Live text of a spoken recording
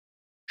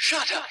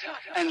Shut up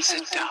and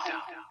sit down.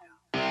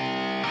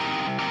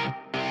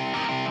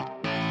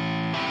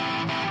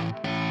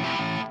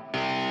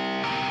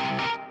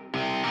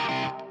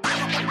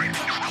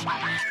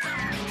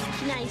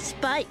 Nice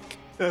bike.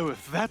 Oh,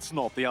 if that's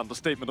not the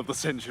understatement of the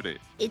century.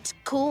 It's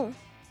cool.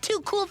 Too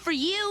cool for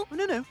you.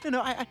 No.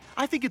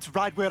 I think it's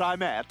right where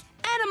I'm at.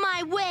 Out of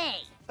my way.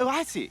 Oh,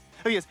 I see.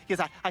 Oh, yes.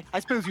 I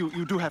suppose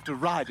you do have to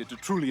ride it to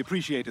truly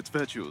appreciate its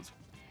virtues.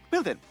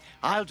 Well then,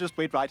 I'll just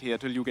wait right here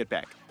till you get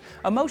back.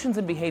 Emotions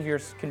and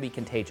behaviors can be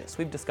contagious.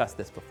 We've discussed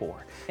this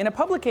before. In a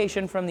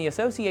publication from the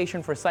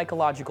Association for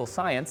Psychological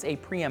Science, a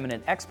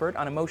preeminent expert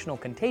on emotional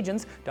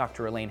contagions,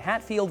 Dr. Elaine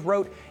Hatfield,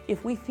 wrote,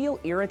 "If we feel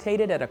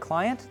irritated at a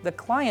client, the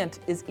client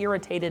is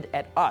irritated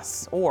at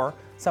us, or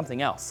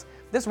something else."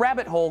 This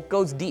rabbit hole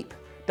goes deep.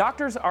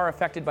 Doctors are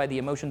affected by the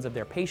emotions of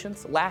their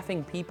patients.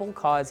 Laughing people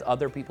cause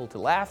other people to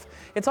laugh.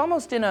 It's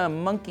almost in a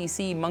monkey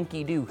see,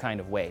 monkey do kind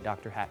of way,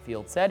 Dr.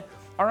 Hatfield said.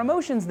 Our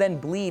emotions then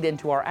bleed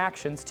into our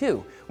actions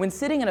too. When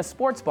sitting in a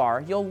sports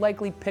bar, you'll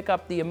likely pick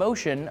up the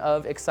emotion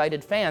of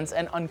excited fans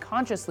and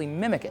unconsciously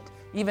mimic it,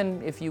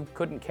 even if you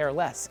couldn't care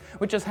less,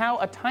 which is how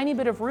a tiny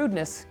bit of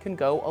rudeness can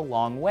go a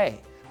long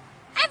way.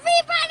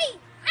 Everybody,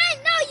 I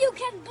know you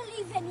can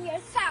believe in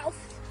yourself.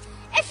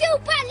 If you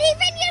believe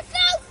in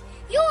yourself,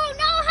 you will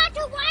know how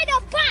to ride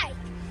a bike.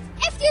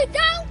 If you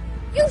don't,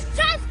 you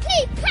just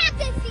keep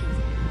practicing.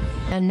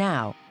 And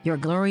now, your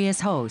glorious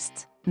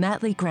hosts,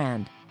 Matt Lee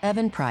Grand,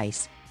 Evan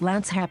Price,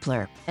 Lance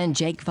Hepler, and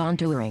Jake Von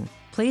Doering.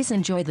 Please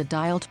enjoy the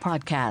Dialed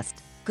podcast.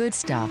 Good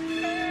stuff.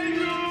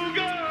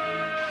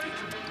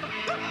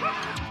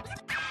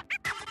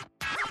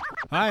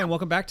 Hi, and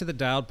welcome back to the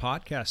Dialed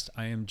podcast.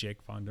 I am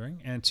Jake Von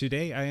Doering, and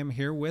today I am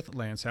here with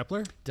Lance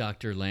Hepler.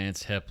 Dr.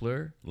 Lance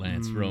Hepler,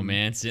 Lance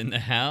Romance in the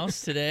house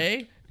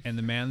today. And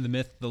the man, the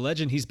myth, the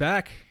legend, he's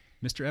back,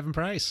 Mr. Evan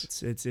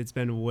Price. It's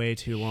been way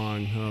too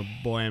long. Oh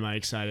boy, am I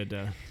excited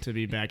to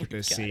be back at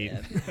this seat.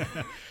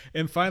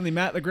 And finally,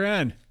 Matt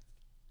LeGrand.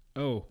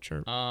 Oh,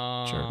 Sure.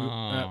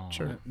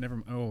 sure. Never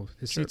mind. Oh,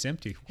 his seat's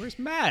empty. Where's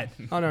Matt?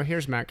 Oh no,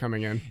 here's Matt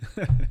coming in.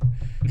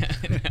 No.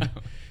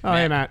 Oh,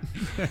 hey Matt.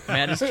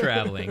 Matt is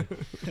traveling.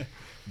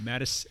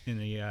 Matt is in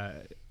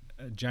a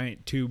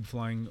giant tube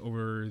flying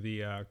over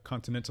the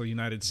continental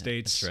United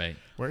States. That's right.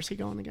 Where's he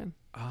going again?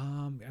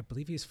 I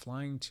believe he's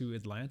flying to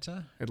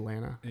Atlanta.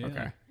 Atlanta. Yeah.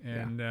 Okay.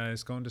 And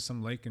he's going to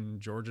some lake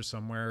in Georgia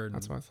somewhere. And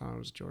That's what I thought it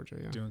was Georgia.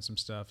 Yeah. doing some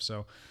stuff.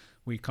 So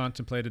we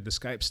contemplated the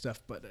Skype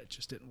stuff, but it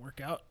just didn't work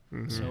out.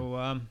 Mm-hmm.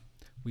 So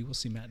we will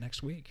see Matt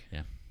next week.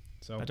 Yeah.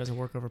 So That doesn't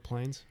work over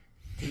planes.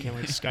 You can't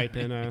like Skype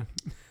in.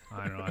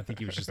 I don't know. I think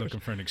he was just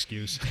looking for an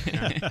excuse. He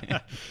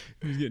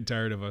was getting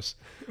tired of us.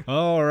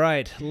 All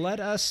right. Let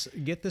us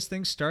get this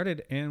thing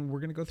started, and we're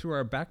going to go through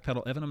our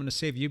backpedal. Evan, I'm going to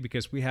save you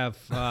because we have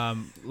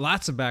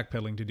lots of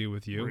backpedaling to do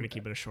with you. We're gonna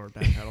keep it a short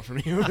backpedal from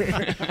you.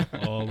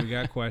 Oh, we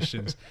got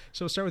questions.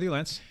 So we'll start with you,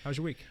 Lance. How's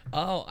your week?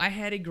 Oh, I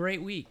had a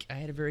great week. I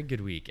had a very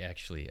good week,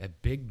 actually. A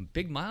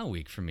big mile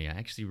week for me. I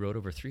actually rode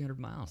over 300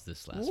 miles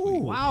this last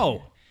week.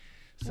 Wow.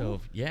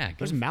 So, yeah.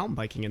 There's mountain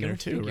biking in there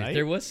too, right?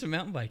 There was some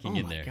mountain biking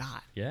in there. Oh, my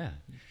God. Yeah.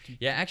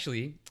 Yeah,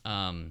 actually,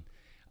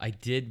 I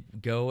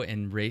did go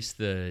and race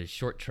the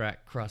short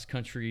track cross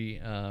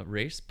country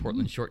race,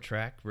 Portland short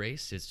track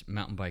race. It's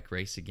mountain bike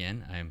race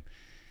again.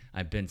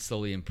 I've been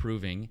slowly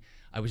improving.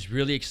 I was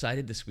really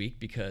excited this week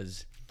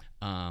because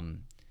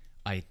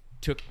I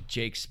took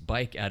Jake's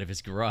bike out of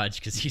his garage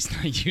because he's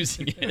not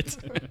using it.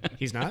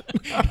 He's not?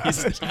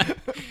 He's not.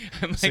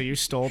 So you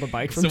stole the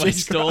bike from So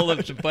Jake's I stole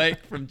garage? the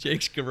bike from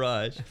Jake's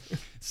garage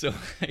so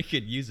I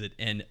could use it.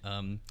 And,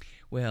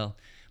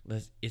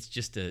 it's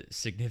just a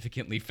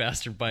significantly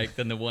faster bike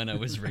than the one I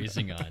was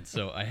racing on.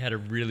 So I had a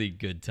really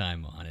good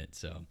time on it.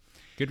 So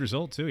Good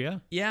result, too, yeah?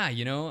 yeah,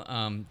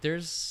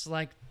 there's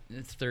like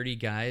 30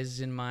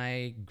 guys in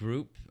my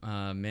group,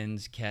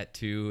 men's Cat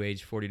 2,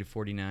 age 40 to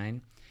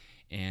 49.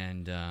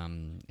 And,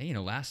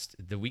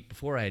 the week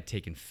before I had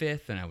taken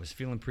 5th and I was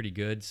feeling pretty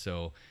good.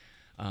 So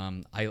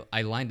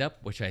I lined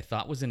up, which I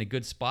thought was in a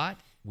good spot,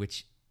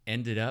 which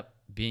ended up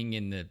being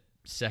in the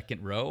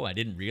second row. I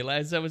didn't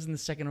realize I was in the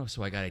second row,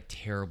 so I got a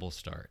terrible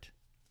start.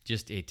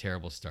 Just a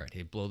terrible start.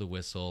 Hey, blow the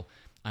whistle.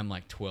 I'm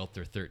like 12th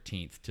or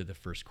 13th to the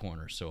first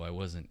corner, so I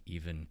wasn't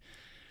even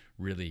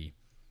really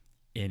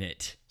in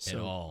it at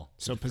all.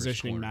 So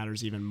positioning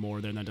matters even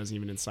more than that does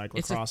even in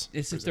cyclocross?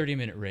 It's a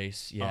 30-minute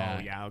race, yeah.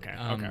 Oh, yeah, okay,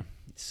 okay.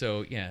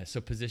 So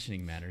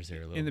positioning matters there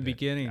a little bit. In the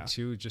beginning,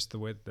 too, just the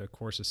way the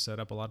course is set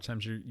up, a lot of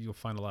times you'll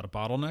find a lot of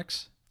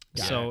bottlenecks.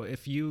 So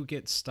if you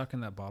get stuck in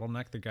that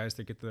bottleneck, the guys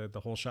that get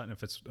the whole shot, and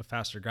if it's a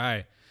faster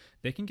guy,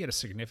 they can get a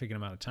significant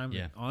amount of time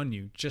on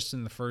you just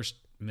in the first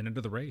minute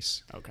of the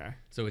race. Okay.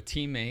 So a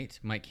teammate,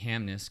 Mike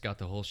Hamness, got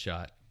the whole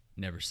shot.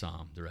 Never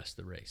saw him the rest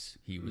of the race.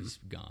 He was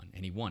gone,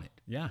 and he won it.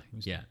 Yeah, he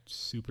was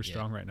super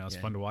strong right now. It's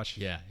fun to watch.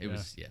 Yeah, it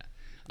was. Yeah,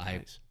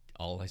 Nice.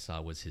 All I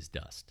saw was his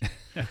dust.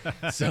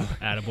 So,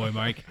 attaboy,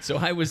 Mike. So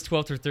I was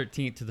 12th or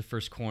 13th to the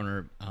first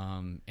corner,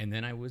 and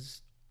then I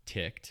was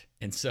ticked,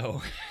 and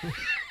so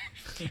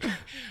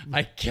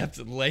I kept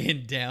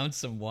laying down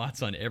some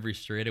watts on every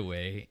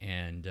straightaway,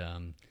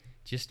 and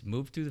just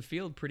moved through the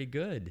field pretty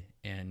good.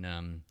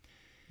 And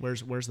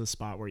Where's the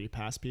spot where you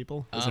pass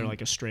people? Is there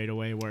like a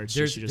straightaway where it's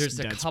there's just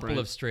a dead couple sprint?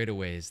 of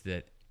straightaways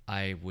that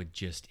I would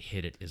just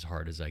hit it as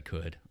hard as I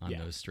could on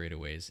those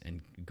straightaways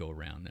and go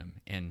around them.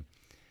 And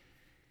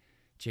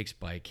Jake's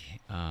bike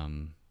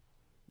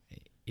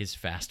is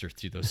faster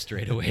through those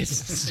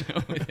straightaways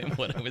than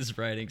what I was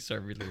riding, so I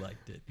really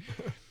liked it.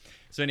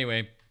 So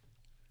anyway,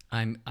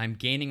 I'm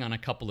gaining on a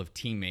couple of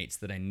teammates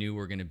that I knew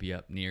were going to be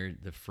up near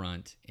the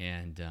front,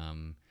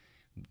 and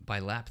by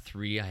lap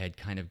 3, I had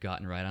kind of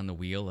gotten right on the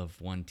wheel of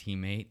one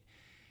teammate,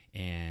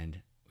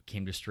 and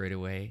came to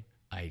straightaway.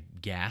 I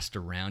gassed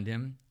around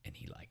him, and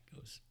he like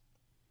goes,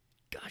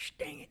 "Gosh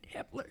dang it,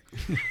 Hepler!"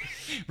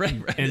 right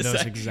In those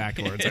aside. exact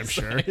words, I'm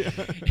sure.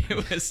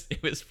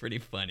 It was pretty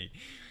funny.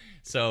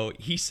 So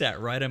he sat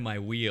right on my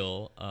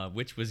wheel,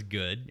 which was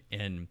good,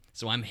 and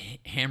so I'm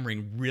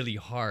hammering really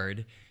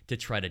hard to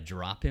try to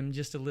drop him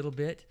just a little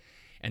bit.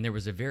 And there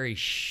was a very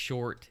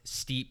short,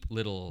 steep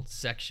little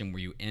section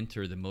where you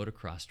enter the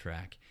motocross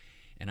track,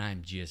 and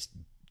I'm just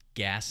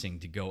gassing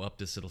to go up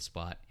this little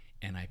spot,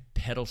 and I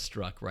pedal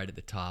struck right at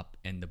the top,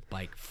 and the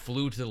bike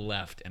flew to the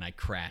left, and I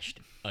crashed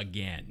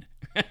again.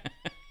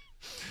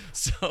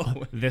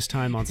 So This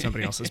time on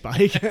somebody else's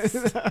bike.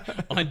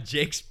 on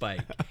Jake's bike,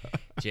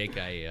 Jake,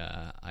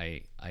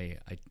 I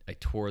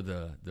tore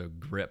the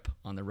grip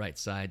on the right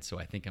side, so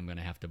I think I'm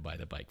gonna have to buy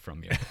the bike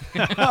from you.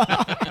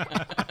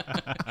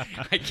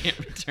 I can't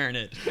return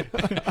it.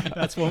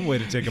 That's one way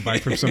to take a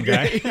bike from some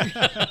guy.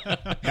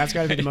 That's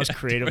got to be the most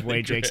creative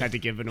way Jake's had to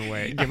give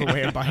away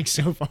a bike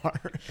so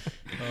far.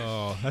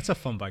 Oh, that's a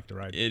fun bike to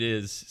ride. It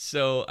is.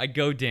 So I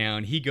go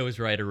down. He goes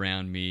right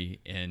around me,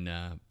 and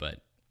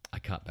but I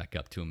caught back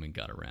up to him and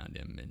got around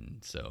him. And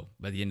so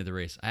by the end of the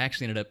race, I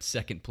actually ended up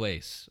second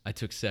place. I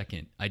took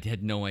second. I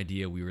had no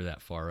idea we were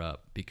that far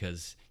up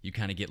because you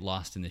kind of get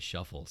lost in the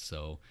shuffle.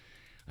 So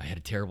I had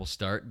a terrible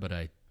start, but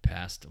I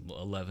passed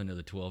 11 of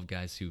the 12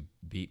 guys who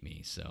beat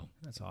me. So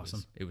That's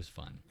awesome. It was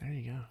fun. There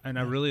you go. And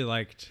I really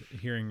liked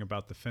hearing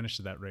about the finish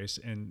of that race.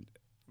 And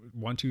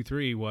 1, 2,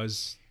 3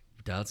 was,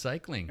 Dialed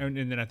cycling. and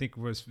then I think it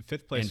was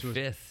fifth place. And was,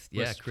 fifth,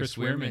 was yeah, Chris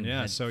Weirman. Weirman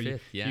Yeah, had so you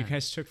fifth, yeah. you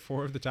guys took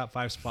 4 of the top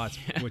 5 spots,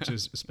 which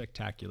is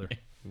spectacular.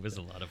 It was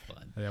a lot of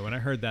fun. Yeah, when I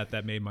heard that,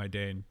 that made my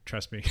day. And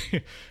trust me,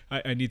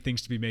 I need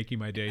things to be making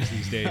my days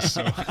these days.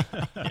 So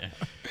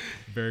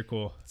very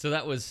cool. So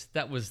that was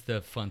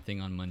the fun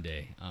thing on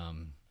Monday.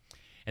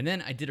 And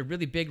then I did a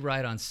really big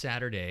ride on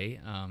Saturday.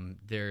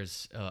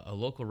 There's a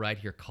local ride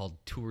here called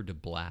Tour de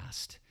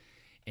Blast.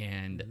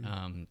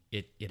 And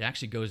it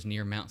actually goes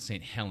near Mount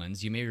St.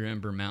 Helens. You may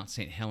remember Mount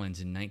St.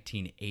 Helens in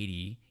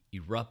 1980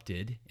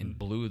 erupted and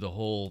blew the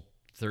whole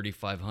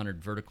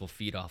 3,500 vertical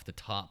feet off the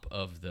top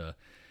of the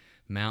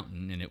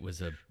mountain, and it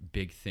was a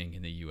big thing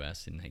in the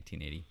U.S. in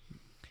 1980.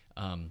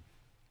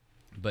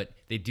 But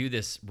they do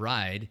this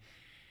ride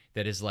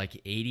that is like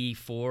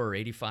 84 or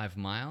 85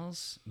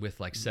 miles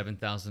with like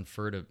 7,000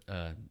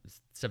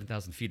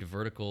 feet of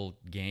vertical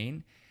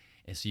gain.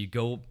 And so you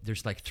go,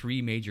 there's like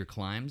 3 major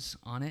climbs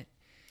on it.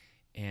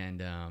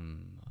 And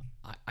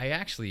I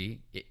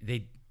actually,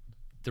 the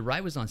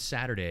ride was on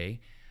Saturday.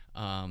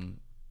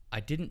 I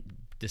didn't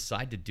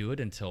decide to do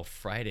it until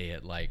Friday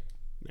at like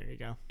There you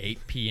go.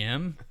 8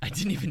 p.m. I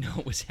didn't even know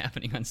what was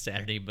happening on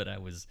Saturday, but I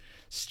was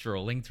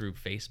strolling through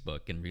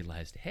Facebook and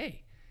realized,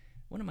 hey,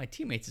 one of my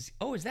teammates is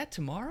that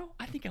tomorrow?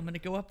 I think I'm going to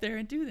go up there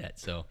and do that.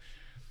 So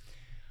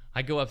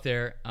I go up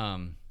there,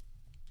 and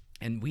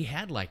we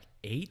had like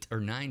 8 or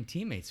 9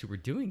 teammates who were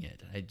doing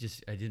it. I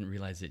didn't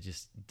realize it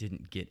just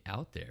didn't get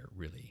out there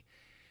really.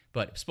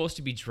 But it was supposed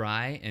to be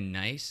dry and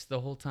nice the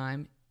whole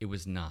time. It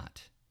was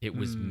not. It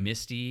was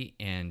misty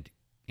and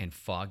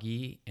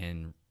foggy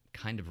and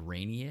kind of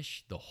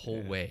rainy-ish the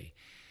whole way.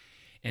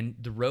 And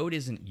the road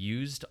isn't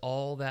used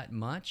all that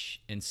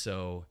much, and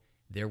so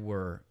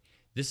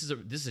this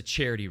is a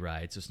charity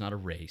ride, so it's not a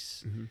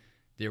race.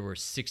 There were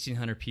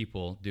 1,600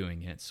 people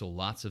doing it, so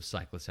lots of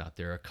cyclists out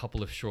there, a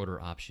couple of shorter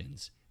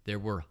options. There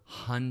were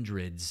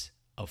hundreds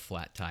of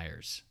flat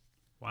tires.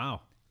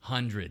 Wow.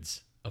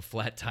 Hundreds of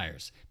flat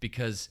tires,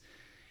 because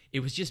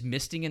it was just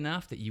misting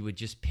enough that you would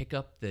just pick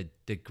up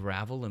the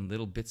gravel and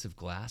little bits of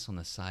glass on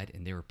the side,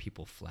 and there were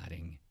people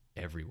flatting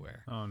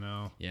everywhere. Oh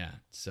no. Yeah,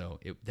 so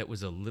that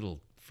was a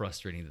little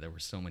frustrating that there were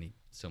so many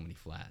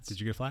flats.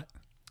 Did you get flat?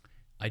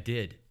 I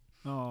did.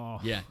 Oh.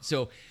 Yeah.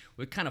 So,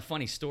 a kind of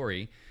funny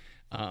story.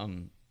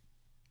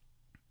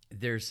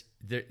 There's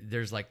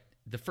like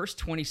the first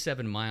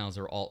 27 miles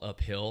are all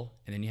uphill,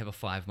 and then you have a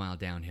 5-mile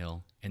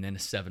downhill, and then a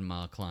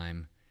 7-mile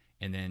climb,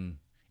 and then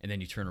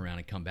you turn around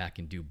and come back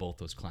and do both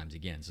those climbs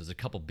again. So there's a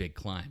couple big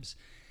climbs,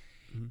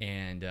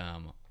 and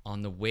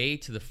on the way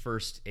to the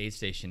first aid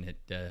station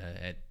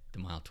at the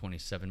mile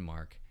 27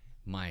 mark,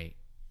 my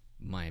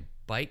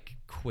bike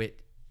quit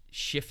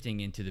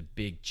shifting into the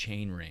big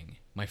chain ring.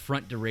 My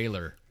front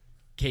derailleur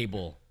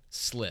cable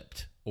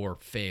slipped or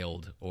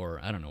failed, or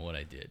I don't know what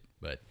I did,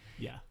 but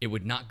it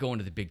would not go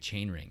into the big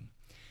chain ring.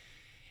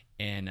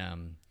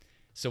 And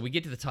so we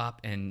get to the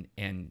top, and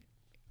I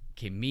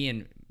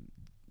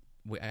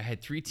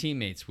had 3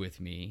 teammates with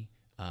me.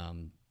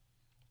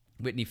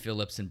 Whitney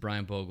Phillips and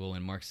Brian Bogle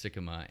and Mark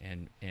Sikkema,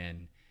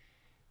 and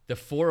the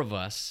four of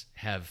us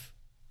have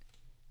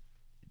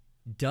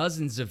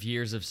dozens of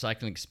years of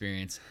cycling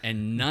experience,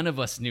 and none of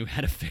us knew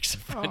how to fix a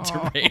front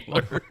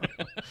derailleur.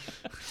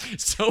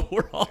 So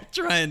we're all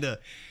trying to.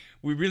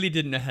 We really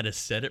didn't know how to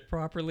set it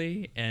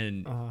properly,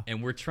 and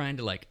we're trying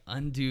to like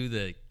undo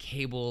the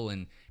cable,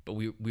 but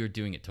we were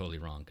doing it totally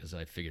wrong because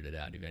I figured it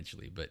out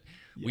eventually. But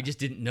we just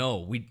didn't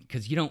know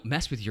because you don't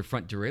mess with your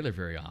front derailleur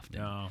very often.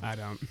 No, I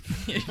don't.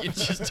 You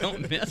just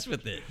don't mess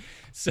with it.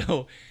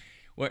 So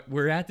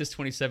we're at this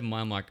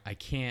 27-mile mark. I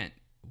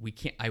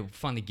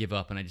finally give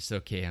up, and I just said,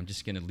 okay, I'm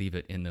just going to leave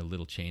it in the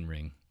little chain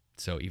ring.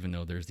 So even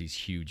though there's these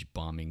huge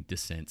bombing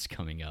descents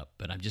coming up,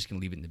 but I'm just going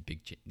to leave it in the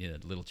big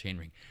little chain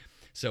ring.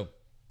 So,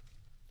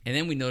 and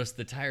then we noticed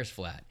the tire's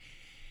flat.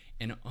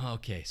 And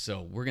okay,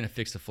 so we're going to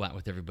fix the flat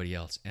with everybody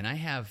else. And I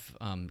have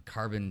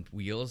carbon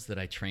wheels that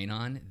I train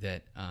on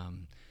that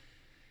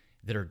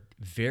are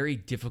very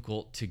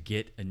difficult to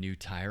get a new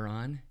tire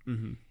on.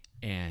 Mm-hmm.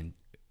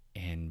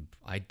 And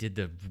I did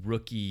the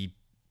rookie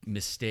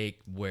mistake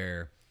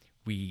where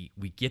we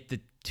get the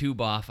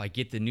tube off, I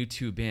get the new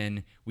tube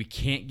in, we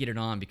can't get it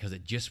on because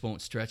it just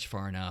won't stretch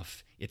far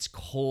enough. It's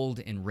cold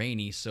and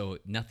rainy, so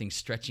nothing's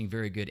stretching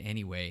very good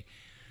anyway.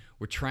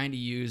 We're trying to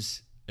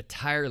use a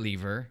tire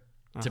lever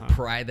to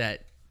pry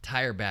that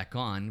tire back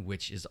on,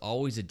 which is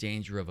always a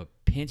danger of a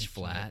pinch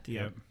flat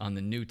on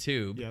the new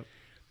tube. Yep.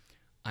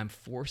 I'm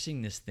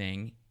forcing this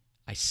thing.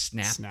 I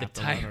snapped the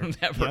tire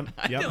lever.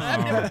 Yep.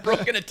 I've never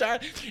broken a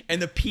tire.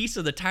 And the piece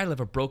of the tire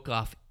lever broke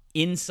off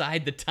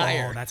inside the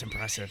tire. Oh, that's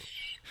impressive.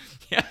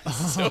 Yeah.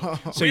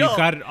 So you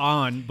got it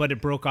on, but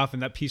it broke off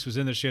and that piece was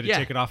in there, so you had to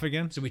take it off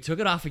again? So we took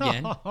it off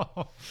again.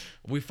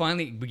 We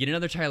get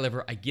another tire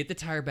lever. I get the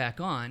tire back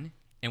on,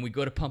 and we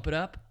go to pump it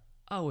up.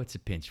 Oh, it's a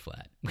pinch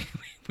flat.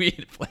 We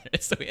hit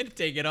flat. So we had to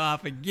take it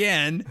off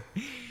again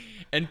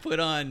and put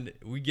on,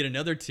 we get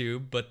another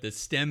tube, but the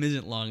stem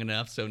isn't long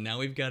enough. So now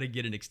we've got to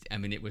get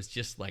it was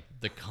just like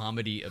the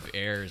comedy of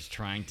errors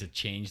trying to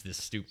change this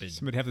stupid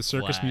Somebody have the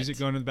circus flat. music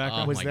going in the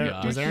background?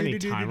 Oh Was there any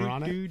timer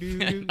on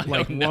it?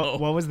 Like,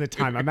 what was the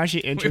time? I'm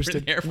actually interested. We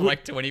were there for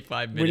like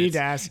 25 minutes. We need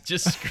to ask.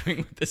 Just screwing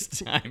with this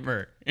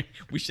timer.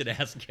 We should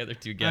ask the other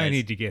two guys. I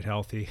need to get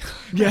healthy.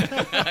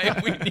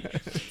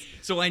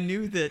 So I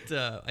knew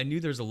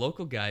there's a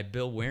local guy,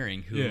 Bill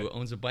Waring, who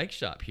owns a bike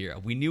shop here.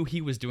 We knew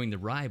he was doing the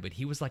ride, but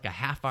he was like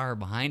a half hour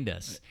behind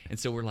us. And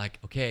so we're like,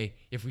 okay,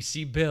 if we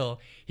see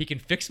Bill, he can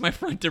fix my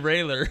front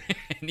derailleur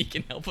and he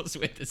can help us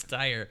with this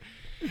tire.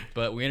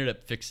 But we ended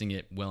up fixing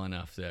it well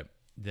enough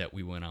that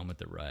we went on with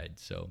the ride.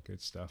 So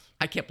good stuff.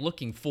 I kept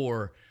looking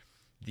for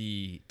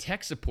the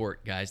tech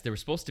support guys. There was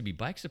supposed to be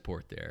bike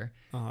support there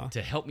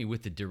to help me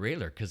with the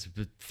derailleur because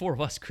the four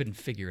of us couldn't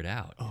figure it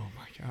out. Oh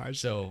my gosh.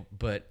 So,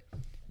 but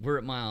we're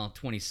at mile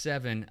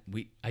 27.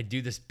 I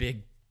do this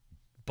big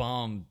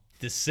bomb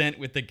descent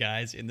with the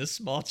guys in the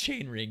small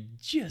chain ring,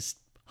 just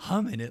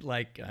humming it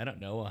like, I don't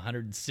know,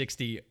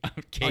 160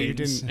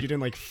 cadence. Oh, you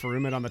didn't like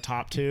froom it on the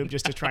top tube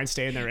just to try and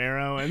stay in their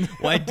arrow? And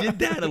well, I did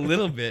that a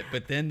little bit,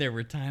 but then there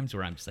were times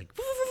where I'm just like,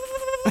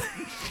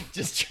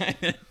 just trying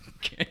to.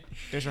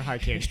 There's our high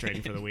cage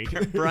training for the week.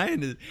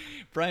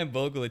 Brian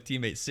Bogle, a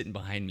teammate sitting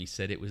behind me,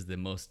 said it was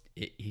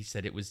he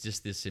said it was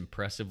just this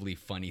impressively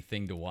funny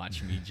thing to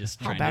watch me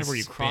just trying to How bad were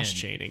you spin.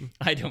 cross-chaining?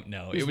 I don't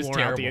know. It was wore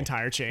terrible. Out the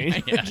entire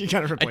chain. You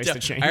got to replace the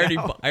chain. I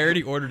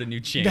already ordered a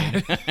new chain.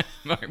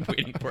 I'm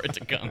waiting for it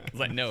to come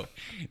because I know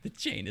the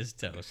chain is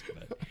toast.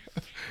 But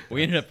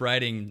we ended up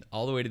riding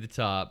all the way to the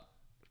top.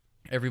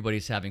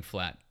 Everybody's having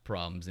flat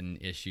problems and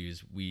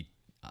issues.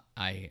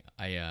 I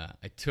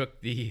took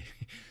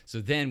so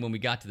then when we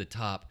got to the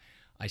top,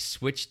 I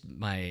switched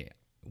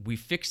we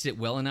fixed it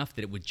well enough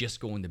that it would just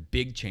go in the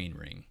big chain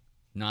ring,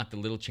 not the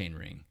little chain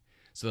ring,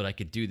 so that I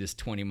could do this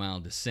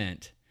 20-mile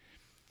descent.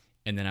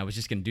 And then I was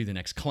just going to do the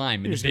next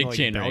climb in the big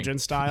chain ring. Belgian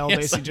style,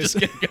 yes, basically. just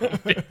going to go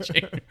big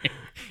chain ring.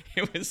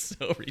 It was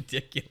so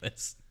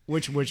ridiculous.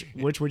 Which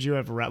would you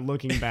have,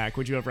 looking back,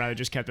 would you have rather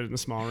just kept it in the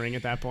small ring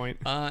at that point?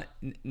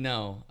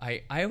 No.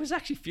 I was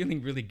actually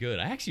feeling really good.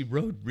 I actually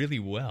rode really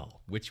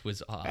well, which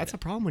was odd. That's a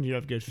problem when you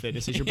have good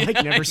fitness, is your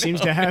bike never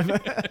seems to have.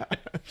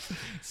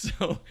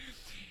 So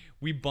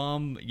we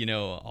bomb,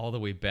 all the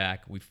way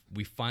back.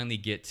 We finally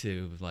get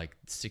to like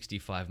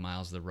 65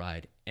 miles of the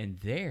ride, and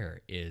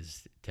there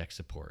is tech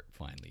support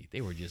finally.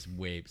 They were just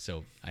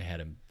so I had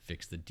them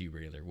fix the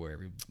derailleur where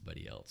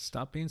everybody else.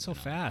 Stop being so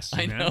fast,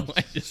 I man. know.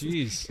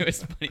 Jeez. It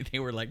was funny. They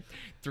were like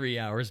 3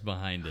 hours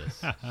behind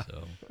us.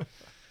 So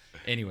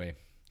anyway,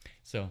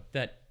 so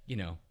that,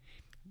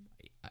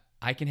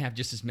 I can have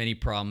just as many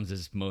problems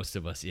as most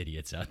of us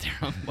idiots out there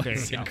on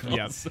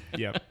bicycles.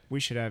 Yep. We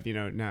should have,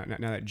 now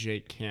that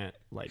Jake can't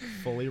like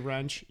fully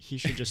wrench, he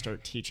should just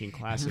start teaching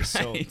classes.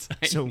 Right,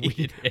 so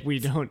we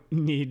don't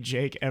need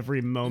Jake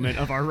every moment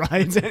of our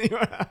rides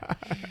anymore.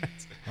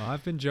 Well,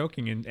 I've been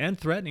joking and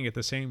threatening at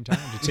the same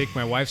time to take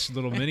my wife's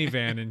little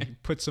minivan and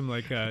put some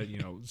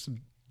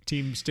some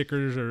team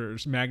stickers or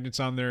magnets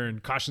on there,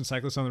 and caution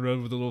cyclists on the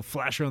road with a little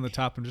flasher on the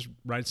top, and just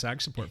ride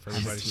sag support for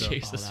everybody. So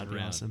Chase us that'd be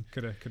around. awesome.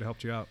 could have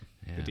helped you out.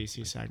 Yeah. The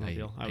DC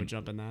Sagmobile. I would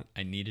jump in that.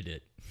 I needed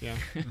it. Yeah.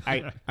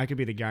 I could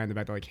be the guy in the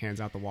back that like hands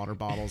out the water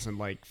bottles and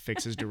like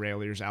fixes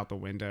derailleurs out the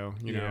window.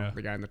 You know, Yeah.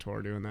 the guy in the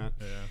tour doing that.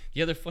 Yeah.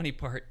 The other funny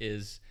part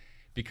is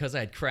because I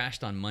had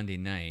crashed on Monday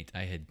night,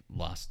 I had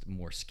lost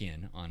more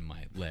skin on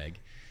my leg.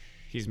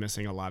 He's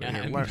missing a lot of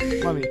Yeah.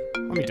 here.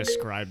 Let me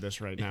describe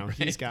this right now.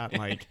 He's got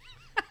like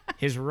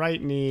his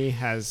right knee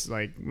has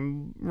like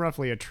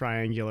roughly a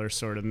triangular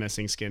sort of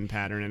missing skin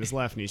pattern, and his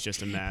left knee's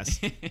just a mess.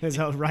 His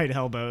right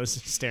elbow's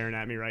staring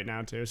at me right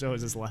now too. So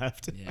is his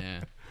left.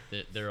 Yeah,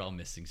 they're all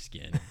missing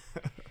skin.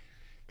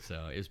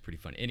 So it was pretty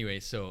funny. Anyway,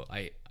 so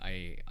I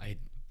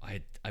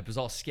was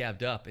all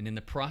scabbed up, and in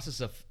the process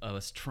of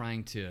us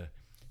trying to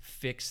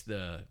fix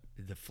the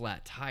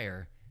flat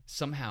tire,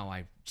 somehow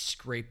I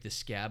scraped the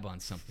scab on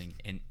something,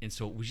 and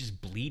so it was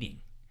just bleeding.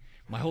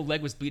 My whole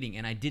leg was bleeding,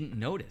 and I didn't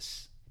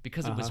notice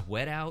because it was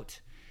wet out,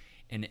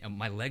 and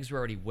my legs were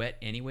already wet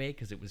anyway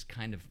because it was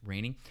kind of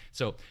raining.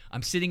 So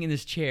I'm sitting in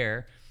this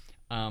chair,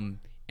 and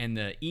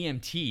the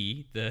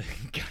EMT, the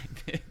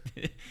guy,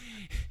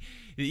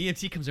 the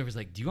EMT comes over, is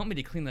like, "Do you want me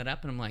to clean that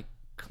up?" And I'm like,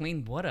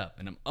 "Clean what up?"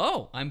 And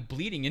I'm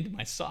bleeding into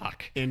my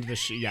sock. Into the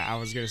shoe. Yeah, I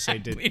was gonna say,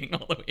 Bleeding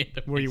all the way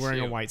into were my you wearing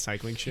a shoe. white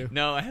cycling shoe?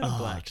 No, I had a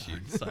black shoe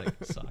sock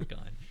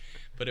on,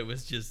 but it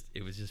was just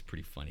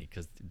pretty funny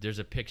because there's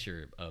a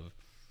picture of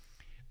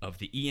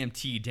the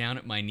EMT down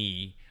at my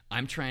knee.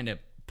 I'm trying to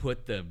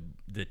put the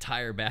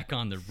tire back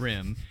on the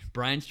rim.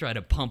 Brian's trying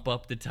to pump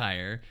up the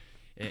tire.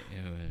 It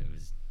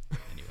was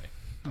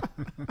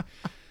anyway,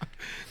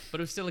 but it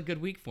was still a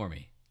good week for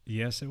me.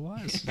 Yes, it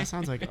was. That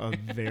sounds like a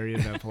very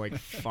eventful, like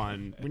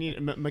fun. We need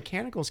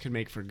mechanicals can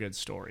make for good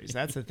stories.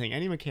 That's the thing.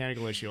 Any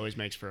mechanical issue always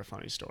makes for a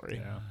funny story.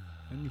 Yeah.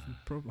 And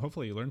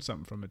hopefully you learned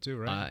something from it too,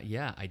 right?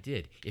 Yeah, I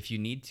did. If you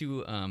need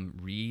to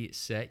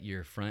reset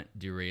your front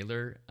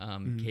derailleur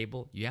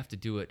cable, you have to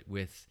do it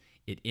with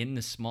it in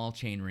the small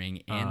chain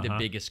ring and the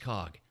biggest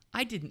cog.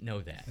 I didn't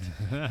know that.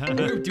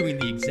 We were doing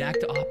the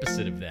exact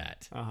opposite of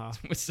that.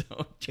 So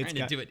trying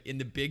to do it in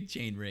the big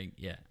chain ring.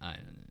 Yeah.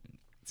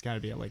 It's got to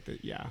be at like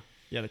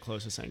the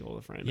closest angle of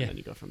the frame, Yeah. and then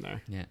you go from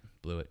there. Yeah,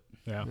 blew it.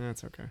 Yeah.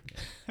 That's okay.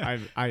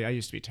 I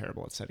used to be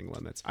terrible at setting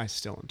limits. I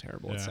still am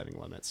terrible at Yeah. setting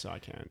limits, so I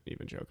can't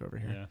even joke over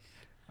here. Yeah.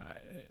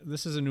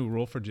 This is a new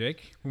rule for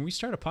Jake. When we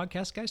start a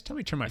podcast, guys, tell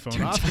me to turn my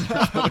phone off.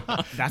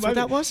 That's what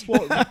that was?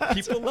 Well,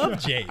 People love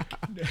Jake.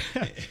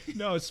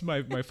 no, it's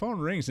my phone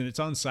rings and it's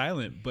on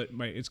silent, but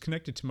it's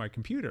connected to my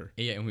computer.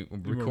 Yeah, and we're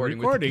And we're recording,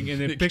 recording, with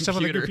and the it picks up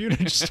on the computer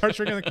and just starts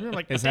ringing on the computer. I'm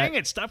like, Is dang that-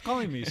 it, stop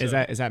calling me. So,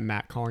 Is that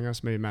Matt calling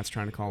us? Maybe Matt's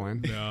trying to call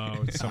in. No,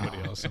 it's somebody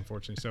else,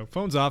 unfortunately. So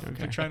phone's off. If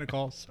you're trying to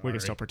call, sorry. We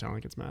can still pretend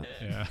like it's Matt.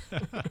 Yeah.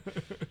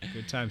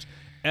 Good times.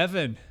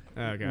 Evan,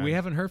 Oh, God. we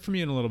haven't heard from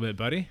you in a little bit,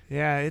 buddy.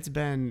 Yeah, it's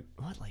been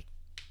like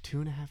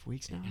 2.5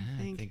 weeks now.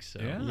 I think so.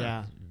 Yeah.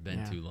 Yeah, It's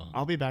been too long.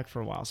 I'll be back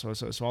for a while, so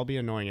I'll be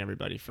annoying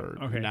everybody for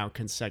Okay. now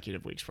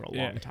consecutive weeks for a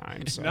long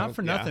time. So, Not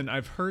for yeah. nothing.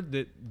 I've heard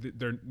that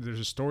there's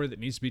a story that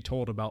needs to be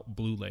told about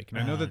Blue Lake, and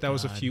I know that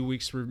was a few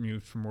weeks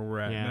removed from where we're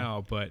at Yeah.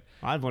 now. But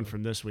I have one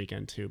from this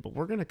weekend too, but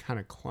we're gonna kind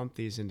of clump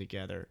these in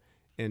together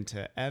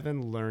into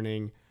Evan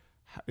learning.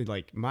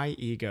 Like my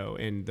ego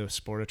in the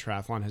sport of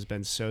triathlon has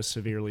been so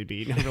severely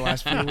beaten over the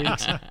last few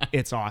weeks.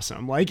 It's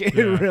awesome. Like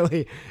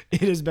it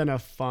has been a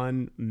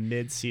fun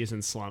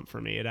mid-season slump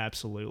for me. It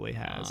absolutely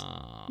has.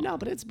 No,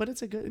 but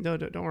it's a good. No,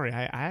 don't worry.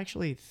 I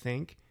actually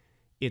think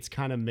it's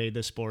kind of made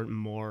the sport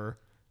more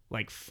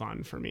like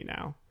fun for me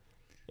now.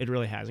 It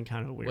really has in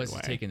kind of a weird Was way.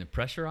 it taking the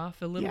pressure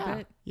off a little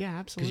bit? Yeah, Because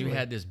absolutely. you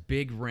had this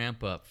big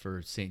ramp up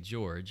for St.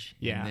 George,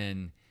 Yeah. and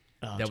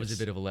then that was a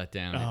bit of a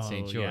letdown at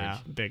St. George. Yeah,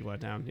 big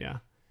letdown. Yeah,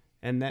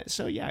 and that.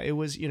 So yeah, it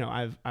was.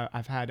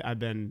 I've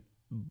been,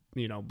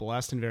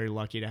 blessed and very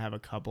lucky to have a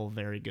couple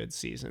very good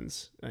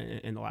seasons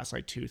in the last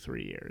like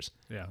 2-3 years.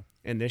 yeah,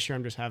 And this year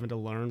I'm just having to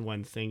learn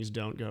when things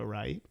don't go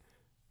right.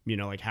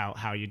 Like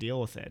how you deal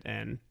with it.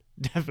 And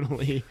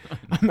definitely,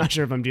 I'm not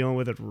sure if I'm dealing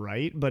with it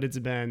right, but it's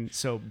been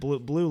so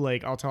Blue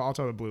Lake. I'll tell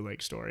the Blue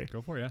Lake story.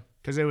 go for it. Yeah.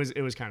 Because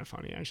it was kind of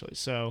funny actually.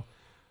 So,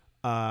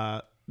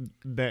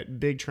 that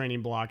big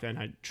training block, and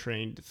I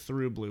trained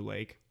through Blue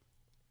Lake,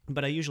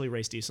 but I usually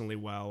race decently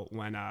well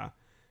when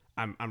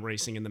I'm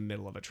racing in the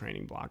middle of a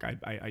training block.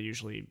 I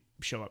usually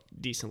show up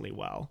decently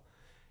well,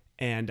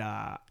 and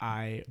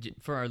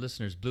For our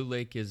listeners, Blue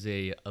Lake is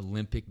a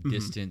Olympic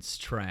distance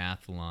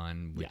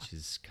triathlon, which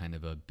is kind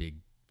of a big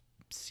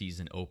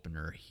season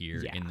opener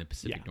here in the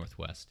Pacific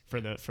Northwest. for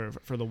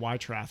the Y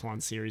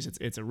Triathlon series,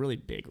 it's a really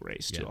big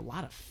race too. Yeah. A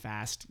lot of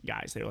fast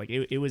guys there. Like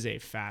it was a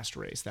fast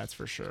race, that's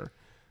for sure.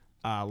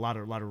 A lot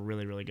of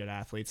really really good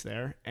athletes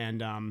there, and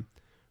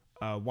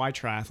Y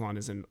Triathlon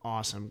is an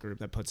awesome group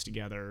that puts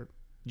together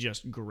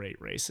just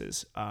great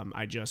races.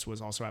 I just was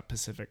also at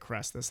Pacific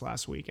Crest this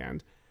last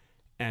weekend,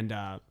 and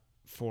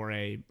for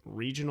a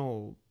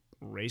regional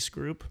race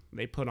group,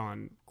 they put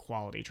on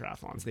quality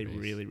triathlons. They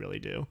really really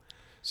do.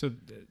 So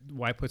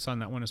Y puts on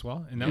that one as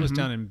well, and that was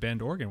down in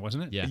Bend, Oregon,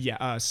 wasn't it? Yeah.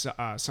 Yeah,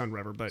 Sun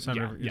River, but Sun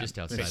yeah, River, just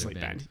outside of basically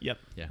Bend. Yep.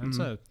 Yeah.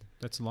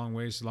 That's a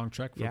long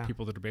trek for Yeah.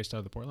 people that are based out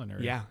of the Portland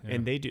area. Yeah,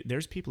 and they do.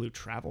 There's people who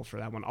travel for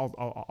that one.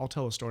 I'll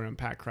tell a story on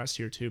Pat Crest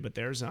here too, but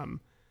there's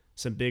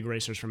some big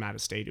racers from out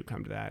of state who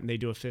come to that, and they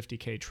do a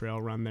 50K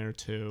trail run there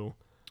too.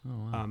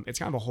 Oh, wow. It's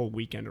kind of a whole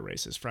weekend of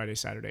races, Friday,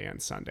 Saturday,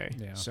 and Sunday.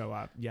 Yeah.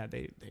 So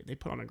they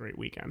put on a great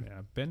weekend.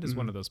 Yeah, Bend is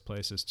one of those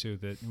places too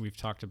that we've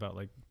talked about,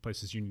 like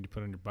places you need to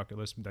put on your bucket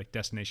list, like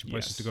destination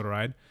places to go to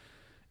ride,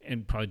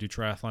 and probably do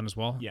triathlon as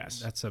well. Yes.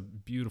 That's a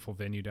beautiful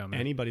venue down there.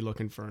 Anybody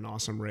looking for an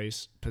awesome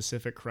race,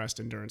 Pacific Crest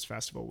Endurance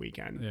Festival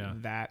weekend. Yeah.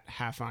 That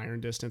half iron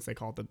distance, they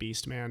call it the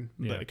Beast Man,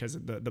 Yeah. but because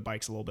the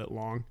bike's a little bit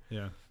long.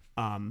 Yeah.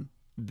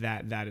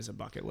 That is a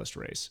bucket list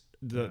race.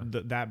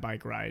 That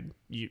bike ride,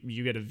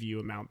 you get a view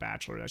of Mount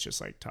Bachelor that's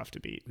just like tough to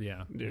beat.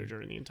 Yeah.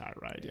 During the entire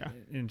ride. Yeah.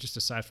 And just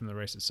aside from the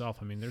race itself,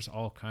 I mean, there's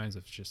all kinds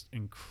of just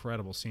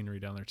incredible scenery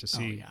down there to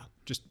see. yeah.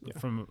 Just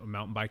from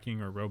mountain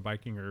biking or road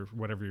biking or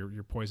whatever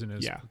your poison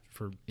is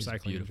for It's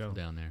cycling. in beautiful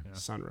general. down there.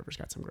 Sun River's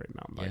got some great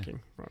mountain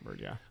biking. Robert,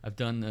 yeah. I've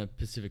done the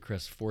Pacific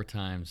Crest 4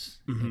 times,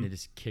 and it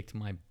has kicked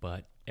my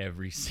butt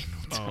every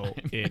single time. Oh,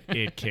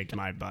 it kicked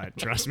my butt.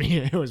 Trust me,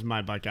 it was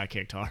my butt got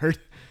kicked hard.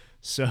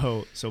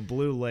 So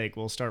Blue Lake,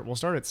 we'll start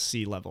at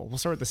sea level. We'll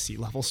start with the sea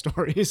level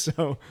story.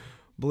 So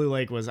Blue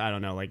Lake was, I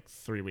don't know, like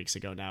 3 weeks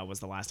ago now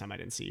was the last time I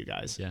didn't see you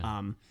guys.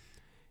 Yeah.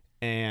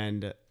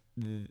 And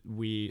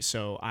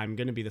so I'm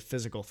going to be the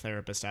physical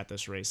therapist at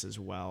this race as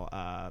well.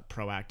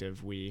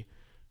 Proactive. We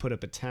put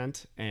up a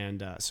tent,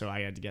 and so I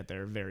had to get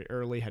there very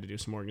early, had to do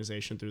some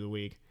organization through the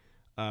week.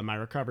 My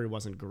recovery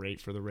wasn't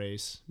great for the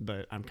race,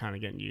 but I'm kind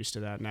of getting used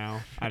to that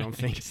now. I don't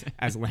think,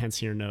 as Lance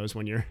here knows,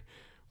 when you're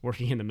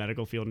working in the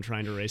medical field and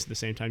trying to race at the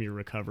same time, your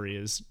recovery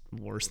is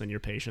worse than your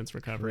patient's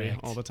recovery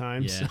Correct. all the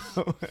time.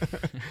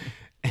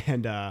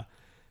 Yeah.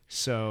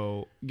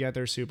 So get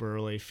there super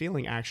early,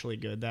 feeling actually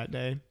good that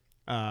day.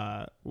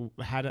 The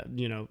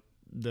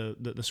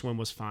swim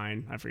was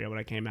fine. I forget what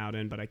I came out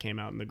in, but I came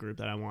out in the group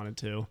that I wanted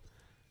to.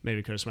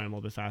 Maybe could have swam a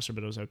little bit faster,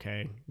 but it was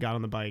okay. Got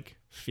on the bike,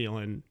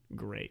 feeling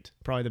great.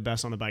 Probably the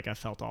best on the bike I've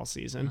felt all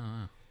season.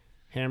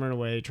 Hammering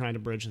away, trying to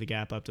bridge the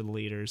gap up to the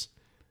leaders,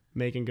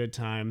 making good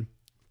time,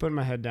 putting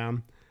my head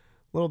down.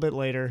 A little bit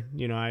later,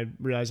 I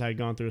realized I had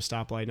gone through a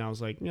stoplight, and I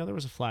was like, there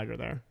was a flagger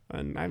there,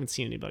 and I haven't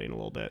seen anybody in a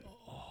little bit.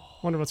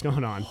 Wonder what's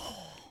going on.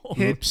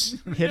 Hit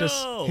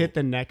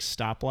the next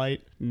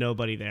stoplight,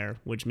 nobody there,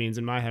 which means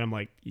in my head I'm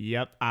like,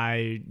 yep,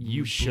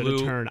 you should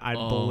have turned. I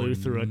blew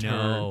through a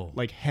turn,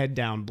 like head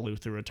down blew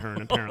through a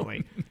turn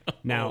apparently.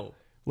 Now,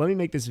 let me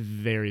make this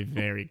very,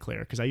 very clear,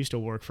 because I used to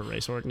work for a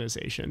race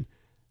organization.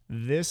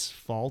 This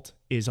fault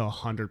is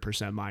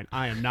 100% mine.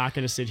 I am not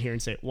going to sit here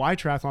and say why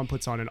Triathlon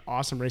puts on an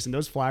awesome race, and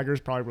those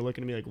flaggers probably were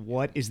looking at me like,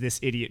 what is this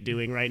idiot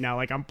doing right now?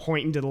 Like, I'm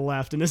pointing to the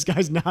left and this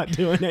guy's not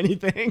doing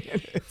anything.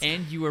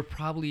 And you were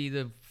probably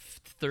the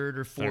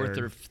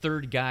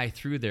third guy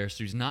through there,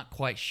 so he's not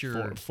quite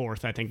sure.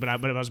 Fourth, I think, but I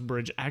was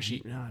bridge.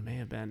 Actually, no, it may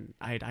have been.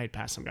 I had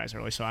passed some guys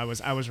early, so I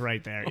was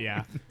right there.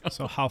 Yeah.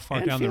 So how far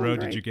And down the road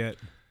feeling did you get?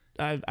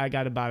 I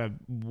got about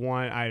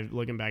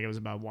looking back, it was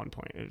about 1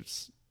 point. It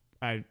was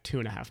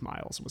 2.5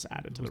 miles was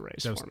added to the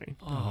race for me.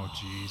 Oh,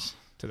 jeez.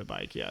 To the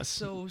bike, yes.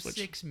 So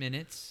 6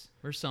 minutes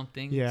or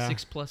something. Yeah.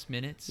 6+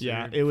 minutes.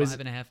 Yeah, or it was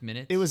 5.5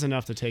 minutes. It was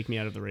enough to take me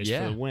out of the race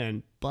Yeah. for the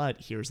win.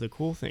 But here's the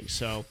cool thing.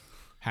 So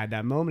had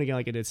that moment again,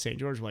 like I did St.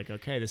 George, like,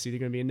 okay, this is either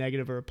going to be a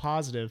negative or a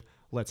positive.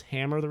 Let's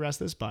hammer the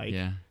rest of this bike.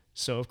 Yeah.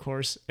 So of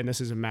course, and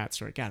this is a Matt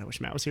story. God, I wish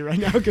Matt was here right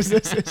now, because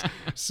this is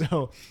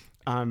so.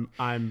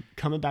 I'm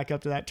coming back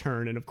up to that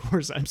turn, and of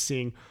course, I'm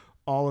seeing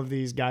all of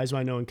these guys who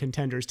I know in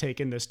contenders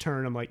taking this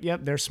turn. I'm like,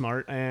 yep, they're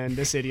smart, and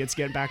this idiot's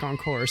getting back on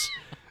course.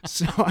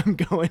 So I'm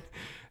going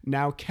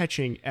now,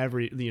 catching a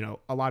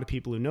lot of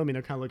people who know me.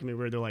 They're kind of looking at me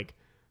weird. They're like,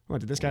 what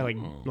did this guy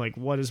like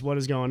what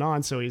is going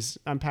on? So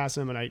I'm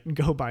passing him, and I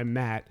go by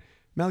Matt.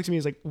 Matt looks at me,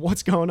 he's like,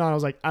 what's going on? I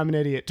was like, I'm an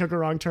idiot, took a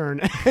wrong turn.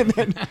 And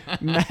then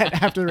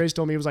Matt, after the race,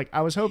 told me, he was like,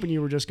 I was hoping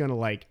you were just going to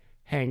like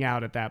hang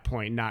out at that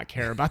point, not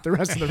care about the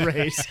rest of the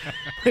race.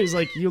 He's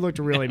like, you looked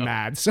really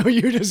mad, so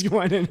you just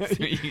went in.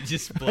 You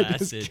just I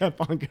blasted. just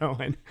kept on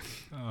going.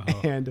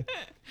 And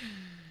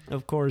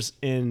of course,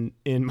 in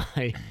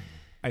my,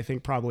 I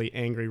think probably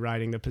angry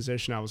riding the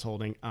position I was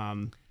holding,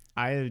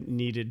 I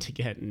needed to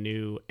get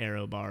new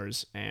aero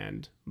bars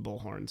and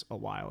bullhorns a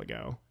while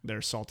ago.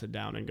 They're salted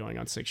down and going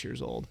on 6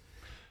 years old.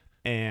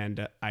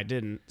 And I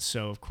didn't.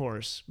 So, of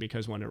course,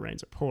 because when it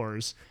rains, it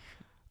pours,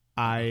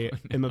 I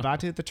am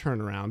about to hit the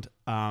turnaround.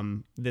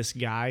 This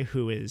guy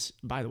who is,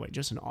 by the way,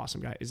 just an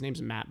awesome guy. His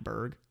name's Matt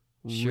Berg.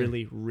 Sure.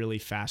 Really, really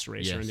fast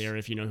racer in the area,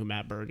 if you know who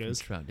Matt Berg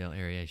is. Troutdale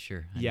area,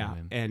 sure. I know Yeah,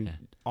 him. and Yeah.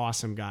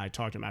 awesome guy.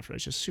 Talked to him after.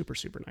 He's just super,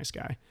 super nice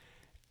guy.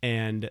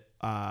 And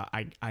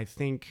I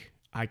think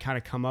I kind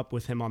of come up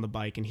with him on the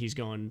bike, and he's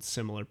going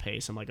similar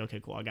pace. I'm like, okay,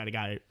 cool. I got a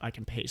guy I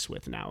can pace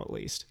with now, at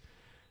least.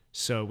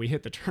 So we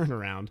hit the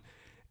turnaround,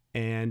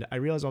 and I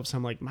realized all of a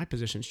sudden, like, my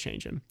position's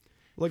changing.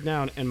 Look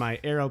down, and my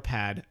arrow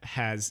pad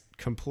has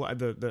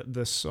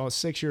the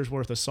 6 years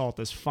worth of salt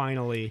has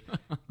finally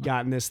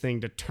gotten this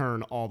thing to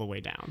turn all the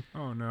way down.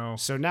 Oh no.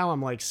 So now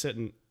I'm like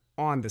sitting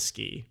on the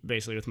ski,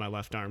 basically with my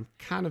left arm,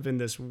 kind of in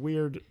this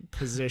weird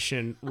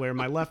position where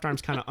my left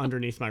arm's kind of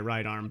underneath my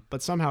right arm,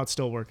 but somehow it's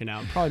still working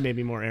out. Probably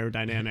maybe more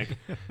aerodynamic.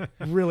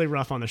 Really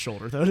rough on the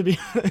shoulder, though, to be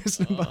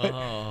honest.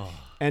 But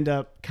end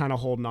up kind of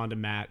holding on to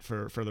Matt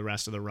for the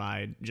rest of the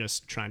ride,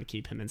 just trying to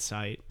keep him in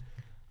sight.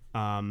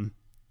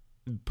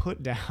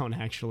 Put down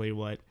actually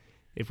what,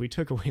 if we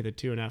took away the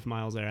 2.5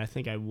 miles there, I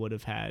think I would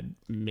have had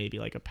maybe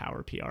like a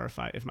power PR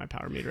if my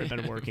power meter had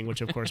been working,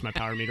 which of course my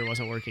power meter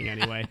wasn't working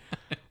anyway.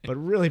 But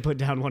really put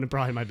down one of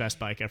probably my best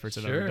bike efforts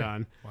I've ever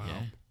done. Wow.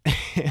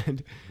 Yeah.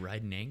 And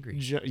Riding angry.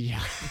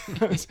 yeah,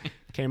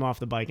 came off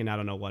the bike in I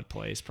don't know what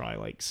place, probably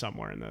like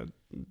somewhere in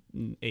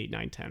the 8,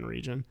 9, 10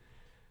 region.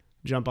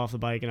 Jump off the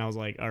bike and I was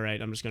like, all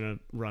right, I'm just gonna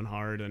run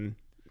hard, and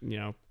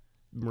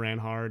ran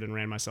hard and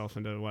ran myself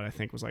into what I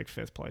think was like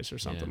 5th place or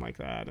something like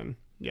that. And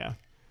yeah.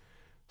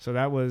 So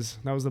that was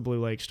the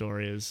Blue Lake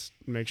story, is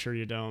make sure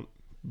you don't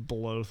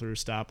blow through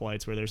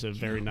stoplights where there's a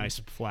very nice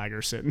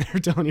flagger sitting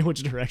there telling you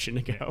which direction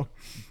to go.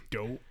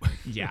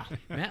 Yeah.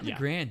 Matt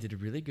LeGrand did a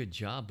really good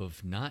job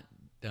of not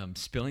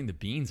spilling the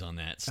beans on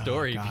that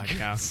story. God,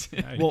 because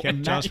Well,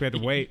 tell us we had to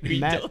wait.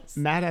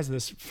 Matt has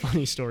this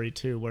funny story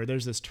too, where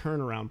there's this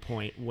turnaround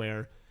point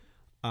where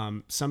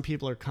some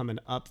people are coming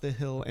up the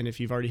hill, and if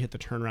you've already hit the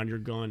turnaround,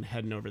 you're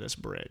heading over this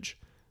bridge.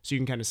 So you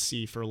can kind of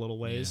see for a little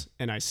ways.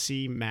 Yeah. And I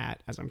see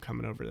Matt as I'm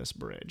coming over this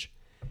bridge.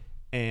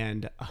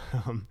 And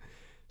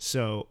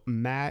so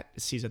Matt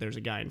sees that there's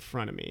a guy in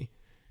front of me.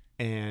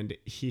 And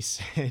he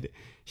said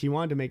he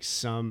wanted to make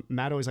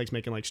Matt always likes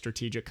making like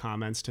strategic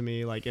comments to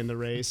me, like in the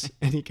race.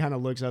 And he kind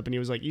of looks up and he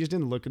was like, you just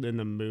didn't look in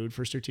the mood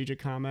for strategic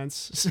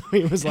comments. So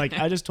he was like,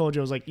 I just told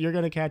you, I was like, you're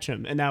going to catch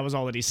him. And that was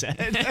all that he said.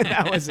 And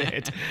that was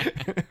it.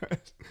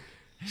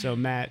 So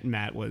Matt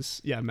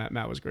was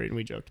great. And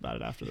we joked about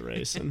it after the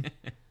race. And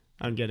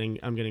I'm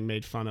getting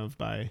made fun of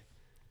by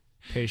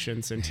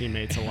patients and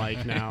teammates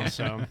alike now.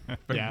 So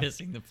for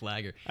missing the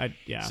flagger. So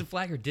the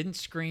flagger didn't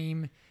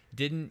scream,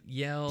 didn't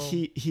yell.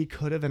 He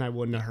could have, and I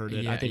wouldn't have heard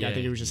it. I think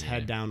he was just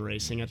head down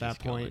racing at that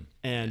point.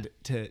 And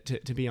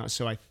to be honest,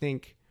 so I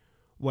think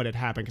what had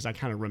happened, because I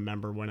kind of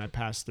remember when I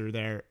passed through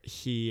there,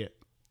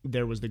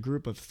 there was the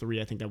group of 3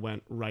 I think that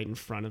went right in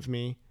front of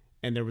me,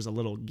 and there was a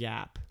little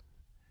gap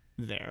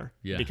there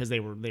because they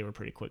were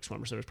pretty quick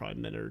swimmers. So there was probably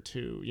a minute or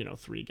 2,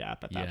 3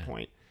 gap at that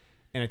point.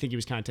 And I think he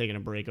was kind of taking a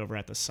break over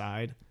at the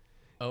side.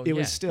 Oh, it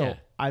was still,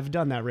 I've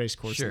done that race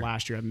course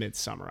last year at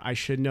Midsummer. I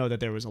should know that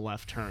there was a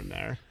left turn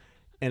there.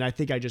 And I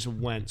think I just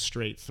went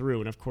straight through.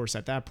 And of course,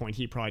 at that point,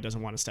 he probably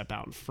doesn't want to step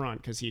out in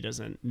front because he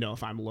doesn't know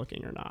if I'm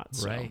looking or not.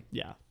 So,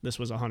 yeah, this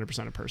was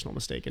 100% a personal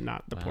mistake and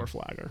not the poor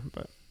flagger.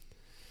 But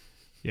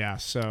yeah,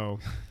 so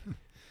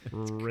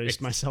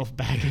raced myself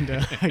back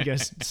into, I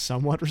guess,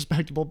 somewhat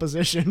respectable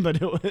position.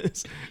 But it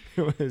was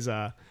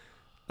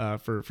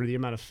for the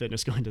amount of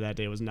fitness going to that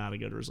day, it was not a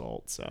good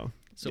result. So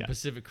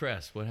Pacific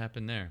Crest, what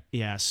happened there?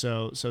 Yeah,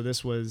 so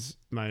this was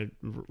my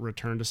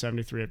return to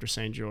 73 after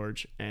St.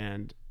 George,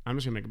 and I'm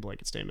just gonna make a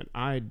blanket statement.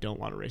 I don't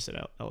want to race at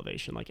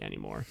elevation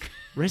anymore.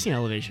 Racing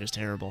elevation is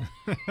terrible.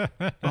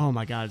 Oh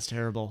my God, it's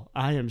terrible.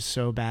 I am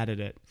so bad at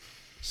it,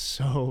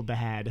 so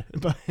bad.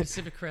 But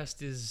Pacific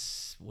Crest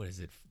is, what is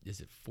it?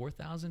 Is it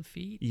 4,000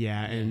 feet?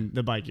 Yeah, and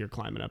the bike you're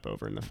climbing up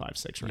over in the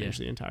 5-6 range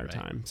the entire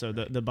time. So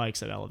the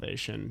bike's at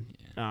elevation.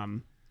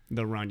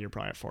 The run you're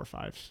probably at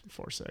 4.5,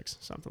 4.6,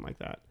 something like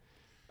that.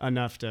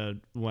 Enough to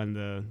when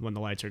the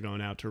lights are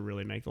going out to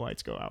really make the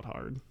lights go out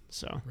hard.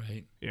 So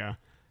yeah,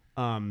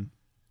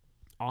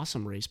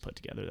 awesome race put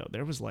together though.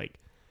 There was like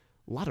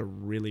a lot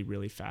of really,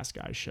 really fast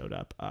guys showed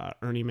up.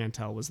 Ernie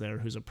Mantell was there,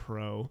 who's a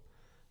pro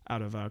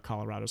out of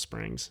Colorado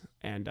Springs,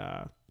 and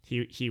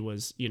he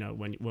was,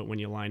 when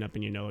you line up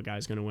and a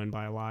guy's going to win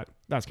by a lot,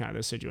 that's kind of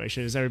the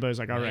situation. Is everybody's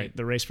like, all right,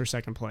 the race for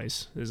second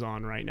place is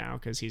on right now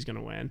because he's going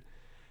to win.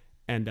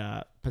 And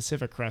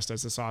Pacific Crest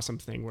does this awesome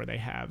thing where they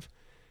have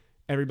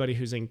everybody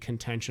who's in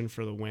contention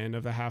for the win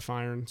of the half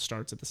iron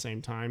starts at the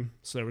same time.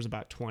 So there was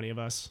about 20 of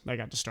us that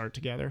got to start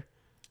together,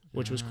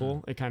 which was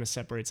cool. It kind of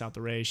separates out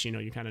the race.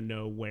 You kind of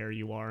know where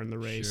you are in the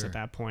race at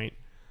that point.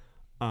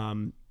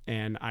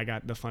 And I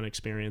got the fun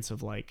experience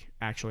of like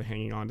actually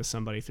hanging on to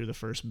somebody through the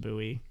first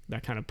buoy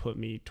that kind of put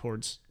me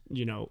towards,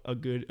 a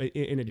good,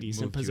 in a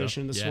decent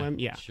position to swim.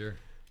 Yeah. Sure.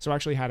 So I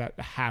actually had a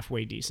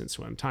halfway decent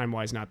swim.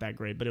 Time-wise, not that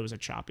great, but it was a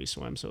choppy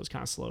swim, so it was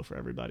kind of slow for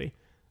everybody.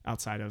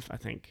 Outside of, I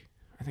think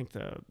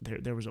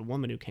there was a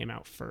woman who came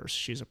out first.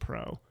 She's a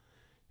pro,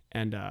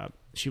 and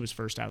she was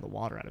first out of the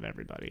water out of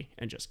everybody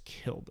and just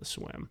killed the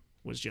swim.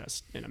 Was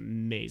just an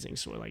amazing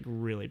swim, like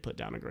really put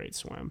down a great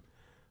swim.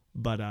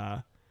 But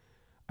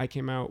I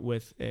came out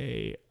with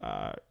a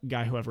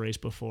guy who I've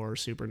raced before,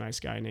 super nice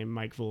guy named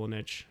Mike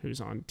Vulinich,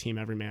 who's on Team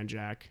Everyman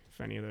Jack.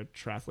 If any of the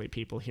triathlete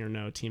people here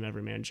know, Team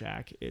Everyman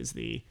Jack is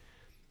the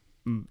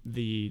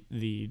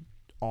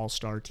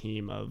all-star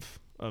team of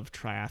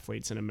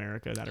triathletes in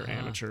America that are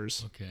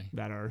amateurs. Okay.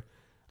 That are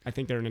I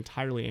think they're an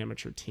entirely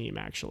amateur team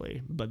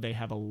actually, but they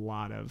have a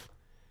lot of,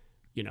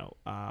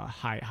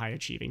 high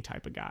achieving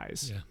type of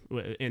guys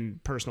in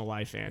personal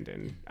life and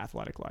in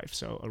athletic life.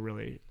 So a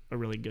really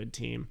good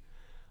team.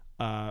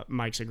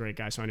 Mike's a great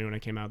guy, so I knew when I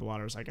came out of the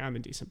water, I was like, I'm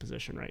in decent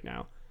position right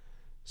now.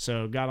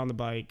 So got on the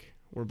bike.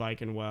 We're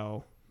biking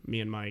well, me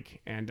and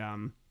Mike, and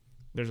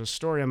there's a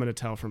story I'm going to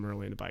tell from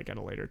early in the bike at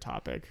a later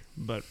topic,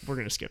 but we're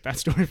going to skip that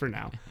story for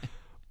now.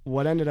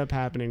 What ended up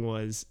happening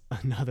was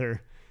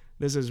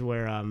this is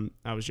where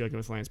I was joking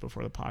with Lance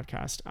before the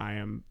podcast. I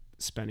am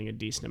spending a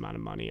decent amount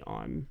of money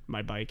on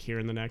my bike here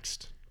in the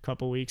next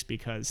couple weeks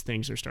because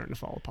things are starting to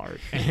fall apart.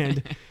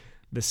 And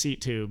the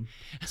seat tube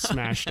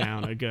smashed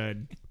down a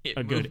good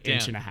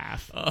inch and a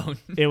half. Oh,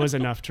 no. It was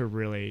enough to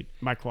really,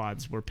 my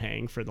quads were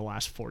paying for the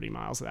last 40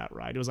 miles of that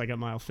ride. It was like at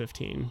mile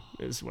 15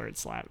 is where it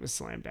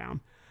slammed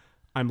down.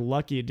 I'm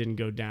lucky it didn't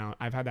go down.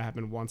 I've had that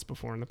happen once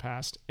before in the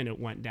past, and it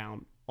went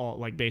down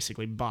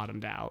basically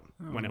bottomed out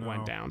when it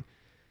went down.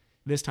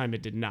 This time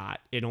it did not.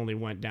 It only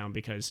went down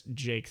because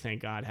Jake,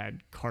 thank God,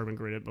 had carbon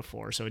gridded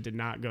before, so it did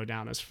not go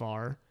down as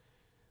far.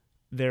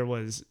 There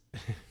was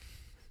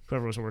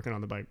whoever was working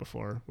on the bike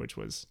before, which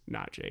was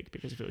not Jake,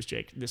 because if it was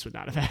Jake, this would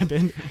not have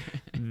happened.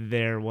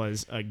 There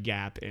was a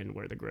gap in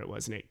where the grit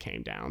was, and it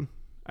came down.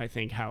 I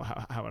think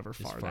however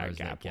far that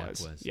gap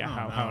was. Yeah,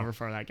 however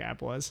far that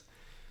gap was.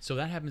 So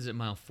that happens at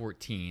mile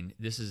 14.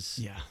 This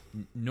is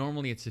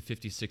normally it's a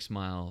 56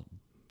 mile.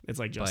 It's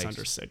like just bikes,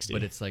 under 60,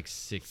 but it's like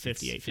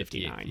 58,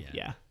 59.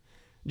 Yeah.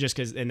 Just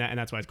because, and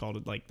that's why it's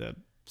called like the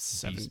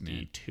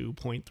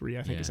 72.3,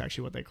 I think is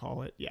actually what they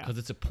call it. Yeah. Because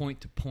it's a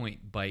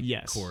point-to-point bike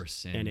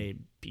course. And a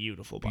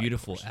beautiful bike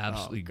Beautiful, course.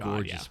 absolutely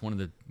gorgeous. One of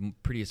the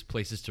prettiest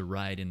places to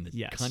ride in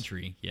the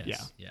country.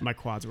 Yes. Yeah. My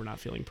quads were not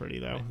feeling pretty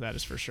though. That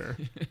is for sure.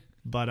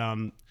 But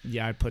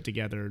I put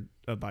together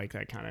a bike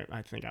that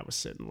I think I was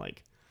sitting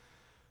like,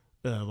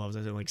 what was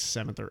I saying, like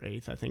 7th or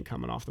 8th, I think,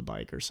 coming off the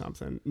bike or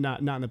something.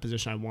 Not in the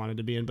position I wanted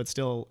to be in, but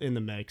still in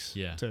the mix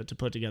to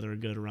put together a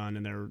good run.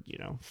 And there were,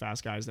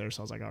 fast guys there.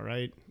 So I was like, all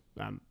right,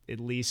 at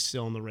least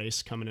still in the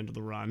race coming into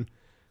the run.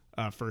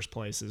 First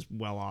place is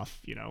well off,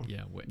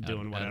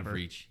 doing whatever. Out of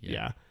reach.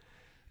 Yeah.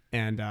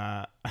 And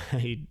I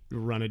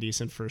run a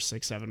decent first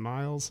 6-7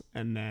 miles.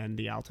 And then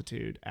the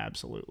altitude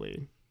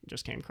absolutely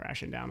just came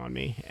crashing down on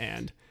me.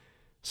 And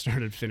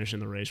started finishing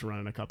the race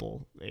running a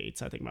couple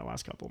 8s. I think my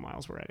last couple of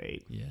miles were at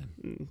 8. Yeah.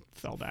 And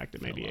fell back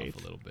to maybe 8th.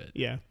 A little bit.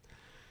 Yeah.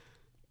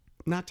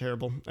 Not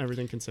terrible,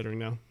 everything considering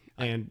though.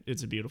 And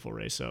it's a beautiful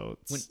race, so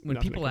when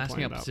people ask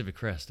me about Pacific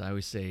Crest, I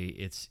always say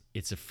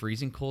it's a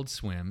freezing cold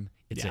swim.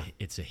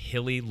 It's a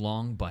hilly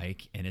long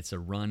bike, and it's a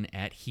run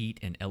at heat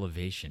and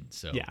elevation.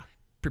 So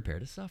prepare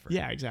to suffer.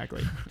 Yeah,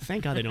 exactly.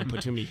 Thank God they don't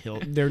put too many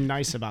hills. They're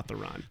nice about the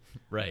run.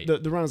 Right.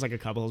 The run is like a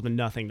couple hills, but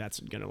nothing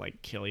that's gonna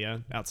like kill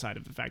you outside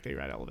of the fact that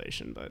you're at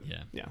elevation. But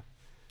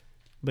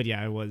But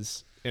yeah, it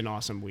was an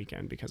awesome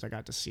weekend because I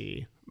got to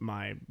see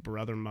my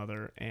brother,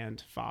 mother,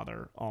 and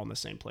father all in the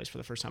same place for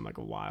the first time in like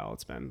a while.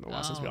 It's been a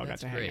while since we all got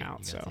to hang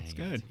out. So it's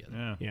good.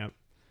 Yeah.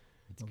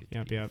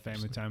 Yep.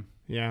 Family time.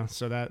 Yeah.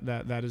 So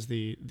that is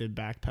the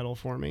back pedal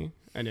for me,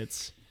 and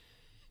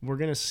we're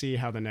gonna see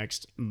how the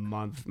next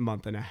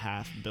month and a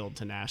half build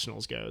to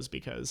nationals goes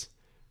because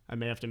I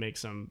may have to make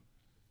some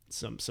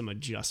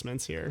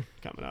adjustments here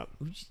coming up.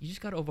 You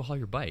just got to overhaul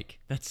your bike.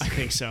 I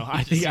think so.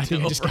 I think I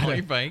just got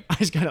your bike. I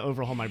just got to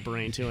overhaul my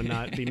brain too and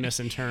not be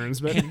missing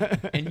turns. But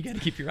and you got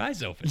to keep your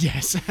eyes open.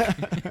 Yes,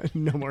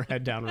 no more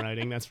head down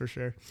riding. That's for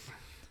sure.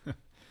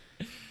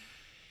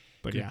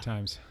 But Good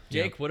times.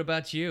 Jake, what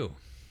about you?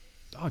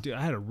 Oh, dude,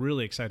 I had a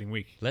really exciting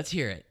week. Let's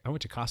hear it. I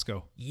went to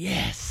Costco.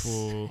 Yes.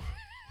 Ooh.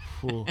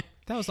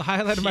 That was the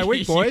highlight of my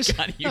week, boys.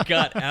 You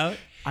got out.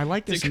 I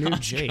like this new Costco.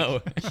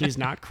 Jake. He's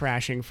not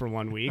crashing for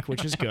 1 week,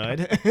 which is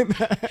good.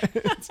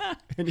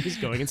 And he's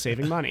going and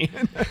saving money.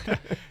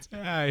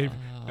 I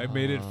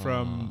made it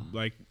from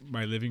like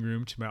my living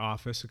room to my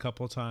office a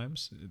couple of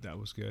times. That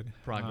was good.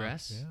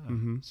 Progress. Yeah.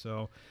 Mm-hmm.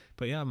 So,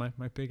 but yeah, my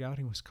big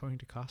outing was going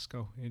to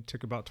Costco. It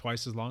took about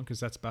twice as long because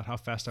that's about how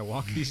fast I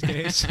walk these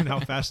days and how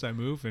fast I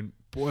move. And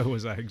boy,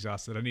 was I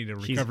exhausted. I need a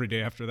recovery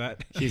day after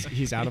that.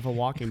 He's out of a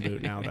walking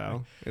boot now,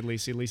 though. At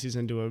least he's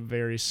into a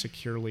very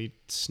securely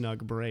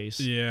snug brace.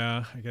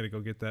 Yeah, I got to go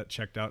get that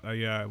checked out.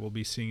 I will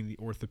be seeing the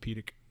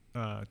orthopedic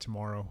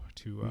tomorrow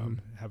to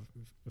have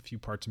a few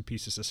parts and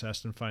pieces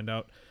assessed and find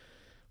out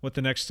what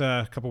the next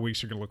couple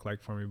weeks are going to look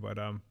like for me. But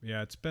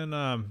yeah, it's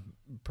been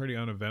pretty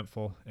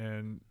uneventful,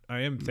 and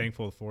I am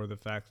thankful for the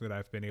fact that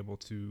I've been able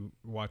to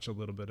watch a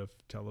little bit of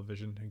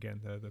television.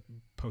 Again, the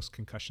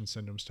post-concussion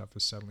syndrome stuff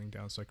is settling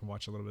down, so I can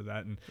watch a little bit of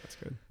that. And that's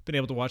good. Been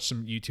able to watch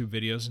some YouTube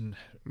videos and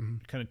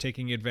kind of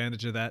taking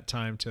advantage of that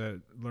time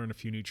to learn a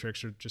few new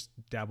tricks or just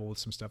dabble with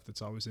some stuff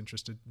that's always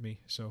interested me.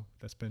 So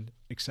that's been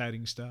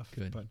exciting stuff.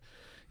 Good. But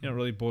it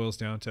really boils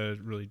down to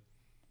really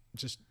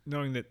just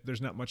knowing that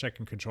there's not much I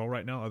can control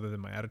right now other than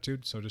my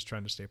attitude. So just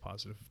trying to stay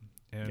positive.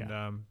 And,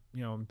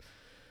 I'm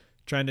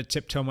trying to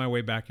tiptoe my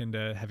way back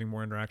into having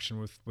more interaction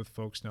with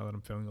folks now that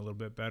I'm feeling a little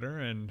bit better.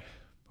 And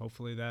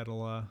hopefully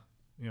that'll,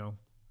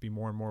 be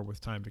more and more with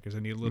time, because I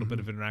need a little bit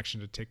of interaction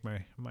to take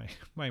my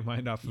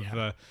mind off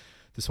of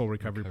this whole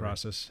recovery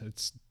process.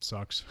 It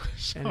sucks.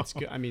 So. And it's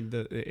good. I mean,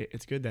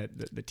 it's good that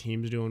the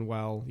team's doing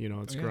well. You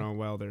know, it's growing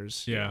well.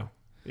 There's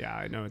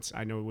I know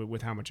I know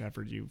with how much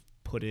effort you've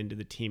put into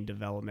the team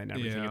development and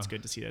everything, it's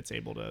good to see that it's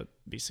able to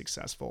be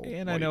successful.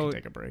 And while I know you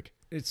can take a break.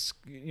 It's,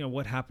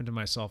 what happened to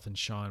myself and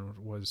Sean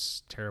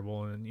was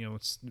terrible. And,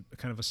 it's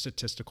kind of a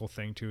statistical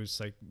thing too. It's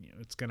like,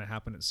 it's going to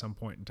happen at some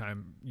point in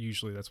time.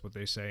 Usually that's what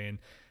they say. And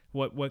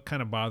what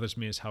kind of bothers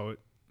me is how it,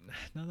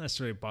 not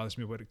necessarily bothers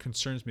me, but it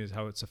concerns me is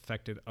how it's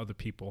affected other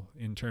people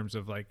in terms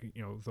of like,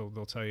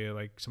 they'll tell you,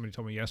 like somebody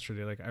told me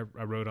yesterday, like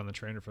I rode on the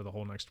trainer for the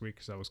whole next week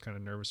because I was kind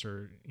of nervous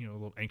or, a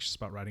little anxious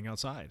about riding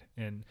outside.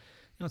 And,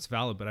 it's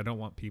valid, but I don't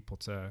want people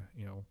to,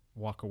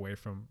 walk away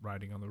from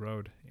riding on the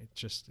road. It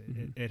just,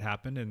 it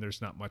happened, and there's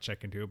not much I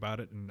can do about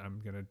it. And I'm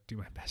going to do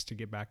my best to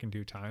get back in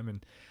due time.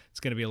 And it's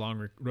going to be a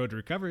long road to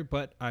recovery,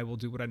 but I will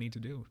do what I need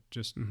to do.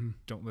 Just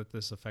don't let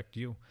this affect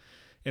you.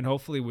 And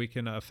hopefully we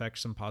can affect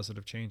some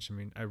positive change. I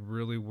mean, I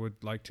really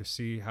would like to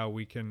see how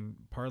we can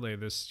parlay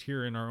this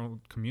here in our own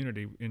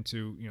community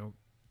into,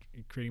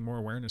 creating more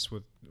awareness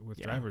with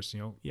drivers,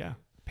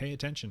 pay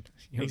attention.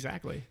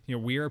 Exactly.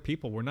 We are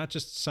people. We're not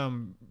just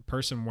some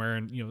person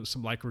wearing,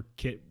 some Lycra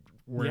kit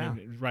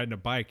riding a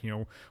bike.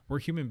 We're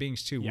human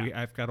beings too. Yeah.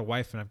 I've got a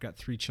wife and I've got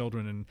 3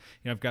 children, and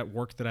I've got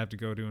work that I have to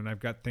go to, and I've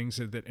got things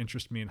that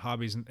interest me and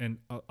hobbies, and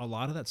a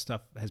lot of that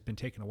stuff has been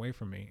taken away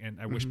from me. And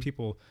I wish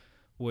people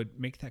would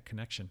make that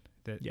connection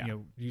that,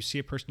 you see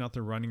a person out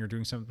there running or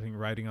doing something,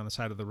 riding on the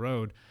side of the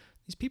road.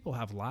 These people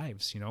have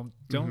lives,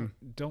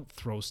 don't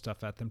throw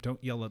stuff at them.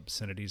 Don't yell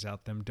obscenities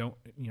at them. Don't,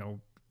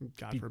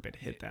 God forbid,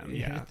 hit them.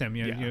 Hit them.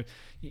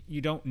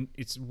 You don't.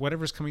 It's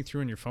whatever's coming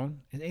through on your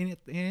phone. It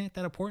ain't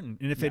that important.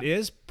 And if it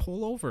is,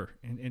 pull over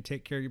and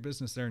take care of your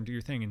business there and do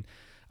your thing. And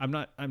I'm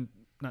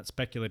not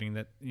speculating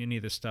that any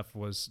of this stuff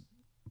was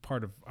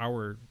part of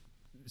our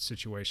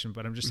situation,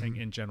 but I'm just saying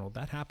in general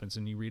that happens,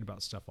 and you read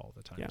about stuff all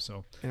the time. Yeah.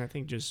 So, and I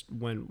think just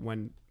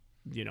when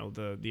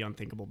the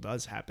unthinkable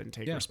does happen,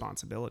 take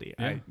responsibility.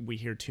 Yeah. We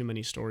hear too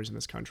many stories in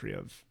this country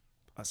of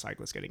a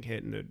cyclist getting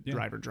hit and the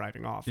driver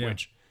driving off,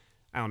 which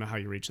I don't know how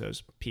you reach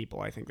those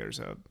people. I think there's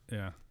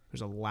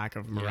a lack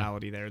of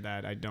morality there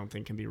that I don't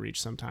think can be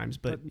reached sometimes.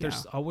 But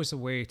there's always a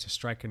way to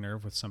strike a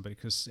nerve with somebody,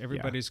 because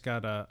everybody's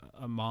got a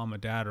mom, a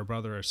dad, or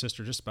brother, or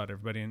sister, just about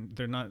everybody. And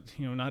they're not,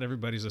 not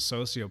everybody's a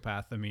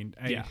sociopath. I mean,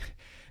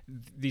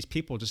 these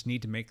people just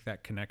need to make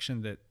that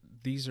connection that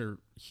these are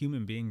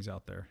human beings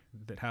out there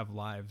that have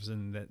lives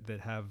and that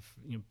have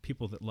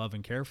people that love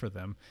and care for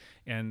them.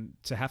 And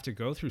to have to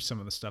go through some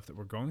of the stuff that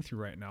we're going through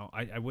right now,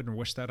 I wouldn't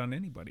wish that on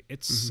anybody.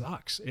 It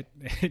sucks. It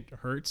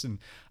hurts. And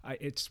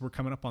we're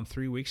coming up on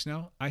 3 weeks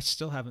now. I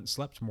still haven't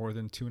slept more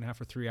than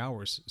 2.5 or 3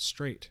 hours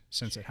straight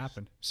since it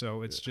happened.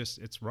 So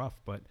it's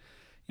rough, but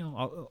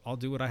I'll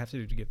do what I have to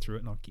do to get through it,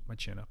 and I'll keep my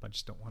chin up. I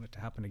just don't want it to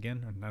happen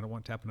again, and I don't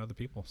want it to happen to other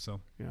people.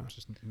 So it's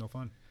just no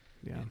fun.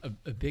 Yeah.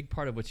 A big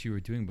part of what you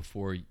were doing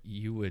before,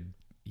 you would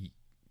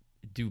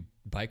do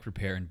bike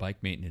repair and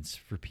bike maintenance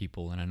for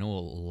people. And I know a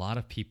lot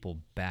of people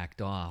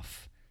backed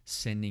off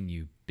sending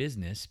you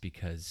business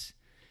because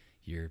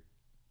you're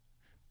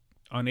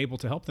unable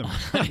to help them.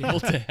 Unable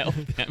to help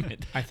them.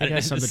 I think it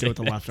has something to do with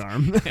the left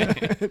arm.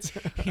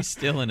 He's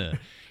still in a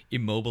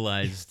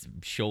immobilized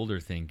shoulder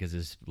thing because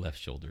his left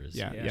shoulder is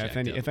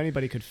If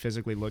anybody could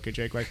physically look at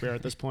Jake like we are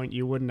at this point,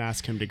 you wouldn't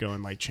ask him to go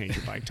and change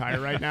your bike tire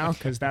right now,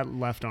 because that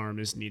left arm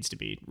needs to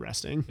be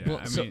resting. Yeah,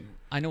 well,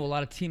 I know a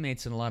lot of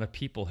teammates and a lot of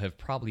people have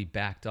probably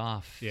backed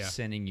off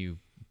sending you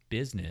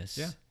business.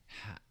 Yeah.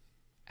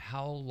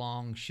 How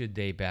long should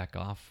they back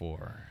off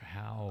for?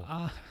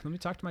 Let me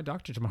talk to my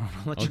doctor tomorrow.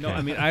 I'll let you know.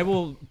 I mean, I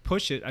will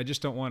push it. I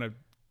just don't want to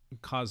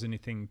cause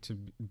anything to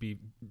be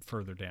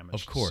further damaged.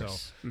 Of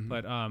course. So,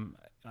 but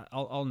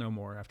I'll know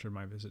more after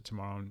my visit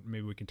tomorrow, and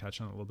maybe we can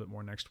touch on it a little bit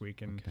more next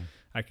week, and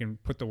I can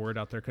put the word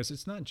out there, because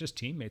it's not just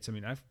teammates. I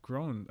mean, I've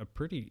grown a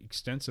pretty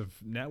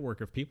extensive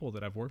network of people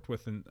that I've worked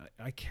with, and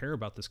I care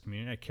about this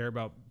community. I care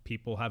about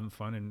people having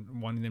fun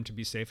and wanting them to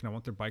be safe, and I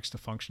want their bikes to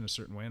function a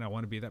certain way, and I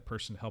want to be that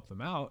person to help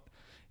them out,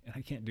 and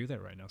I can't do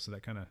that right now. So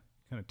that kind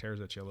of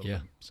tears at you a little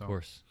bit. So of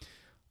course.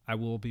 I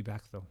will be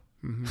back though.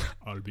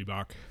 I'll be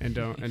back. And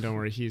don't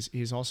worry,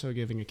 he's also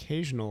giving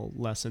occasional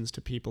lessons to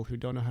people who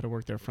don't know how to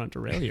work their front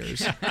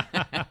derailleurs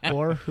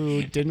or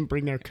who didn't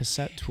bring their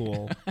cassette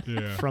tool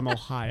from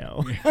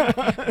Ohio.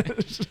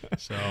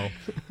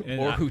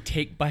 Or who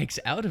take bikes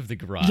out of the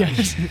garage.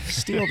 Yes,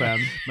 steal them.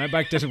 My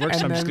bike doesn't work,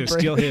 so I'm just going to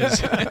steal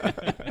his.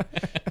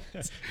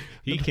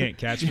 He can't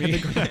catch me.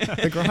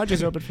 The garage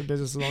is open for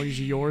business as long as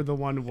you're the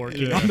one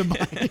working on the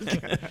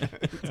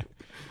bike.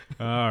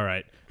 All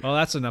right. Well,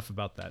 that's enough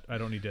about that. I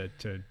don't need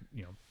to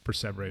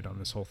perseverate on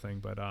this whole thing,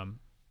 but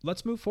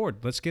let's move forward.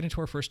 Let's get into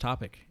our first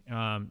topic.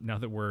 Now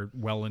that we're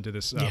well into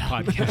this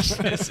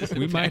podcast,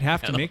 we might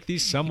have to make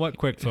these somewhat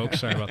quick,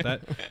 folks. Sorry about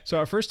that. So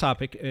our first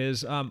topic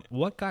is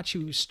what got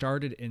you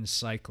started in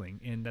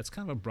cycling? And that's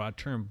kind of a broad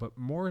term, but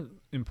more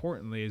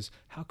importantly is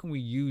how can we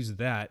use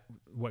that,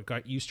 what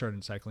got you started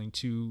in cycling,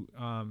 to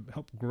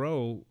help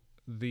grow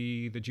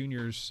the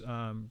juniors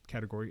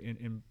category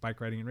in bike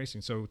riding and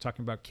racing. So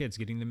talking about kids,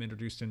 getting them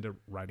introduced into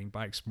riding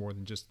bikes more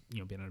than just,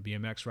 being on a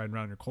BMX, riding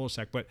around in your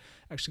cul-de-sac, but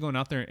actually going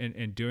out there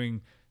and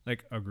doing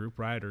like a group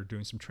ride or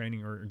doing some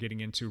training or getting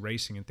into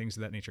racing and things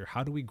of that nature.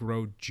 How do we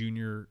grow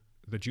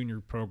the junior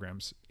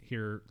programs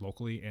here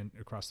locally and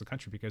across the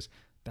country? Because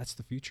that's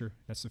the future.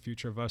 That's the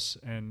future of us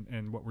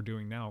and what we're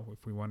doing now.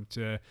 If we want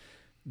to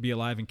be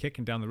alive and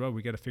kicking down the road,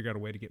 we got to figure out a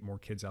way to get more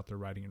kids out there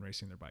riding and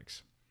racing their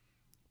bikes.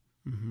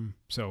 Mm-hmm.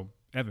 So,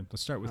 Evan,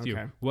 let's start with Okay.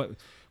 you.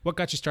 What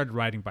got you started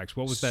riding bikes?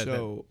 What was that?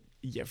 So,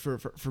 yeah,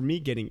 for me,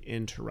 getting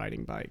into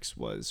riding bikes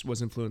was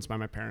influenced by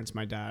my parents.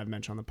 My dad, I've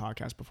mentioned on the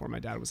podcast before, my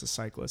dad was a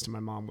cyclist and my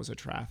mom was a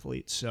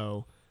triathlete.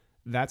 So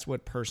that's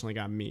what personally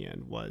got me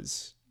in,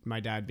 was my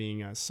dad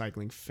being a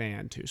cycling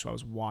fan too. So I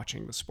was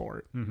watching the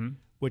sport,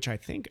 which I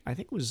think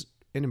was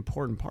an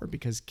important part,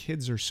 because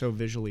kids are so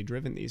visually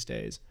driven these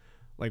days.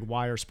 Like,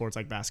 why are sports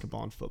like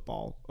basketball and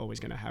football always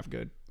going to have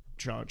good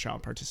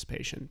child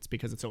participation? It's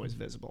because it's always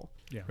visible.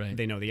 Yeah. Right.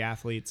 They know the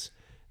athletes,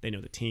 they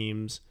know the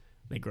teams,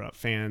 they grow up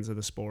fans of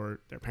the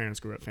sport, their parents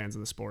grew up fans of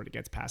the sport, it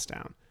gets passed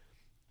down.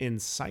 In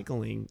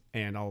cycling,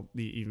 and I'll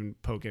even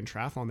poke in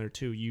triathlon there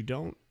too, you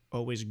don't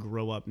always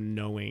grow up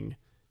knowing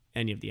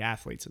any of the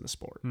athletes in the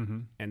sport.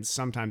 And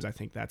sometimes I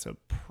think that's a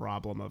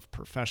problem of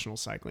professional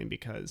cycling,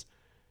 because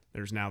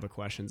there's now the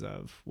questions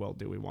of, well,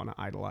 do we want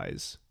to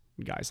idolize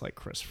guys like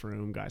Chris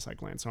Froome, guys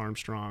like Lance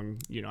Armstrong?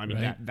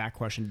 Right. That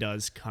question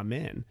does come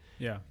in.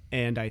 Yeah.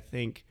 And I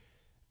think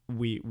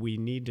we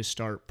need to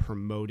start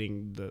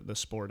promoting the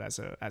sport as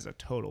a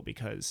total,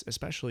 because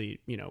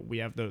especially, we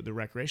have the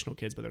recreational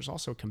kids, but there's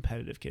also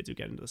competitive kids who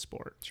get into the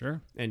sport.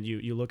 Sure. And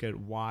you look at,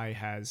 why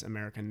has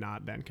America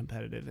not been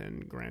competitive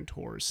in Grand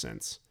Tours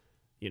since,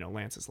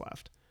 Lance has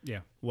left? Yeah.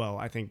 Well,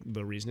 I think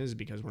the reason is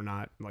because we're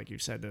not, like you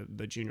said,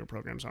 the junior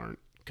programs aren't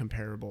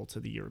comparable to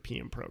the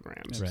European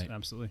programs. Right.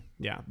 Absolutely.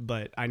 Yeah.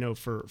 But I know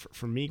for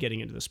me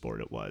getting into the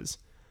sport, it was,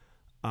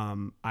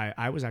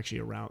 I was actually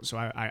around, so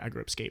I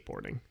grew up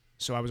skateboarding.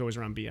 So I was always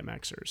around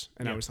BMXers,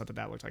 and I always thought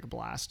that looked like a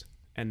blast.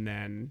 And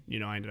then,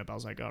 I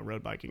was like, oh,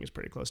 road biking is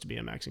pretty close to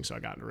BMXing, so I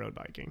got into road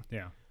biking.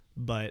 Yeah.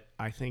 But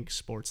I think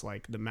sports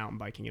like the mountain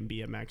biking and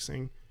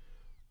BMXing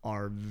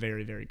are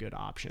very, very good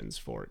options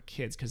for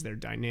kids, because they're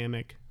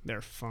dynamic,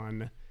 they're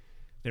fun.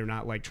 They're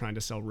not like trying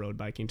to sell road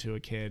biking to a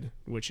kid,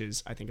 which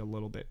is, I think, a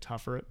little bit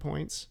tougher at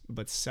points,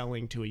 but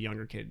selling to a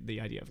younger kid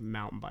the idea of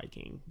mountain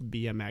biking,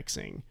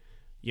 BMXing,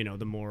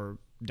 the more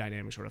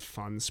dynamic sort of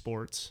fun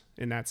sports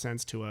in that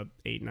sense, to a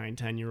 8, 9,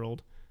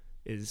 10-year-old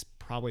is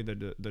probably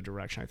the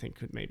direction I think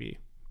could maybe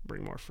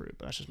bring more fruit.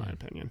 But that's just my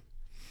opinion.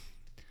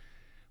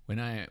 When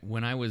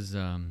I was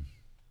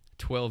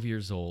 12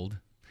 years old,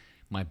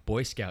 my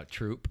Boy Scout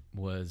troop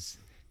was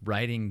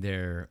riding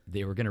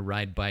they were going to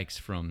ride bikes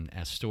from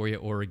Astoria,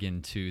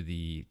 Oregon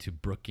to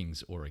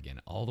Brookings, Oregon,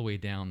 all the way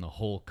down the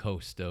whole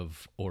coast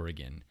of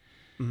Oregon,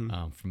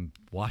 from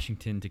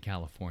Washington to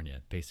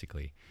California,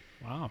 basically.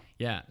 Wow.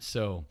 Yeah.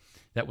 So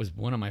that was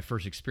one of my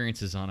first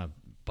experiences on a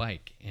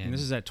bike. And this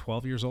is at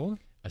 12 years old?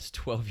 I was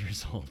 12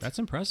 years old. That's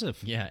impressive.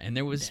 Yeah. And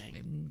there was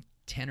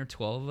 10 or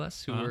 12 of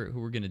us who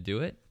were going to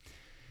do it.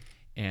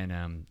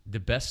 And the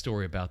best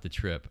story about the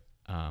trip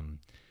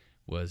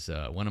was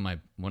one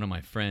of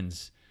my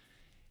friends.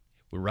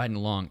 We're riding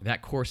along.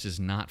 That course is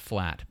not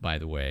flat, by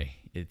the way.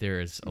 There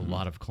is a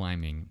lot of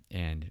climbing,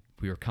 and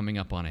we were coming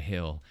up on a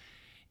hill,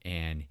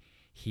 and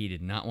he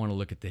did not want to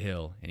look at the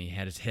hill, and he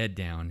had his head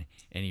down,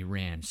 and he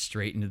ran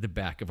straight into the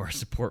back of our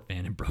support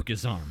van and broke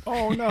his arm.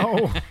 Oh,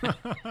 no.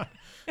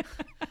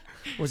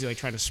 Was he like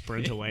trying to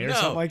sprint away or No,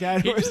 something like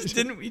that? He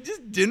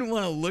just didn't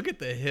want to look at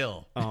the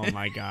hill. Oh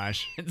my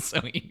gosh. And so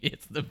he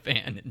hits the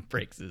van and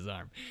breaks his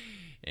arm.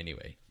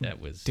 Anyway,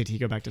 that was... Did he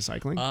go back to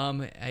cycling?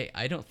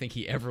 I don't think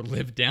he ever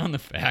lived down the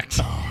fact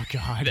Oh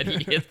God. that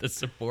he hit the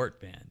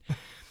support van.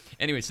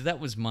 Anyway, so that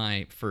was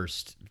my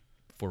first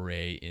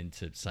foray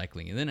into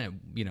cycling. And then I,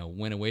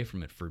 went away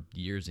from it for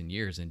years and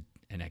years, and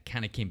I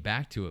kind of came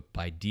back to it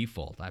by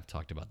default. I've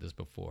talked about this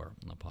before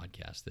on the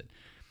podcast, that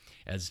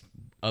as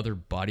other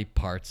body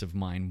parts of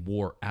mine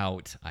wore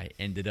out, I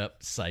ended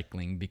up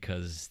cycling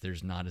because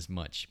there's not as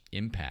much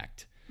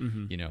impact,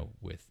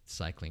 with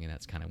cycling, and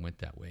that's kind of went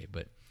that way.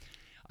 But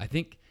I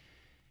think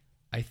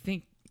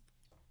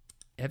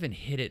Evan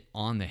hit it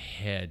on the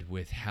head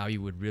with how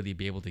you would really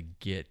be able to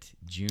get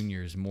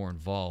juniors more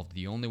involved.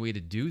 The only way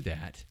to do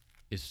that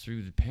is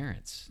through the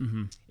parents.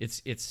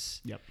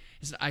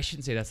 I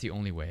shouldn't say that's the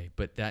only way,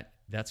 but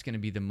that's going to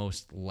be the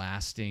most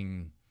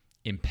lasting,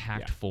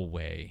 impactful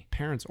way.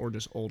 Parents or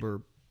just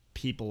older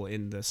people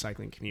in the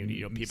cycling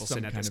community, people Some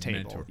sitting at kind this of table.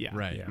 mentor. Yeah.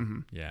 Right.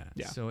 Yeah.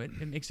 Yeah. So it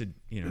makes it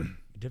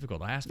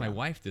difficult. I asked my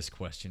wife this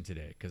question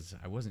today because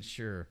I wasn't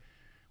sure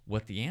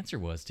what the answer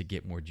was to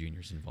get more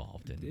juniors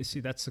involved. And See,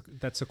 that's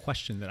a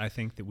question that I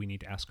think that we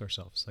need to ask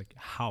ourselves. Like,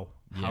 how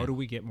do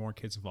we get more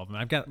kids involved? And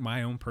I've got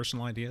my own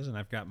personal ideas, and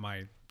I've got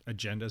my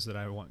agendas that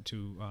I want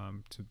to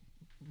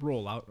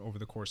roll out over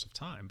the course of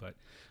time. But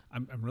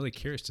I'm really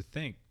curious to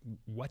think,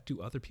 what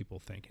do other people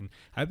think? And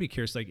I'd be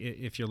curious, like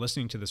if you're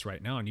listening to this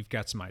right now and you've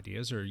got some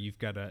ideas, or you've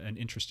got an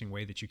interesting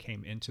way that you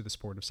came into the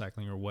sport of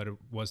cycling, or what it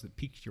was that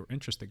piqued your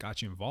interest that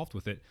got you involved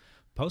with it,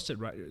 post it,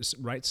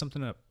 write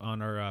something up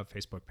on our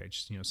Facebook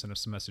page, send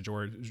us a message,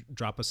 or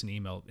drop us an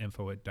email,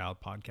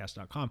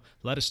 info@dialedpodcast.com.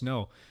 Let us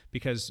know,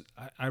 because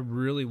I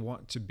really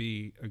want to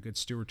be a good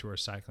steward to our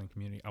cycling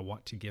community. I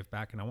want to give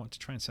back, and I want to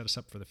try and set us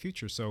up for the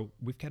future. So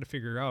we've got to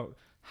figure out,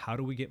 how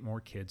do we get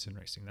more kids in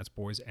racing? That's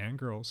boys and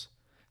girls.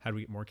 How do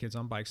we get more kids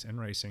on bikes and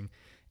racing,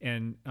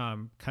 and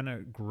kind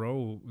of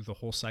grow the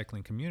whole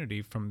cycling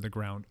community from the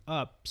ground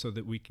up, so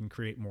that we can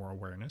create more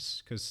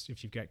awareness? Because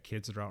if you've got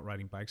kids that are out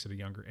riding bikes at a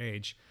younger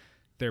age,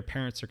 their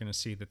parents are going to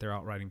see that they're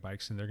out riding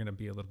bikes, and they're going to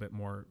be a little bit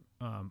more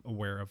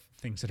aware of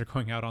things that are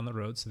going out on the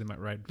road. So they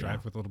might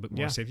drive with a little bit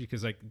more safety,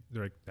 because they're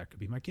like, that could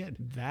be my kid.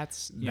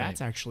 That's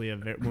actually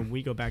when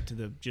we go back to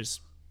the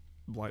just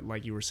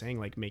like you were saying,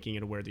 like making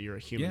it aware that you're a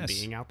human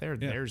being out there.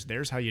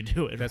 There's how you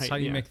do it. That's right? how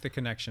you make the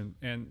connection.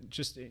 And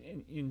just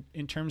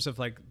in terms of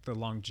like the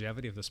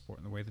longevity of the sport,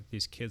 and the way that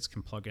these kids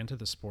can plug into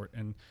the sport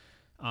and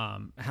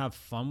have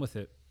fun with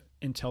it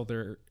until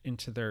they're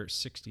into their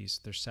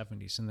 60s, their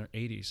 70s, and their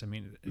 80s. I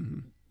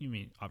mean, you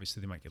mean obviously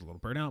they might get a little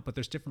burnt out, but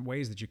there's different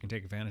ways that you can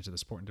take advantage of the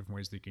sport, and different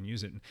ways that you can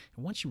use it. And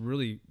once you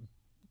really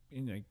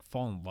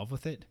fall in love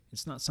with it,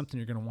 it's not something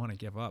you're going to want to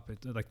give up.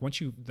 Like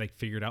once you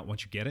figure it out,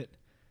 once you get it,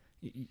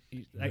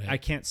 I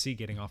can't see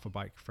getting off a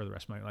bike for the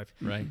rest of my life.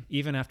 Right.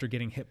 Even after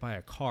getting hit by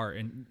a car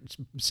and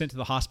sent to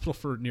the hospital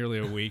for nearly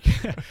a week,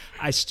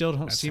 I still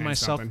don't see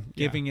myself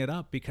giving it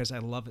up, because I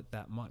love it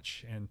that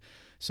much. And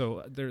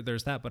so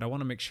there's that. But I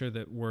want to make sure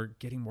that we're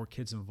getting more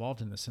kids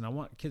involved in this. And I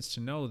want kids to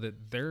know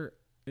that there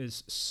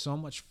is so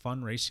much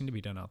fun racing to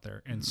be done out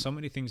there, and so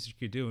many things that you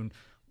could do. And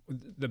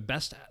the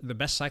best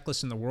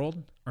cyclists in the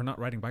world are not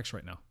riding bikes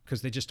right now,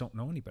 because they just don't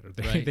know any better.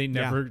 They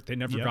never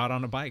got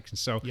on a bike. And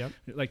so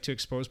like to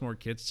expose more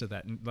kids to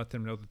that, and let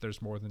them know that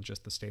there's more than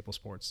just the staple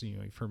sports.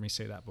 You've heard me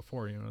say that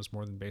before, there's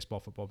more than baseball,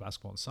 football,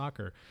 basketball, and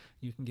soccer.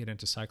 You can get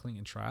into cycling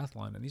and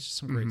triathlon, and these are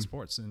some great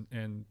sports.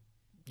 And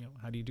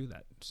how do you do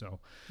that? So,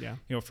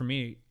 for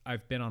me,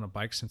 I've been on a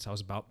bike since I was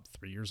about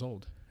 3 years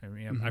old. I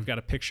mean, I've got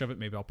a picture of it.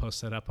 Maybe I'll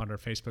post that up on our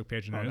Facebook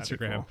page and our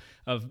Instagram,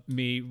 of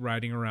me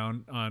riding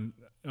around on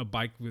a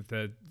bike with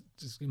it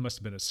must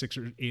have been a 6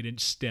 or 8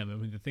 inch stem. I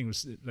mean, the thing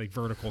was like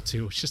vertical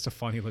too. It's just a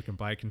funny looking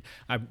bike. And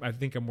I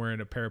think I'm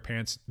wearing a pair of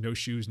pants, no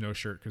shoes, no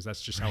shirt, because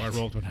that's just how I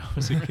rolled when I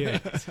was a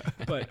kid.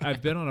 But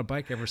I've been on a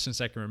bike ever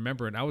since I can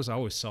remember. And I was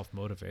always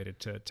self-motivated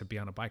to be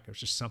on a bike. There was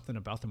just something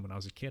about them when I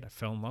was a kid. I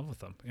fell in love with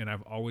them, and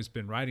I've always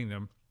been riding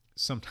them,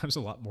 sometimes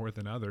a lot more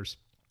than others.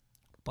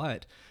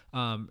 But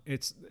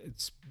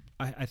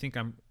I think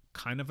I'm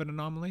kind of an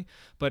anomaly,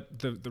 but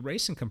the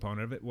racing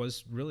component of it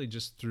was really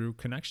just through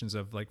connections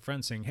of like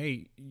friends saying,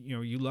 hey,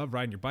 you love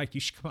riding your bike,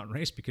 you should come out and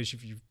race, because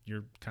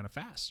you're kind of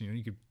fast,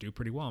 you could do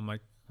pretty well. I'm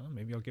like, oh,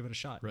 maybe I'll give it a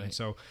shot. Right. And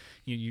so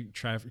you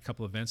try a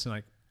couple events, and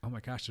like, oh my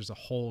gosh, there's a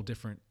whole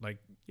different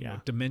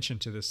dimension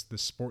to this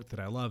sport that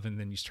I love. And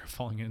then you start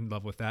falling in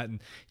love with that,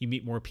 and you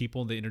meet more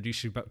people, they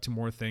introduce you to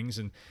more things.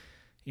 And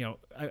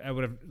I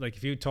would have, like,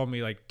 if you told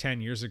me like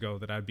 10 years ago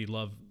that I'd be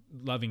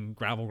loving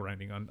gravel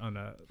grinding on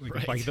a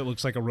bike that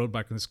looks like a road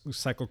bike, and this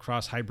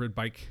cyclocross hybrid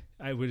bike,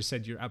 I would have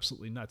said, you're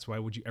absolutely nuts. Why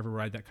would you ever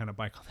ride that kind of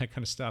bike, all that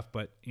kind of stuff?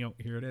 But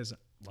here it is.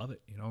 Love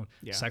it.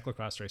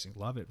 Cyclocross racing,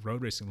 love it.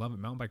 Road racing, love it.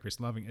 Mountain bike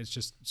racing, loving it. It's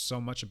just so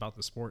much about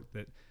the sport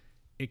that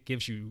it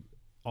gives you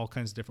all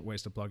kinds of different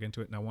ways to plug into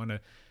it. And I want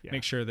to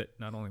make sure that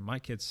not only my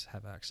kids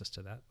have access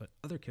to that, but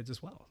other kids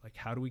as well. Like,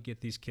 how do we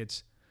get these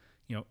kids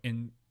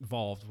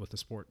involved with the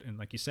sport? And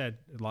like you said,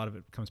 a lot of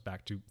it comes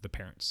back to the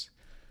parents.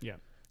 Yeah.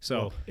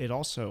 So it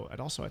also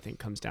I think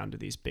comes down to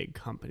these big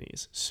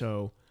companies.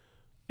 So,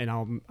 and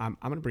I'm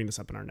going to bring this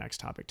up in our next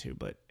topic too,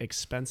 but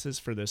expenses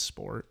for this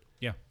sport.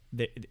 Yeah.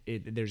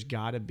 There's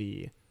got to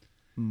be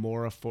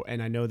more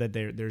and I know that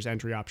there's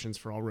entry options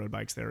for all road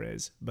bikes there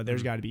is, but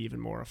there's got to be even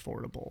more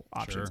affordable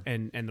options.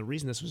 Sure. And the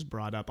reason this was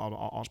brought up,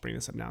 I'll bring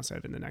this up now instead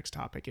of in the next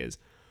topic, is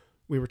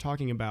we were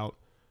talking about,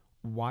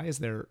 why is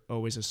there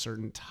always a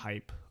certain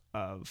type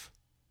of,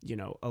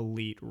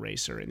 elite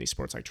racer in these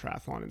sports like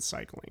triathlon and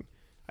cycling?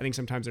 I think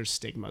sometimes there's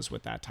stigmas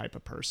with that type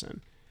of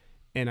person.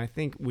 And I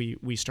think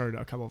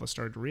a couple of us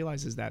started to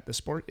realize is that the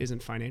sport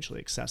isn't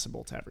financially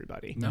accessible to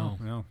everybody.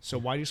 No. So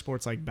why do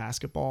sports like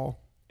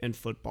basketball and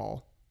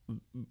football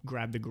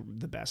grab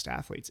the best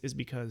athletes? Is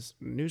because,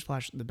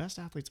 newsflash, the best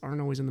athletes aren't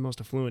always in the most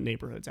affluent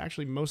neighborhoods.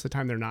 Actually, most of the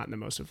time they're not in the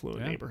most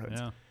affluent neighborhoods.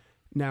 Yeah.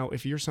 Now,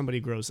 if you're somebody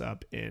who grows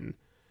up in,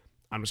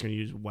 I'm just going to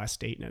use West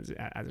Dayton as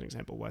an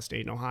example, West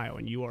Dayton, Ohio,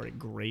 and you are a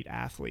great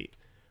athlete,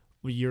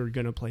 you're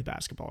going to play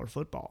basketball or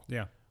football.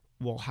 Yeah.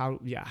 Well, how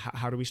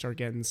do we start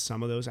getting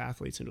some of those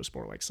athletes into a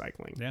sport like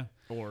cycling? Yeah.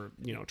 Or,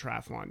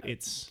 triathlon?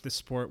 The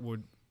sport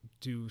would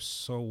do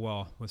so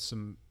well with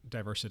some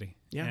diversity.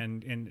 Yeah.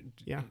 And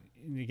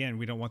again,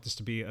 we don't want this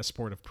to be a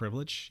sport of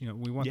privilege.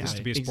 We want this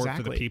to be a sport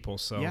for the people.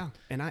 So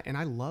and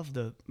I love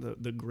the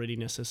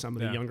grittiness of some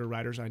of the younger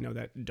riders I know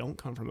that don't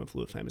come from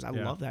affluent families. I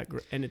love that.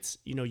 And it's,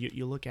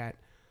 you look at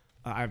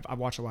I've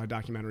watched a lot of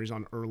documentaries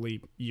on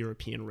early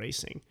European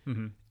racing,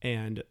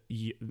 and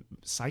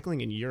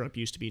cycling in Europe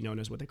used to be known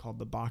as what they called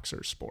the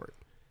boxer sport.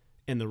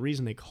 And the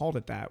reason they called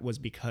it that was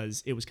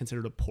because it was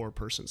considered a poor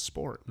person's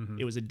sport.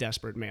 It was a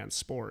desperate man's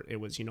sport. It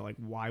was, like,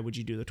 why would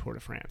you do the Tour de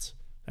France?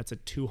 That's a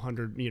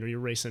 200, you're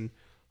racing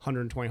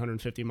 120,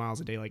 150 miles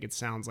a day. Like, it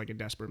sounds like a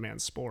desperate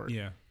man's sport.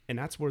 Yeah. And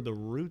that's where the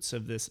roots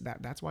of this,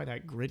 that's why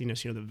that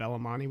grittiness, the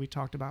Velomani we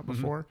talked about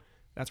before,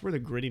 that's where the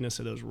grittiness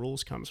of those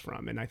rules comes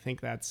from. And I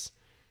think that's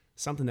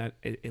something that,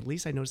 at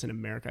least I noticed in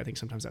America, I think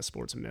sometimes that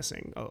sport's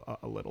missing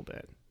a little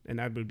bit. And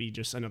that would be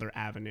just another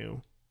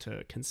avenue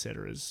to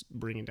consider, is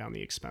bringing down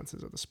the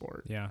expenses of the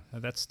sport. Yeah,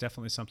 that's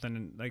definitely something.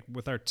 And like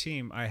with our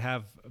team, I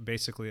have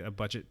basically a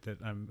budget that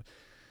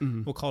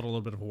we'll call it a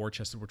little bit of a war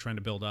chest that we're trying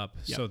to build up,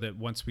 so that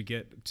once we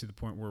get to the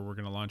point where we're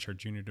going to launch our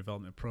junior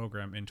development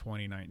program in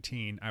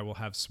 2019, I will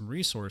have some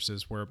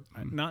resources where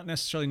I'm not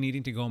necessarily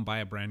needing to go and buy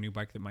a brand new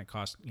bike that might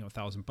cost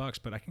 $1,000,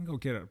 but I can go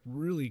get a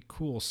really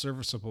cool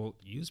serviceable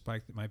used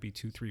bike that might be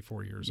 2, 3,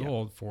 4 years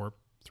old for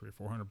 $300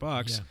 or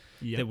 $400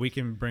 that we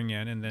can bring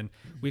in. And then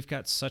we've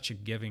got such a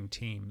giving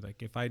team.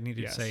 Like if I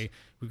needed to say,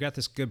 we've got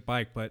this good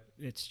bike, but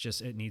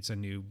it needs a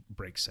new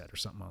brake set or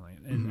something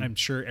like that. And I'm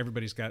sure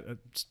everybody's got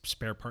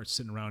spare parts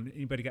sitting around.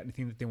 Anybody got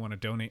anything that they want to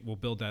donate, we'll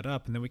build that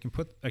up. And then we can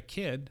put a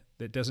kid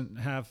that doesn't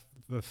have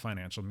the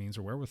financial means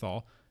or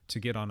wherewithal to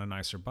get on a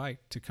nicer bike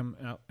to come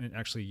out and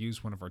actually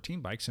use one of our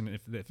team bikes. And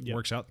if it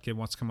works out, the kid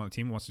wants to come on the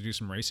team, wants to do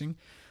some racing,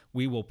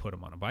 we will put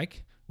them on a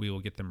bike. We will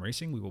get them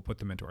racing. We will put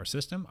them into our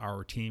system.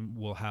 Our team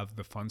will have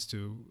the funds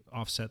to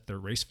offset their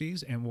race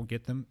fees, and we'll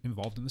get them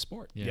involved in the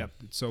sport. Yeah.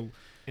 So,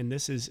 and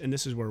this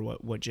is where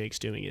what Jake's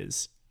doing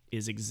is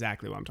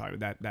exactly what I'm talking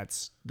about.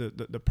 That's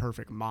the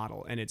perfect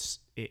model. And it's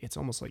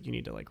almost like you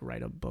need to like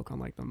write a book on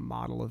like the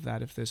model of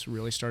that if this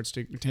really starts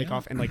to take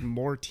off. And like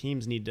more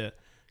teams need to,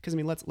 because I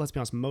mean, let's be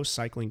honest, most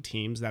cycling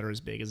teams that are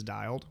as big as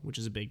Dialed, which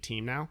is a big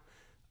team now,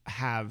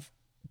 have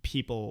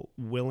people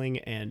willing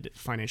and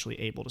financially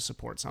able to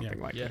support something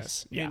like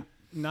this. And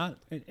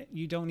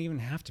you don't even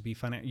have to be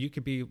financial. You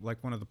could be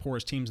like one of the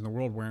poorest teams in the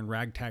world wearing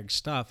ragtag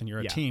stuff and you're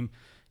a team.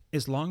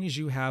 As long as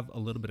you have a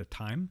little bit of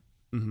time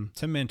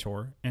to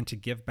mentor and to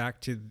give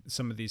back to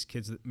some of these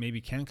kids that maybe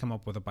can come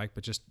up with a bike,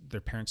 but just their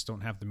parents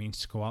don't have the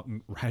means to go out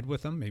and ride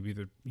with them. Maybe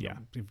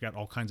they've got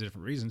all kinds of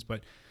different reasons,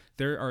 but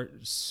there are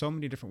so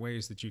many different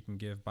ways that you can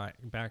give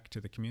back to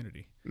the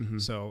community.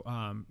 So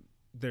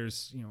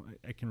there's,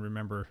 I can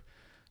remember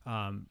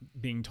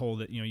being told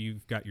that,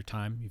 you've got your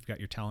time, you've got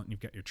your talent, you've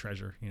got your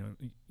treasure,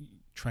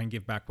 try and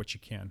give back what you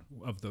can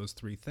of those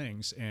three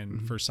things.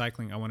 And for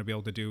cycling, I want to be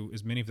able to do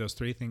as many of those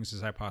three things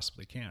as I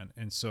possibly can.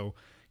 And so,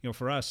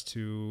 for us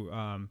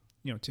to,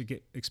 to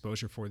get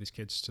exposure for these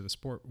kids to the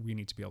sport, we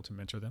need to be able to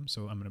mentor them.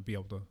 So I'm going to be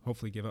able to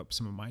hopefully give up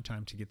some of my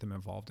time to get them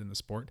involved in the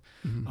sport.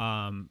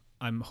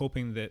 I'm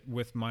hoping that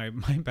with my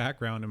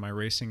background and my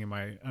racing and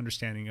my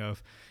understanding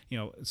of,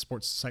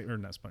 sports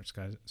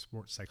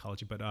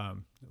psychology, but a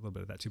little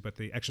bit of that too, but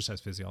the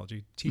exercise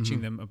physiology,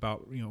 teaching them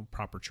about,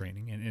 proper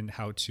training and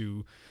how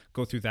to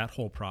go through that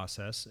whole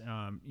process.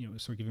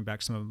 So giving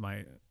back some of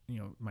my,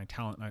 my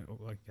talent, I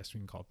guess we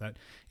can call it that.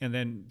 And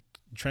then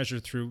treasure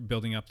through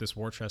building up this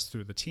war chest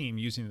through the team,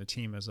 using the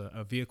team as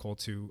a vehicle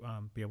to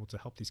be able to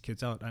help these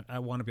kids out. I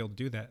want to be able to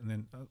do that and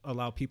then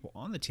allow people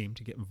on the team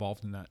to get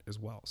involved in that as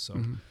well. So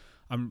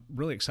I'm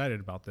really excited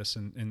about this.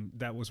 And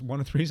that was one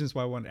of the reasons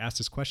why I wanted to ask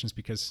this question, is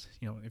because,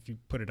 if you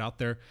put it out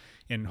there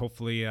and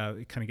hopefully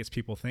it kind of gets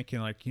people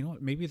thinking like,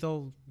 maybe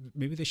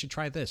they should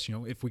try this.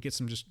 If we get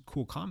some just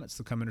cool comments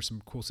that come in or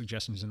some cool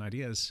suggestions and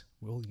ideas,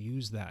 we'll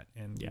use that.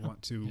 And we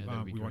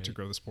want to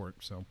grow the sport.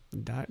 So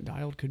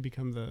Dialed could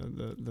become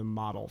the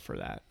model for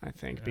that, I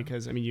think,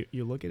 because I mean,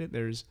 you look at it,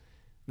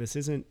 this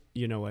isn't,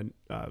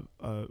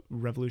 a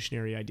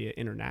revolutionary idea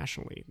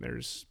internationally.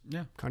 There's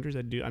countries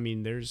that do. I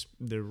mean, there's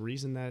the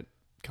reason that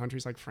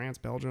countries like France,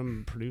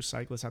 Belgium produce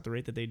cyclists at the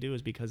rate that they do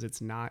is because it's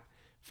not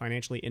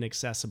financially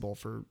inaccessible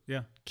for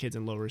kids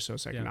in lower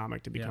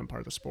socioeconomic to become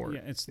part of the sport.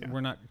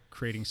 We're not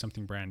creating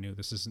something brand new.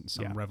 This isn't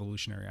some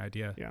revolutionary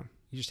idea.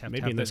 You just have maybe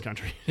to have in this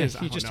country.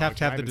 You just have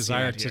to have the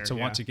desire to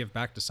want to give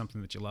back to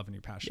something that you love and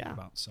you're passionate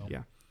about. So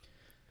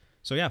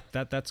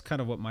that's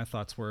kind of what my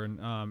thoughts were.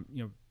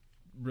 And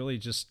really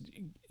just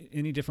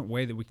any different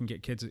way that we can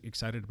get kids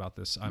excited about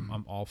this,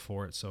 I'm all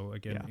for it. So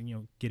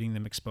again, getting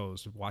them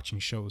exposed, watching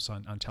shows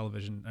on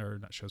television, or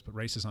not shows, but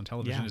races on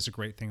television is a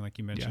great thing. Like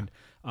you mentioned,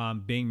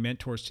 being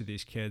mentors to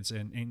these kids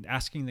and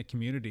asking the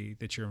community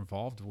that you're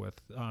involved with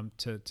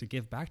to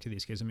give back to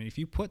these kids. I mean, if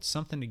you put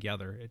something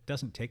together, it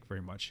doesn't take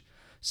very much.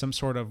 Some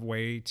sort of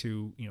way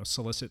to,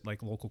 solicit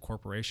like local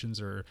corporations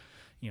or,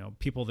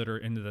 people that are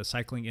into the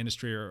cycling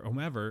industry or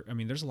whomever. I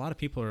mean, there's a lot of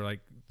people who are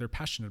like, they're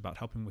passionate about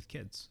helping with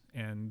kids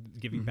and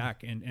giving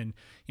back. And,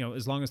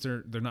 as long as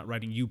they're not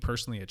writing you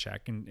personally a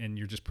check and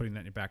you're just putting that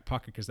in your back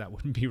pocket, because that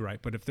wouldn't be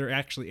right. But if they're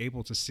actually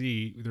able to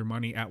see their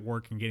money at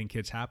work and getting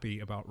kids happy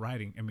about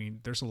riding, I mean,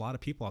 there's a lot of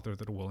people out there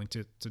that are willing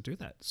to do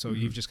that. So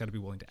you've just got to be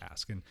willing to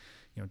ask and,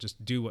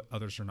 just do what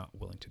others are not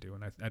willing to do.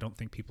 And I don't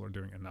think people are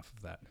doing enough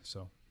of that.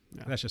 So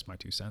that's just my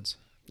 2 cents.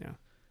 Yeah.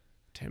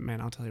 Tim,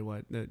 man, I'll tell you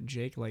what,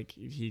 Jake, like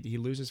he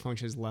loses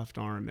function his left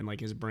arm and like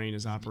his brain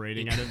is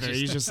operating at a very,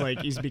 he's just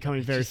like, he's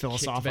becoming very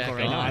philosophical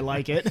right now. I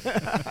like it.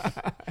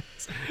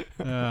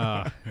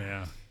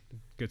 Yeah.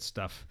 Good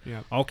stuff.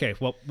 Yeah. Okay.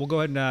 Well, we'll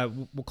go ahead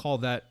and we'll call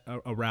that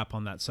a wrap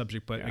on that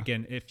subject. But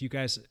again, if you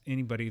guys,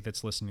 anybody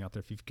that's listening out there,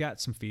 if you've got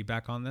some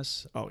feedback on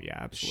this, oh yeah,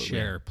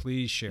 absolutely.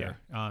 Please share.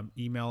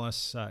 Email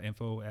us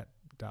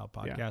info@Dial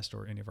Podcast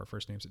or any of our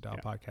first names at Dial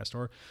Podcast,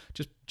 or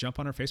just jump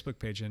on our Facebook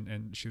page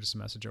and shoot us a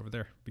message over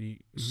there.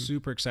 Be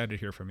super excited to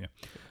hear from you.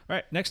 All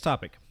right. Next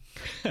topic.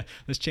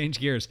 Let's change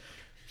gears.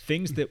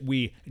 Things that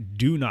we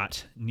do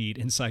not need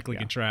in cycling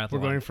and triathlon. We're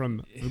going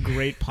from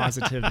great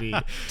positivity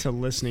to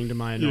listening to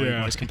my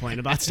annoying voice complain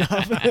about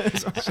stuff.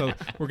 So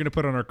we're going to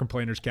put on our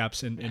complainers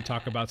caps and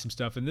talk about some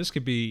stuff. And this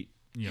could be,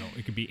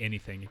 it could be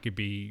anything. It could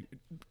be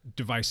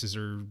devices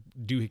or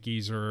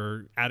doohickeys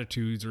or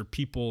attitudes or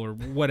people or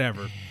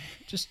whatever.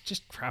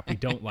 just crap we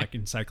don't like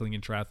in cycling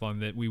and triathlon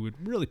that we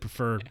would really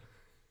prefer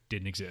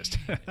didn't exist.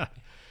 Lance,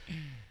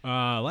 you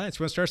want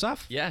to start us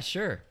off? Yeah,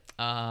 sure.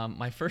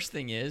 My first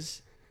thing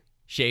is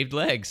shaved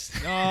legs.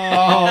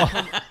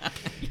 Oh,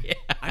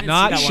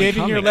 not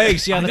shaving your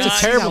legs. Yeah,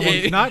 that's a terrible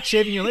one. Not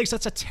shaving your legs.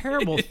 That's a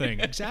terrible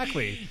thing.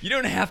 Exactly. You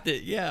don't have to.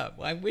 Yeah,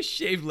 I wish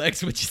shaved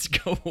legs would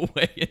just go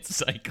away in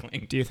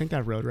cycling. Do you think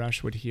that road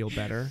rash would heal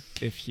better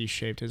if he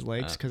shaved his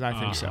legs? Because I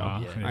think so.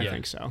 I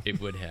think so.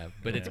 It would have,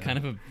 but it's kind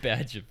of a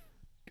badge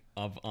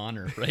of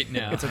honor right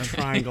now. It's a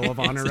triangle of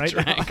honor right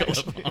now.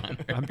 Of honor.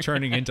 I'm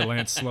turning into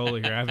Lance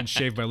slowly here. I haven't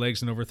shaved my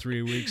legs in over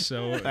 3 weeks,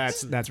 so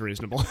that's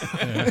reasonable.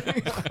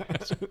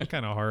 It's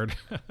kind of hard,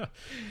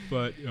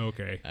 but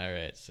okay. All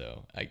right,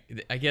 so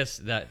I guess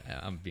that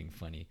I'm being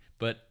funny,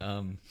 but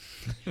no,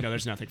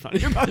 there's nothing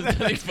funny about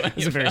that.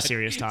 It's a very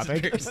serious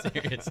topic. It's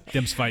very serious.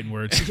 Them's fighting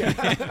words.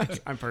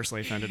 I'm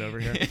personally offended over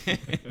here.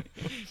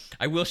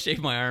 I will shave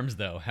my arms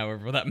though.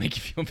 However, will that make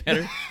you feel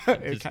better?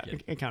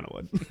 It kind of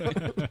would.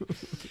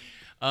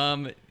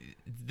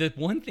 The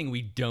one thing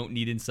we don't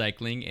need in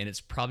cycling, and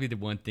it's probably the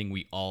one thing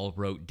we all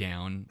wrote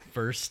down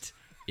first,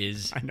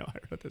 is I know I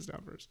wrote this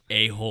down first.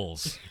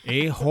 A-holes.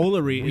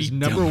 A-holery is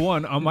number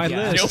one on my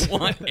list. We don't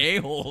want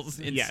A-holes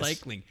in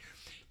cycling.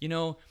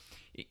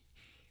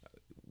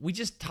 We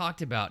just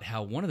talked about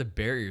how one of the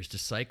barriers to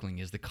cycling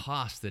is the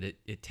cost that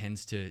it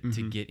tends to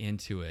get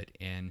into it,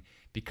 and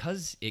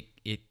because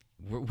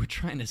we're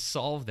trying to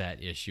solve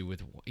that issue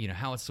with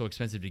how it's so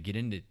expensive to get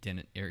into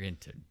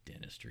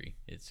dentistry.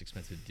 It's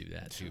expensive to do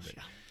that too, but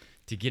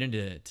to get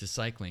into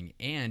cycling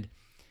and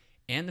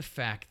the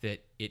fact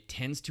that it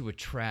tends to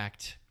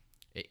attract,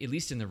 at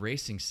least in the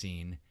racing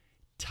scene,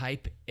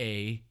 type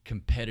A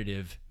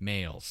competitive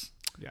males.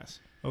 Yes.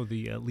 Oh,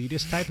 the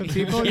elitist type of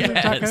people you're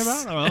talking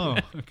about? Oh,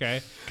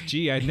 okay.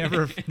 Gee, I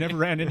never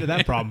ran into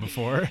that problem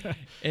before.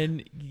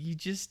 And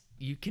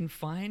you can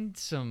find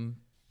some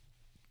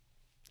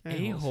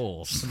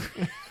a-holes.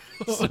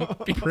 Some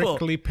people.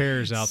 Prickly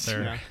pears out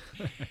there.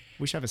 Yeah.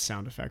 We should have a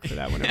sound effect for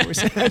that whenever we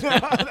say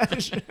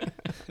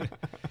that.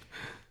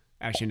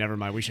 Actually, never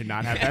mind. We should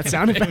not have that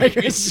sound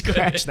effect.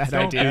 Scratch that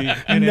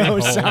idea. No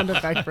sound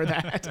effect for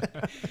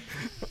that.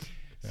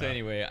 So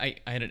anyway,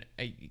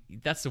 I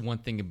that's the one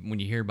thing when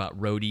you hear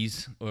about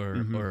roadies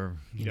or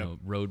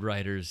road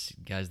riders,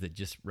 guys that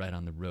just ride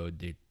on the road,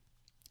 they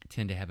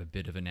tend to have a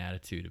bit of an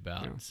attitude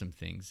about some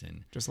things,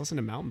 and just listen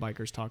to mountain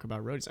bikers talk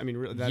about roads. I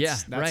mean,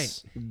 that's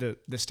right. The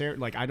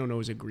like I don't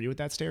always agree with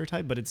that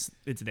stereotype, but it's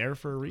there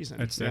for a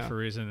reason. It's there for a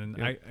reason,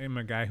 and I am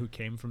a guy who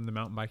came from the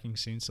mountain biking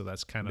scene, so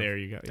that's kind of there.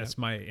 You go. That's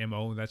my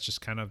MO. That's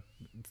just kind of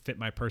fit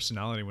my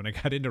personality. When I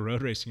got into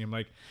road racing, I'm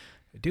like,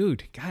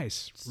 dude,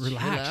 guys,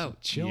 relax,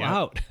 chill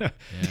out.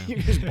 You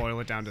just boil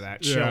it down to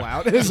that. Chill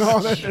out is all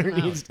that there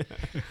needs to.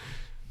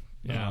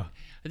 Yeah.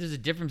 There's a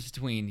difference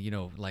between,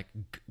 like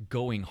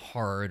going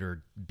hard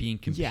or being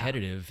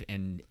competitive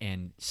and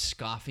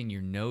scoffing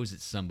your nose at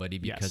somebody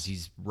because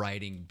he's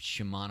riding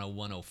Shimano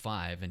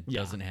 105 and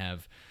doesn't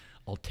have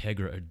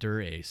Ultegra or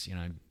Dura-Ace,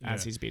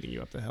 as he's beating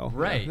you up the hill.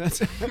 Right.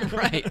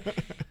 Right.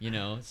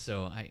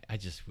 So I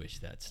just wish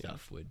that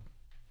stuff would.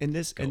 And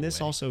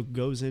this also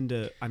goes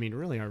into, I mean,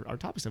 really, our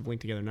topics have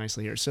linked together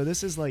nicely here. So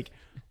this is like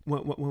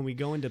when we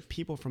go into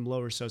people from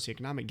lower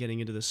socioeconomic getting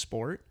into the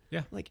sport.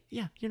 Yeah. Like,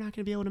 you're not going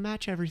to be able to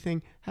match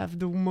everything, have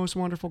the most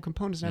wonderful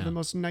components, and have the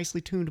most nicely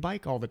tuned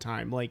bike all the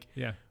time. Like,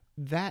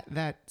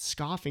 that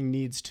scoffing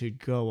needs to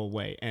go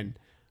away. And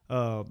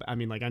I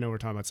mean, like, I know we're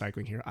talking about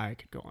cycling here. I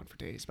could go on for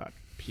days about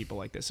people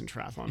like this in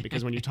triathlon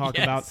because when you talk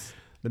about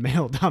the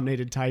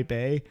male-dominated type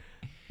A,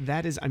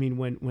 that is, I mean,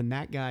 when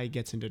that guy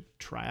gets into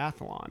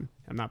triathlon,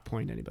 I'm not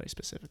pointing to anybody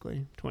specifically,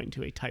 I'm pointing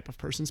to a type of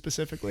person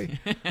specifically,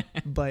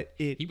 but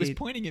he was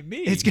pointing at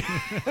me.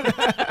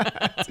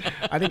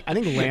 I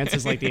think Lance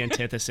is like the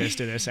antithesis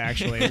to this.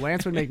 Actually,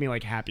 Lance would make me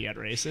like happy at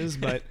races,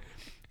 but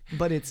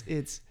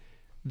it's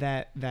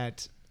that,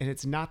 and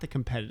it's not the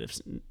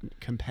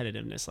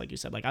competitiveness, like you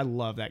said. Like, I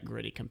love that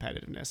gritty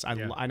competitiveness.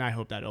 And I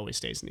hope that always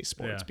stays in these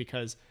sports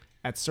because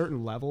at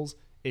certain levels,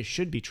 it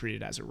should be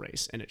treated as a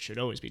race, and it should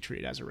always be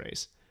treated as a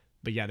race.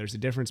 But there's a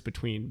difference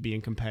between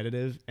being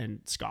competitive and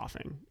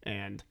scoffing.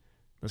 And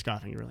the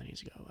scoffing really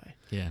needs to go away.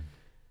 Yeah.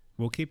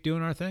 We'll keep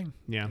doing our thing.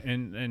 Yeah.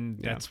 And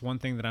that's one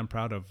thing that I'm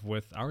proud of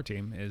with our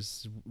team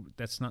is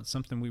that's not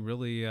something we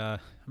really, I'm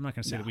not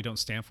going to say that we don't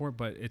stand for,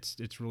 but it's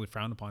really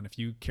frowned upon. If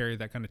you carry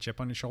that kind of chip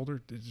on your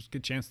shoulder, there's a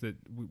good chance that,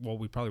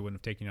 we probably wouldn't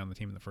have taken you on the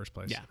team in the first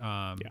place.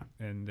 Yeah.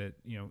 And that,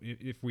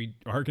 if we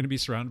are going to be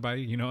surrounded by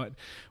you,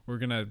 we're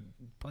going to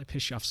probably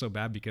piss you off so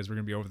bad because we're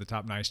going to be over the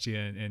top nice to you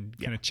and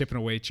kind of chipping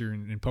away at you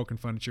and poking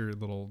fun at your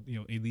little,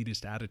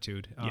 elitist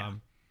attitude.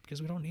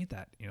 Because we don't need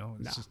that,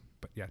 it's just,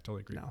 but yeah, totally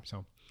agree. No.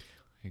 So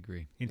I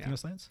agree. anything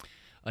else, Lance?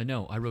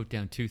 No, I wrote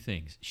down 2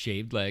 things: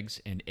 shaved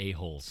legs and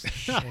a-holes.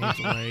 Shaved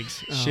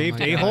legs. Oh Shaved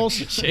my God. a-holes?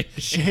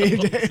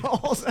 Shaved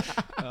a-holes.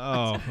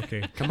 Oh,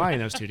 okay. Combine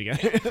those two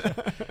together.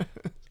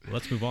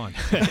 Let's move on.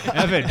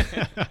 Evan.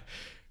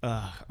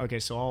 Okay,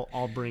 so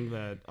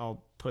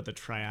I'll put the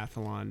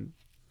triathlon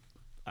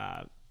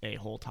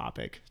a-hole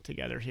topic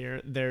together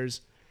here.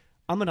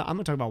 I'm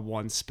gonna talk about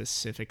one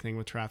specific thing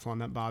with triathlon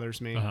that bothers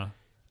me.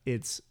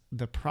 It's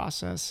the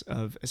process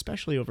of,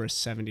 especially over a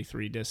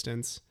 73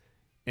 distance,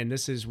 and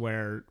this is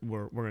where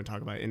we're going to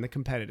talk about in the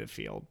competitive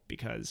field,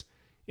 because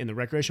in the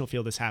recreational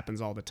field this happens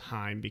all the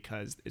time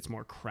because it's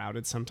more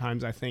crowded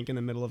sometimes, I think, in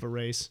the middle of a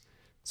race.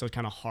 So it's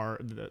kind of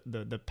hard.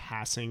 The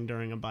passing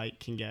during a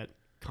bike can get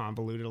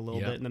convoluted a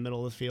little bit in the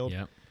middle of the field.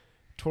 Yep.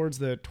 Towards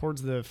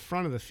the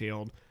front of the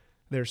field,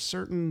 there's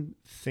certain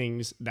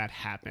things that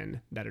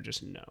happen that are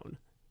just known,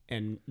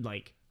 and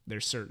like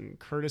there's certain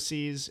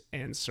courtesies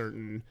and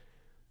certain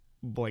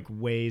like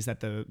ways that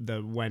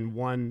the when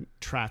one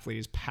triathlete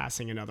is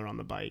passing another on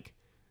the bike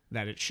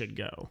that it should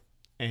go.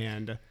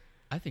 And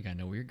I think I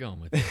know where you're going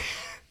with this.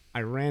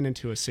 I ran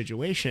into a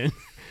situation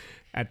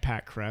at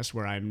Pat Crest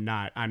where I'm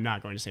not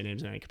going to say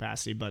names in any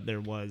capacity, but there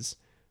was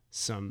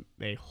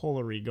a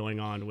holery going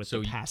on with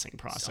the passing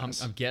process.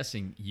 So I'm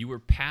guessing you were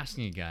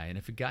passing a guy, and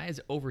if a guy is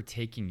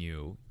overtaking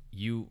you,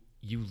 you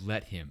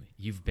let him.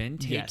 You've been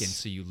taken,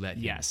 so you let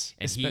him. Yes,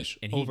 and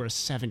especially he over a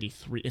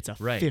 73. It's a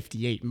Right.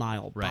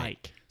 58-mile Right.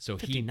 bike. So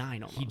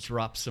 59 almost. he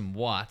dropped some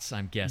watts,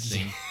 I'm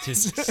guessing, to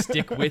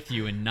stick with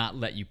you and not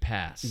let you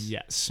pass.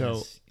 Yeah.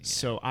 So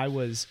it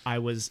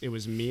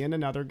was me and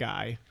another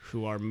guy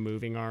who are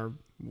moving our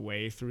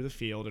way through the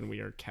field, and we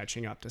are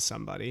catching up to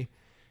somebody.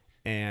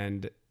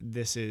 And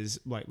this is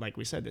like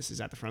we said, this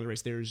is at the front of the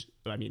race. There's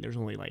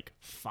only like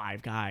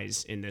 5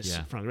 guys in this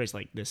front of the race.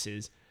 Like this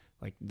is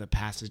like the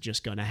pass is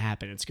just gonna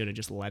happen. It's gonna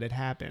just let it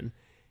happen.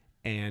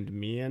 And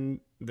me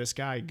and this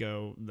guy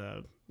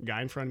the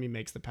guy in front of me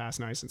makes the pass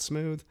nice and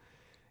smooth,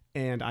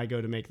 and I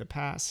go to make the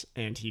pass,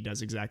 and he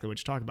does exactly what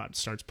you talk about.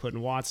 Starts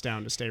putting watts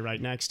down to stay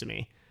right next to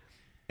me.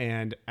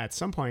 And at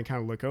some point I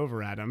kind of look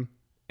over at him,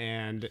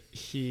 and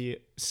he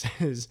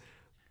says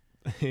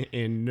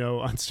in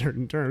no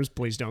uncertain terms,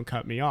 "Please don't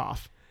cut me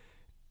off."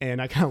 And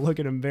I kind of look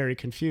at him very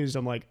confused.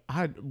 I'm like,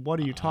 what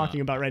are you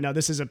talking about right now?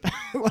 This is I'm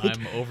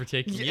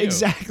overtaking you.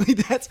 Exactly.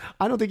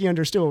 I don't think he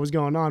understood what was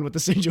going on with the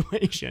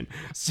situation.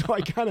 So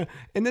I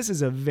and this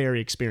is a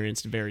very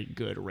experienced, very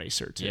good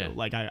racer too. Yeah.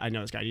 Like I know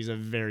this guy. He's a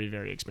very,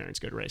 very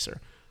experienced, good racer.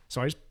 So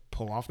I just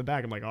pull off the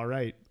back. I'm like, all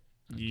right,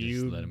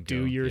 you let him do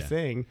go. your Yeah.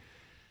 thing.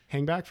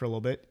 Hang back for a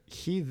little bit.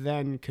 He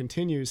then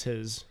continues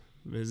his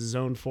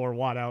zone 4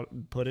 watt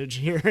outputtage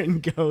here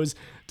and goes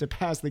to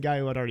pass the guy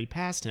who had already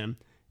passed him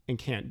and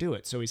can't do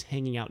it. So he's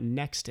hanging out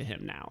next to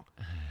him now.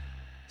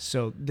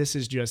 So this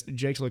is just,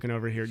 Jake's looking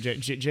over here.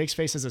 Jake's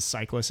face as a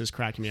cyclist is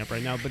cracking me up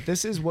right now. But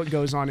this is what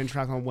goes on in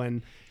triathlon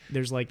when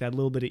there's like that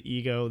little bit of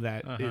ego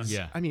that is,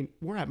 Yeah. I mean,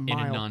 we're at In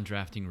mile, a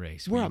non-drafting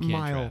race. we're where at you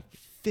can't mile draft.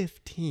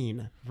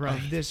 15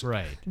 of this.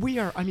 Right. We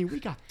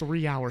got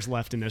 3 hours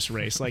left in this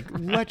race. Like,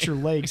 let your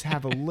legs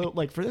have a little,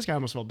 like for this guy I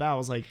almost felt bad. I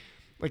was like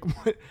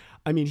what?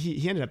 I mean,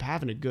 he ended up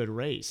having a good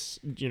race,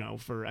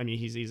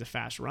 he's a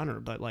fast runner,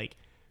 but like,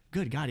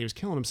 good God, he was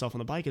killing himself on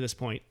the bike at this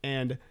point.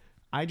 And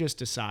I just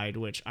decide,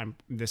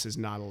 this is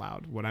not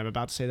allowed. What I'm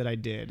about to say that I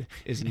did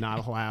is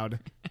not allowed.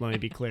 Let me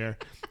be clear.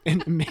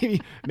 And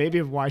maybe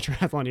if Y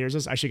Triathlon hears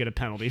this, I should get a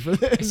penalty for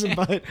this.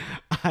 But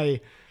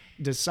I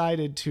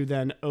decided to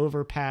then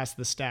overpass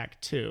the stack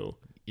 2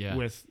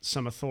 with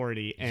some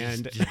authority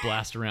and just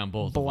blast around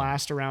both.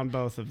 around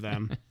both of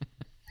them,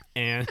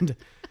 and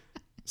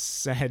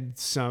said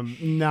some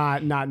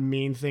not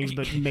mean things,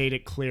 but made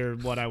it clear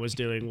what I was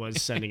doing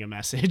was sending a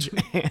message,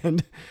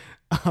 and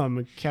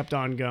kept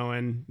on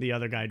going. The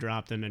other guy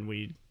dropped him, and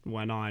we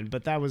went on.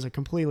 But that was a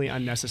completely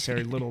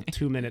unnecessary little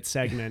 2-minute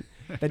segment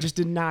that just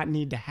did not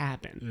need to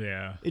happen.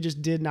 Yeah. It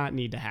just did not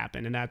need to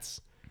happen, and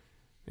that's.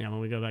 When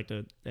we go back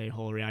to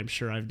a-holery, I'm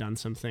sure I've done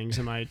some things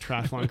in my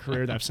triathlon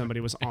career that if somebody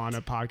was on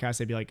a podcast,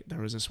 they'd be like, there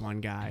was this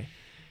one guy,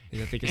 I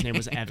think his name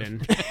was Evan.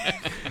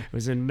 It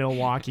was in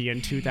Milwaukee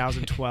in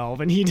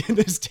 2012, and he did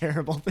this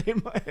terrible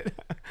thing.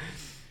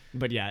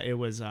 But yeah, it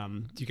was.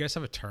 Do you guys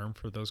have a term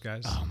for those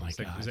guys? Oh my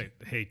God! God!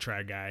 Hey,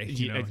 try guy.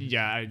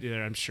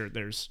 I'm sure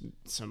there's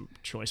some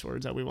choice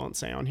words that we won't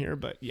say on here,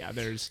 but yeah,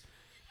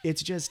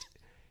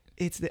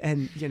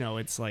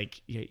 it's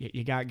like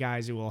you got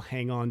guys who will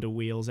hang on to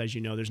wheels, as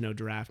there's no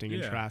drafting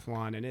in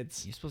triathlon, and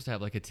you're supposed to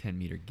have like a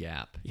 10-meter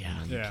gap.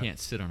 Yeah. You can't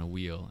sit on a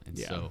wheel, and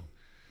so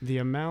The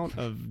amount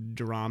of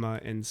drama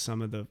in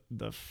some of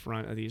the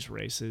front of these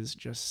races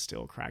just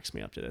still cracks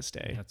me up to this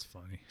day. That's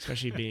funny.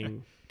 Especially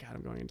being, God,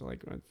 I'm going into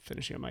like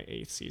finishing up my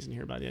 8th season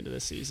here by the end of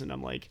this season.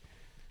 I'm like,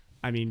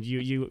 I mean,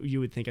 you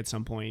would think at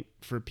some point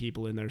for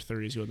people in their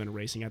 30s who have been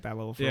racing at that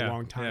level for a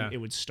long time, it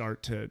would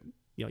start to,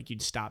 like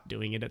you'd stop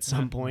doing it at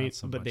some point,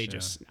 so but much, they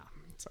just, no,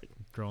 it's like,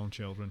 grown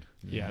children.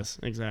 yes,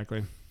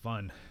 exactly.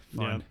 Fun.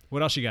 Yeah.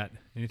 What else you got?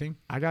 Anything?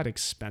 I got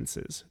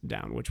expenses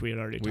down, which we had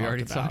already We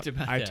talked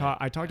about. I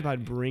talked Yeah.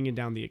 about bringing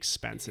down the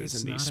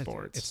expenses in these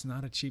sports. It's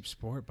not a cheap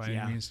sport by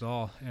any means at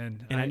all.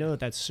 And I know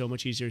that's so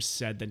much easier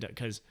said than done,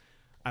 because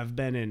I've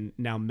been in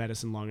now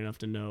medicine long enough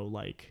to know,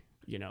 like,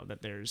 you know,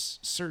 that there's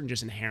certain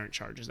just inherent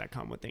charges that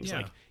come with things. Yeah.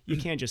 Like you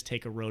can't just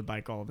take a road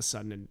bike all of a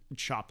sudden and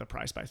chop the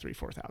price by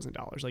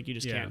 $3,000-$4,000. Like you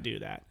just can't do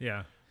that.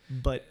 Yeah.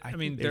 But I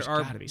mean, there's there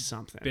are got to be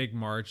something. big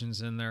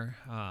margins in there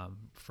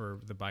for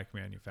the bike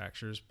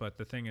manufacturers. But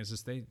the thing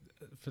is they,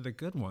 for the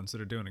good ones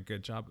that are doing a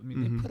good job, I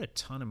mean, they put a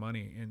ton of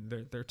money and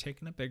they're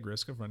taking a big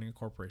risk of running a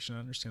corporation. I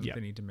understand that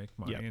they need to make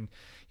money. And,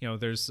 you know,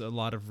 there's a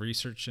lot of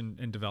research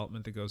and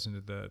development that goes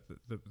into the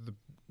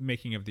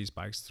making of these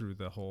bikes through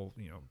the whole,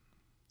 you know,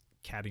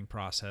 CADing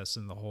process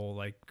and the whole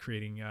like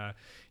creating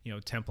you know,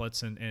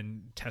 templates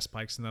and test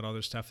bikes and that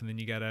other stuff, and then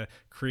you got to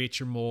create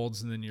your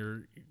molds, and then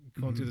you're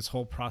going through this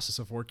whole process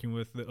of working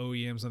with the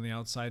OEMs on the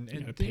outside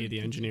and pay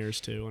the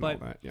engineers too and all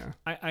that. Yeah,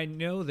 I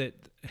know that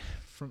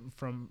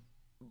from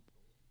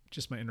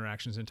just my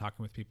interactions and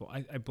talking with people,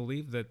 I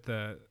believe that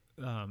the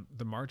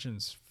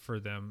margins for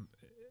them,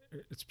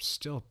 it's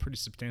still pretty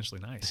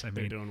substantially nice. I mean,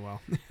 they're doing well.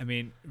 I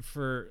mean,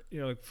 for, you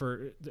know,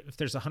 if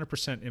there's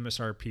 100%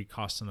 MSRP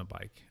cost on the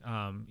bike,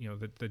 you know,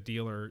 the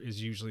dealer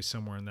is usually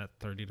somewhere in that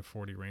 30 to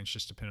 40 range,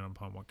 just depending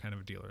upon what kind of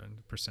a dealer and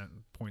the percent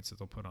points that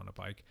they'll put on a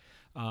bike.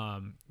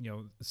 You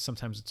know,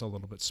 sometimes it's a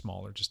little bit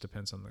smaller, just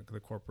depends on the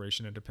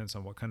corporation. It depends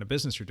on what kind of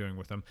business you're doing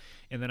with them.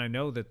 And then I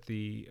know that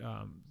the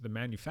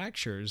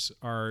manufacturers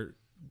are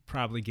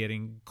probably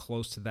getting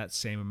close to that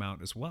same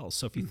amount as well.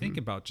 So if you think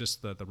about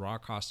just the raw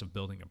cost of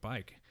building a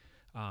bike,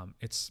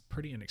 it's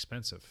pretty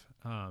inexpensive,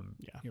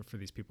 you know, for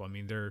these people. I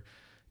mean,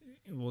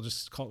 we'll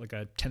just call it like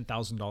a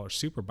 $10,000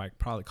 super bike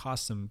probably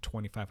costs them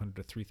 $2,500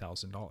 to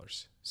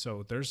 $3,000.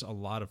 So there's a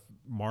lot of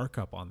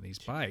markup on these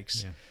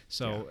bikes.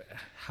 So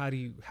how do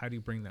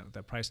you bring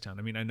that price down?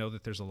 I mean, I know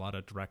that there's a lot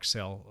of direct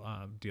sale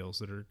deals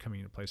that are coming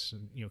into place,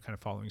 and, you know, kind of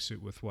following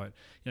suit with what,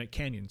 you know,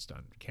 Canyon's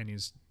done.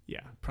 Canyon's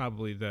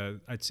probably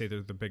I'd say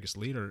they're the biggest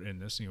leader in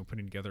this, you know,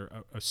 putting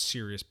together a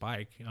serious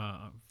bike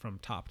from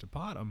top to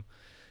bottom.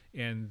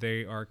 And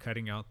they are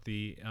cutting out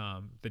the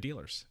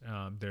dealers.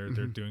 They're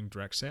doing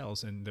direct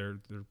sales, and their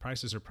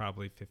prices are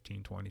probably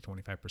 15, 20,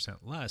 25%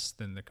 less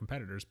than the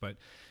competitors. But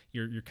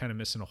you're kind of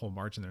missing a whole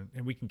margin there,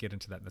 and we can get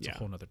into that. That's a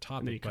whole nother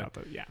topic.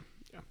 But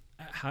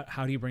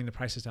how do you bring the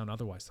prices down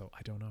otherwise, though?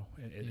 I don't know.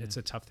 It's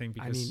a tough thing,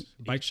 because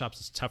bike shops,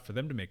 it's tough for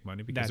them to make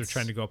money because they're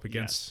trying to go up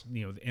against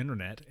you know, the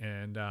internet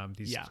and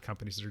these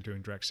companies that are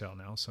doing direct sale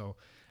now. So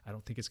I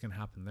don't think it's going to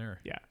happen there.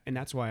 Yeah, and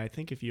that's why I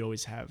think if you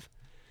always have.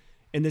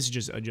 And this is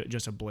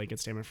just a blanket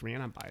statement for me,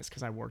 and I'm biased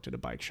because I worked at a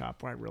bike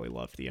shop where I really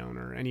loved the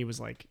owner, and he was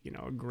like, you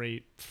know, a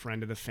great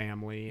friend of the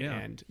family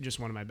and just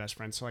one of my best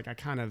friends. So like I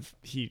kind of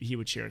he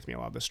would share with me a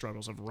lot of the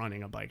struggles of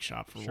running a bike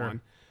shop for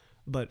one.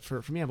 But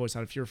for me, I've always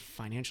thought if you're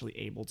financially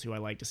able to, I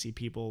like to see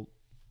people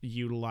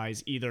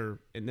utilize either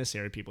in this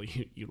area, people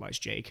utilize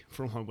Jake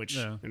for one, which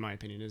in my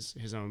opinion is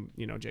his own.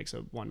 You know, Jake's a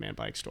one-man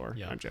bike store.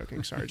 I'm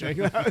joking, sorry, Jake.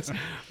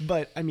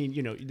 But I mean,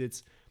 you know,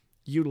 it's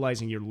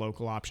utilizing your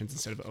local options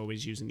instead of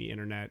always using the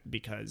internet,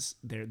 because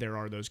there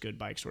are those good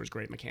bike stores,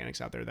 great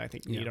mechanics out there that I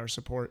think need our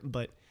support.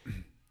 But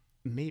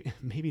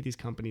maybe these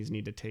companies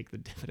need to take the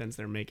dividends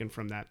they're making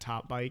from that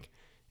top bike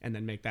and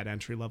then make that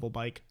entry level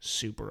bike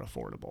super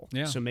affordable.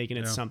 So making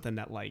it something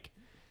that, like,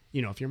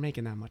 you know, if you're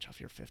making that much off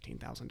your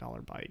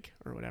 $15,000 bike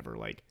or whatever,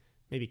 like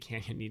maybe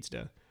Canyon needs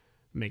to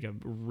make a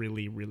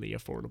really, really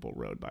affordable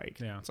road bike.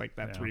 It's like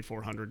that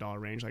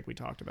 $300-$400 range, like we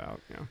talked about.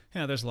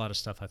 There's a lot of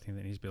stuff I think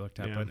that needs to be looked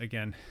at. But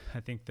again,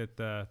 I think that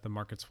the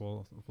markets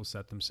will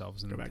set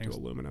themselves. Go back to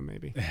aluminum,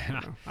 maybe.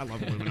 I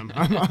love aluminum.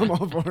 I'm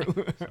all for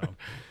it.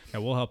 So,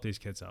 we'll help these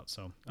kids out.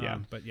 So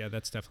but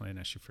that's definitely an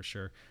issue for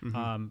sure.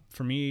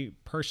 For me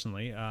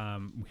personally, we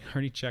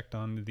already checked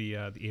on the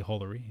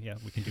e-holery.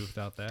 We can do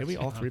without that. Did we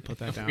all three put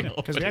that down?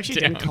 Because we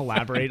actually didn't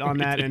collaborate on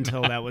that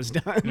until that was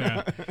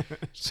done.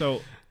 So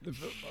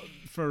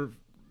for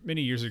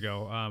many years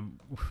ago,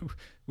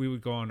 we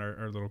would go on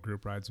our little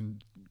group rides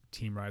and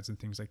team rides and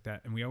things like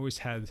that. And we always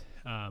had,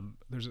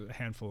 there's a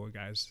handful of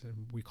guys,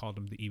 and we called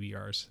them the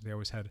EBRs. They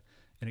always had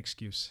an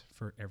excuse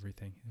for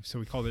everything. So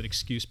we called it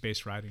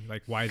excuse-based riding,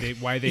 like why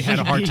they had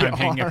a hard time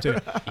hanging up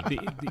to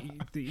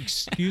the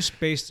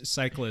excuse-based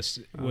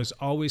cyclist was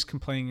always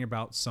complaining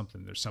about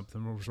something. There's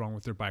something that was wrong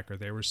with their bike, or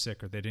they were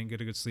sick, or they didn't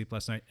get a good sleep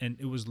last night. And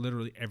it was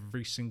literally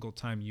every single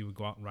time you would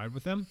go out and ride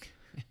with them,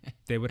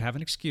 they would have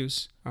an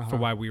excuse for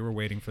why we were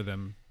waiting for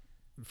them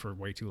for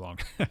way too long.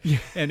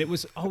 And it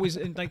was always,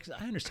 and like,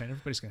 I understand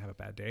everybody's going to have a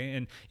bad day.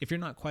 And if you're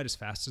not quite as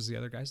fast as the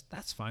other guys,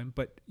 that's fine.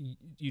 But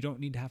you don't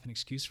need to have an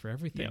excuse for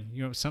everything. Yep.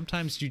 You know,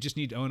 sometimes you just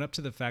need to own up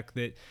to the fact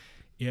that,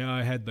 yeah,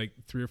 I had like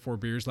 3 or 4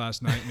 beers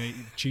last night and ate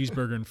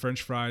cheeseburger and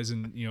French fries,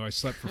 and I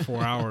slept for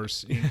 4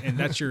 hours, and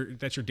that's your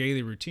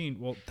daily routine.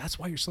 Well, that's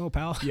why you're slow,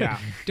 pal. Yeah.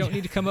 Don't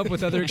need to come up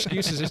with other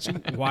excuses. It's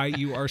why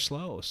you are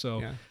slow.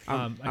 So Yeah.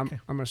 I'm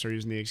gonna start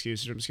using the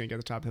excuses. I'm just gonna get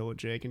the top hill with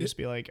Jake and just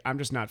be like, I'm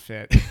just not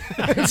fit.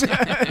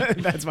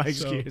 That's my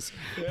excuse.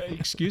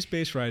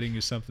 Excuse-based riding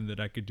is something that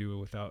I could do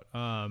without.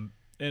 And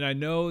I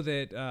know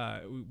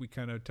that we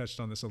kind of touched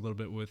on this a little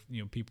bit with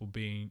people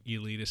being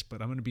elitist,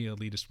 but I'm going to be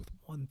elitist with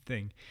one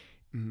thing.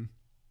 Mm-hmm.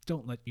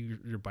 Don't let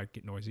your bike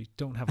get noisy.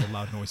 Don't have a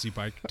loud, noisy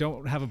bike.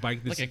 Don't have a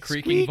bike that's like a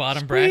creaking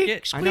bottom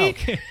bracket. I know.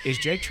 Is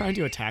Jake trying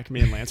to attack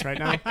me and Lance right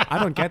now? I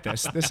don't get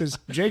this.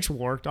 Jake's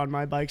worked on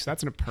my bike, so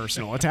that's a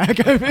personal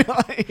attack. I feel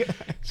like.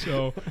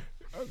 So,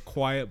 a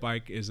quiet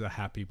bike is a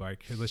happy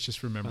bike. Let's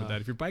just remember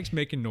that. If your bike's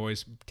making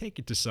noise, take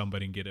it to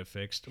somebody and get it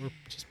fixed, or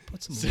just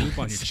put some lube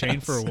on your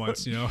chain for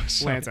once.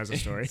 So, Lance has a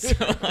story. So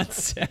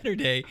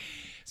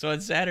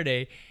on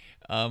Saturday,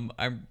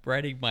 I'm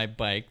riding my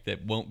bike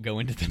that won't go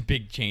into the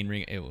big chain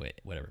ring.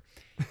 Whatever.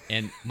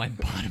 And my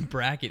bottom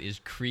bracket is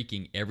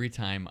creaking every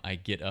time I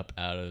get up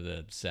out of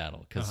the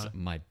saddle because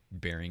my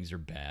bearings are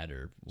bad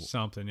or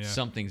something. Yeah,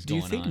 something's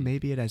going on. Do you think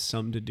maybe it has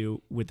something to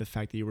do with the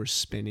fact that you were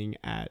spinning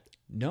at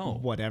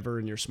whatever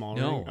in your small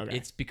ring? No,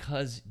 it's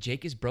because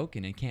Jake is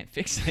broken and can't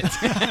fix it.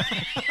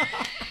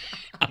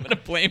 I'm going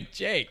to blame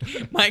Jake.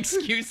 My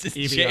excuse is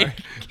EBR.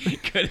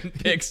 Jake couldn't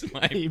fix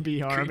my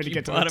EBR. I'm going to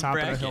get to the bottom top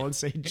bracket. of the hill and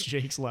say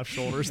Jake's left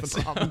shoulder is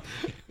the problem.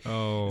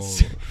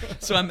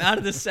 So I'm out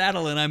of the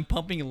saddle and I'm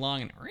pumping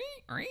along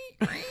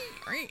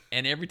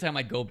and every time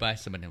I go by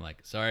somebody, I'm like,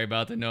 sorry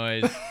about the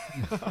noise.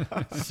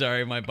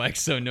 Sorry, my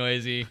bike's so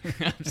noisy.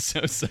 I'm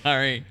so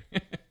sorry.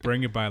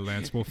 Bring it by,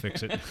 Lance. We'll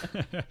fix it.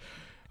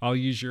 I'll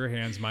use your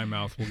hands, my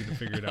mouth. We'll get it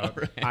figured out.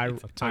 Right. I'll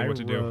tell you what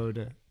to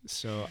do.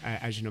 So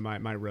as you know,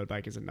 my road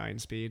bike is a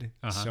 9-speed.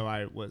 So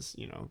I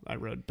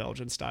rode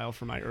Belgian style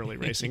for my early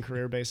racing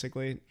career,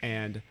 basically.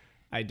 And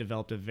I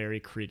developed a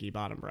very creaky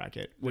bottom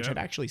bracket, which had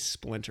actually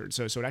splintered.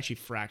 So it actually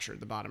fractured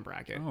the bottom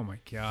bracket. Oh my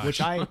gosh. Which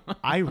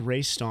I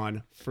raced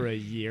on for a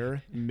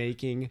year,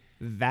 making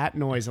that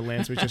noise that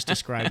Lance was just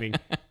describing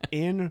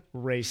in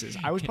races.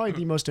 I was probably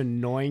the most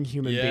annoying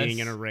human being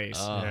in a race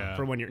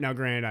for 1 year. Now,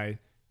 granted, I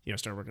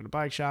started working at a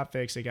bike shop,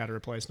 fixed it, got it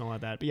replaced and all of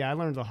that. But yeah, I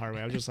learned the hard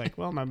way. I was just like,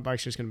 well, my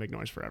bike's just going to make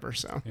noise forever.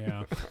 So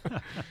yeah,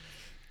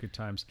 good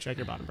times. Check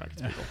your bottom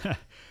brackets, people.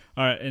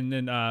 All right. And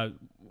then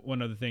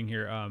one other thing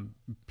here,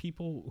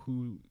 people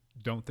who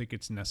don't think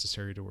it's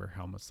necessary to wear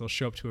helmets, they'll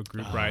show up to a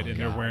group ride and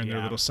they're wearing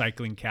their little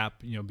cycling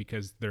cap,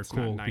 because they're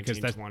cool,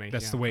 because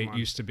that's the way it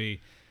used to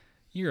be.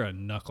 You're a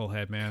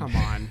knucklehead, man.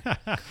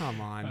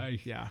 Come on.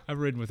 I've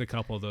ridden with a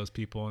couple of those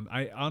people, and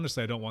I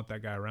honestly don't want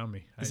that guy around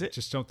me. I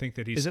just don't think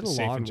that he's safe in general. Is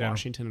it a law in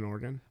Washington and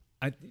Oregon?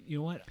 You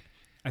know what?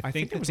 I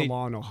think it was a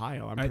law in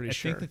Ohio. I'm pretty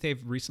sure. I think that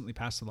they've recently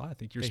passed a law. I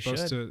think you're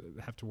supposed to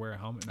have to wear a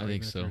helmet now,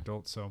 even if you're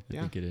adult. So I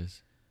think it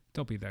is.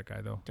 Don't be that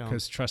guy, though.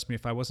 Because trust me,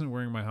 if I wasn't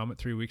wearing my helmet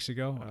 3 weeks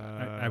ago,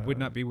 I would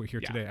not be here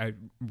today. I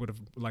would have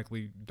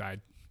likely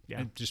died.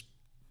 Yeah. Just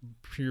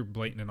pure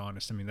blatant and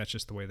honest. I mean, that's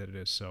just the way that it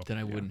is. So then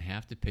I wouldn't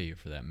have to pay you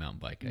for that mountain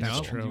bike.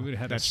 That's true. You would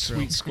have had a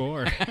sweet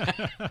score.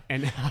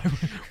 And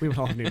we would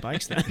all have new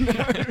bikes then.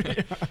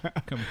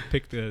 Come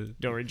pick the...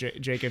 Don't worry,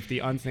 Jake, if the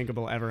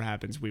unthinkable ever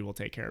happens, we will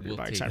take care of your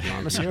bikes, I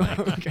promise you.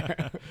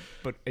 Okay.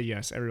 But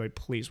yes, everybody,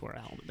 please wear a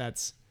helmet.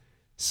 That's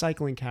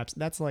cycling caps.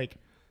 That's like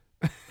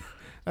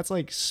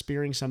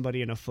spearing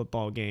somebody in a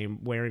football game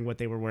wearing what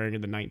they were wearing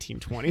in the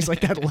 1920s, like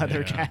that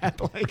leather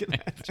cap. Like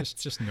that.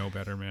 Just know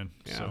better, man.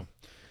 Yeah. So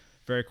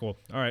very cool.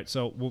 All right,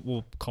 so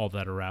we'll call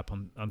that a wrap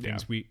on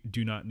things we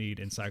do not need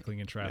in cycling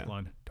and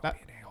triathlon. Don't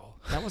be an a-hole.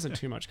 That wasn't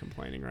too much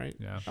complaining, right?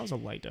 Yeah. That was a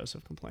light dose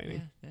of complaining.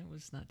 Yeah, that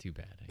was not too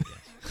bad, I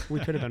guess. We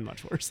could have been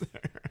much worse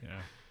there. Yeah.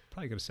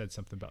 Probably could have said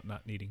something about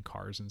not needing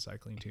cars in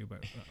cycling too,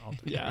 but I'll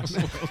do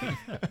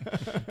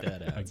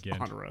that.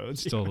 Again, on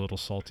roads. Still a little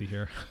salty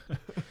here.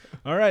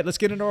 All right, let's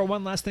get into our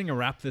one last thing and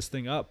wrap this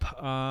thing up.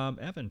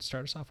 Evan,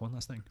 start us off. One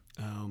last thing.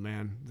 Oh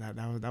man,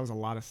 that was a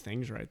lot of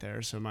things right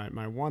there. So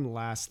my one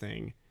last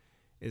thing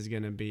is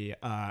going to be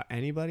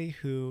anybody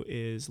who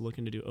is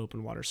looking to do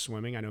open water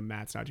swimming. I know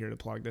Matt's not here to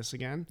plug this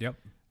again. Yep.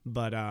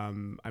 But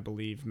I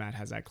believe Matt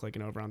has that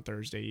clicking over on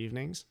Thursday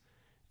evenings.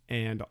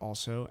 And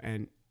also,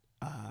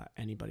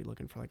 anybody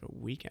looking for like a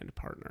weekend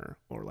partner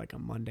or like a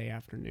Monday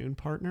afternoon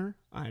partner,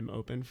 I'm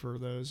open for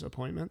those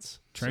appointments.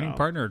 Training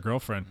partner or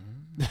girlfriend?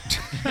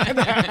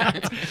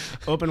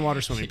 Open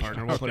water swimming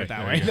partner, we'll put it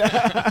that way.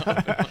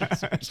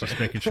 Just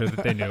making sure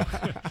that they knew.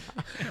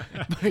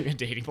 Putting a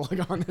dating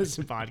plug on this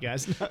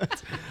podcast.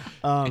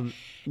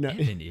 No.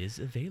 Evan is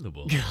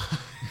available.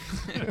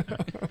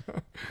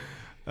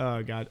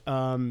 Oh God.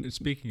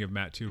 Speaking of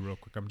Matt too, real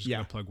quick, I'm just Yeah.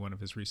 gonna plug one of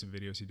his recent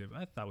videos he did.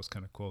 I thought was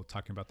kind of cool,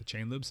 talking about the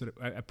chain loops. That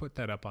I put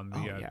that up on the,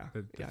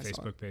 the Yeah, I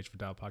saw Facebook page for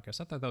Dial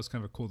Podcast. I thought that was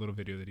kind of a cool little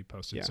video that he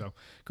posted. Yeah. So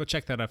go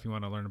check that out if you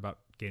want to learn about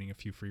gaining a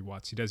few free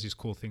watts. He does these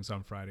cool things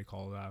on Friday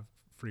called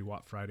Free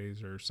Watt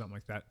Fridays or something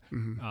like that.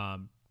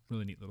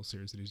 Really neat little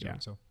series that he's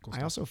doing. So cool I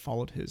stuff. also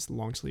followed his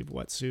long sleeve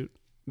wetsuit,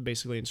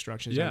 basically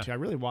instructions. Yeah. Down to. I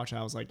really watched.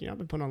 I was like, I've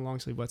been putting on long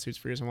sleeve wetsuits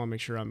for years. I want to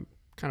make sure I'm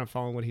kind of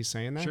following what he's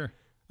saying there. Sure.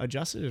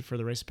 Adjusted it for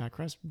the Race Pack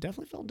Crest.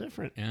 Definitely felt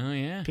different. Oh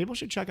yeah. People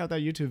should check out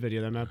that YouTube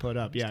video that Matt put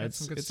up. Yeah, got it's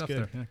some good it's stuff good.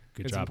 there. Yeah,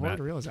 good it's job, important Matt.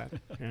 to realize that.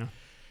 Yeah.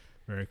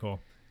 Very cool.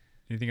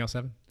 Anything else,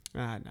 Evan?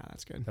 No,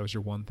 that's good. That was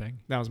your one thing.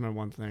 That was my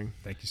one thing.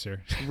 Thank you,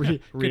 sir.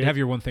 Re- Good to have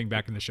your one thing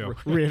back in the show,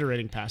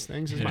 Reiterating past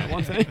things is my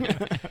one thing.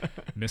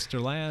 Mr.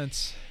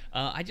 Lance.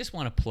 I just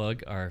want to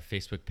plug our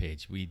Facebook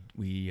page. We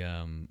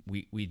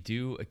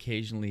do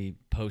occasionally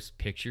post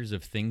pictures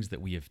of things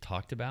that we have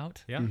talked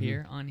about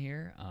here on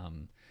here.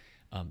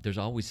 There's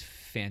always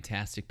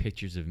fantastic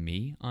pictures of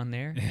me on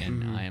there,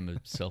 and I am a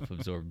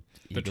self-absorbed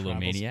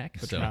egomaniac.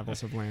 The so,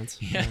 travels of Lance.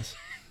 Yeah. Yes.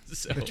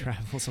 so, The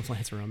travels of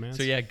Lance Romance.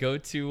 so yeah, go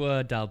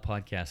to Dialed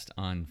Podcast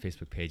on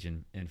Facebook page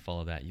and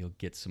follow that. You'll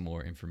get some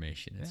more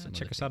information. And Yeah, some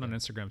check other us out on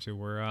things. Instagram too.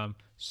 We're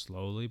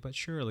slowly but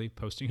surely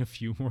posting a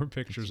few more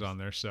pictures on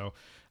there. So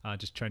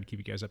just trying to keep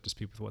you guys up to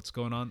speed with what's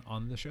going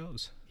on the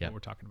shows Yep. that we're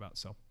talking about.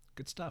 So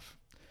good stuff.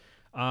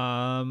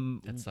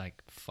 That's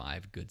like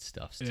 5 good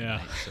stuffs Yeah.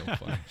 tonight so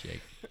far,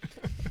 Jake.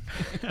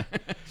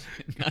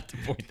 Not to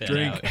point that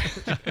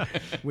Drink.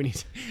 out. We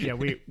need.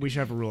 We should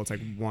have a rule. It's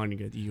like one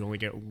good. You only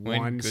get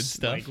one good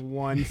stuff? Like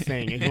one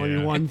thing. It can only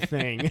be Yeah. one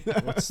thing.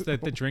 What's the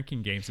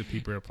drinking games that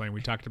people are playing?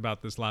 We talked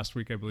about this last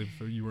week, I believe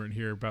you weren't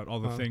here, about all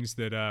the things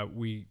that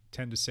we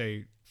tend to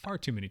say far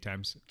too many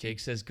times. Jake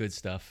says good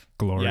stuff.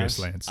 Glorious, Yes.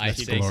 Lance. I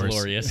That's say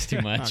glorious too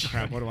Oh much.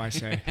 crap! What do I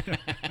say?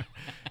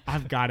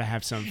 I've got to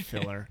have some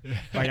filler.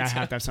 Like I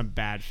have to have some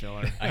bad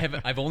filler.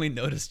 I've only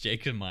noticed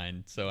Jake in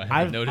mine, so I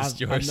haven't noticed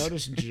yours. I've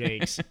noticed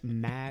Jake's.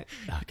 Matt.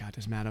 Oh God,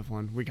 does Matt have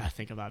one? We got to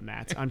think about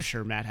Matt's. I'm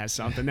sure Matt has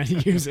something that he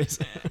uses.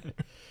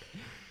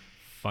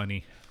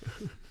 Funny.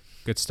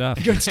 Good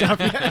stuff. Good stuff.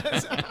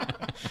 Yes.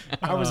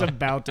 I was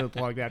about to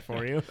plug that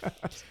for you.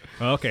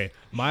 Okay,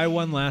 my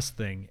one last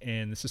thing,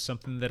 and this is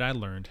something that I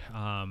learned,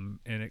 and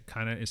it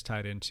kind of is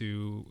tied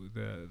into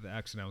the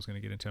accident I was going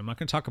to get into. I'm not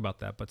going to talk about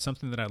that, but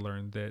something that I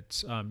learned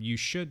that you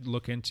should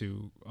look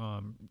into,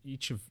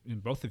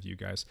 both of you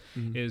guys,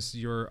 is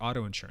your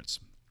auto insurance.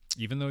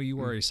 Even though you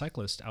are a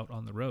cyclist out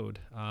on the road,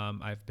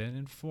 I've been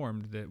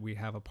informed that we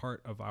have a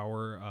part of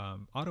our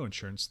auto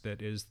insurance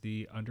that is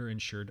the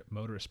underinsured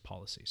motorist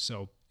policy.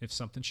 So if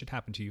something should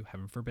happen to you,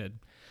 heaven forbid,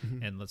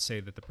 and let's say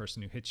that the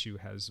person who hits you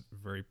has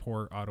very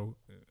poor auto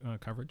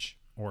coverage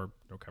or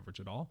no coverage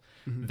at all,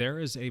 there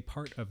is a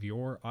part of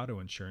your auto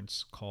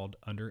insurance called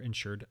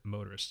underinsured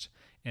motorist.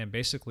 And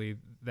basically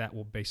that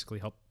will basically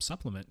help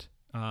supplement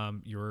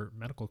your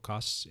medical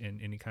costs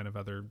and any kind of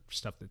other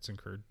stuff that's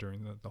incurred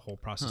during the whole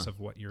process of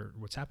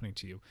what's happening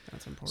to you.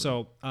 That's important.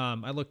 So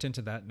I looked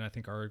into that, and I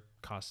think our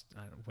cost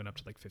went up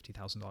to like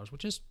 $50,000,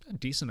 which is a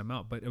decent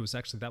amount, but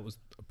that was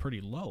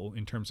pretty low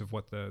in terms of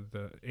what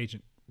the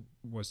agent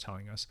was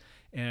telling us.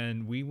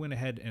 And we went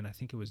ahead and I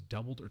think it was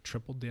doubled or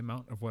tripled the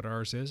amount of what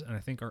ours is. And I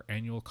think our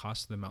annual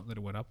cost, the amount that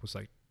it went up, was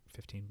like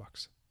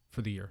 $15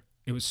 for the year.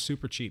 It was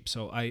super cheap.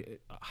 So I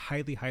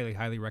highly, highly,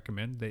 highly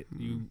recommend that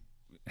you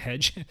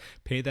hedge,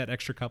 pay that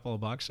extra couple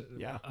of bucks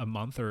a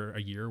month or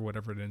a year,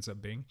 whatever it ends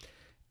up being,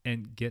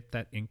 and get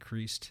that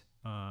increased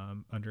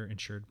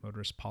underinsured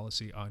motorist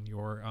policy on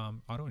your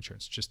auto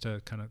insurance, just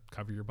to kind of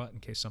cover your butt in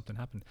case something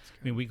happened.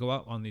 I mean, we go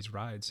out on these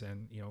rides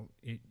and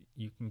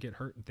you can get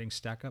hurt and things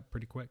stack up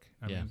pretty quick.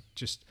 I mean,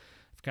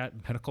 I've got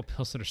medical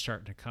bills that are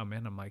starting to come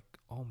in. I'm like,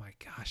 oh my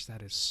gosh,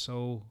 that is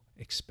so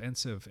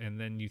expensive. And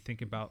then you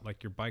think about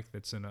like your bike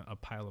that's in a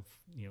pile of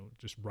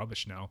just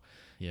rubbish now.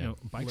 Yeah.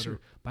 Bikes are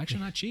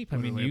not cheap. I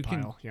mean,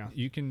 Literally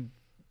you can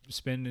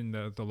spend in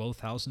the low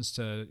thousands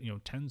to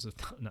tens of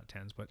not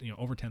tens but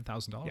over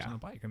 $10,000 on a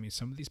bike. I mean,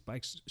 some of these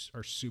bikes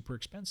are super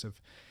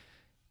expensive.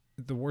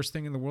 The worst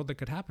thing in the world that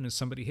could happen is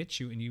somebody hits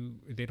you and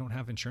they don't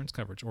have insurance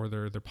coverage, or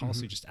their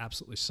policy just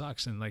absolutely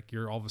sucks, and like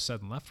you're all of a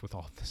sudden left with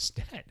all this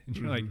debt, and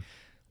you're like,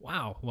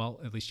 wow,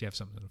 well, at least you have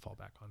something to fall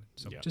back on.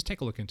 So just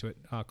take a look into it.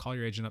 Call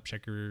your agent up,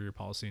 check your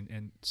policy,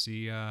 and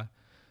see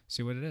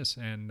what it is,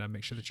 and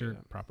make sure that you're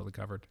properly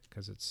covered,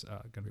 because it's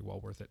going to be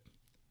well worth it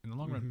in the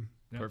long run.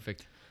 Yeah.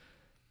 Perfect.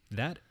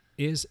 That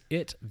is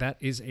it. That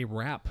is a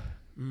wrap.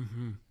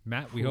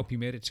 Matt, we hope you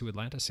made it to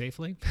Atlanta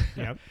safely.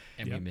 Yep.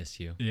 And we miss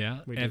you. Yeah.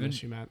 We do Evan,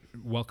 miss you, Matt.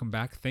 welcome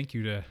back. Thank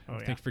you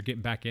for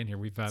getting back in here.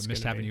 We've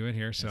missed having you in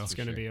here. So It's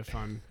going to be a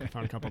fun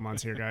couple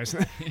months here, guys.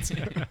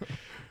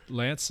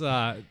 Lance,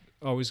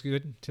 always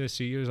good to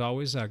see you as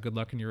always. Good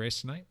luck in your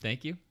race tonight.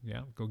 Thank you.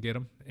 Yeah, go get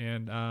them.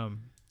 And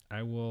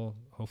I will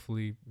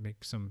hopefully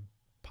make some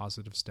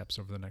positive steps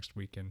over the next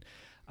week. And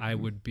I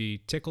would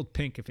be tickled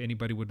pink if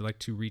anybody would like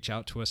to reach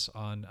out to us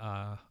on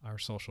our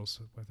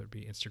socials, whether it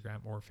be Instagram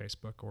or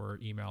Facebook or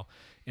email,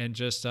 and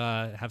just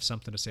have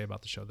something to say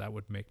about the show. That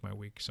would make my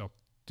week. So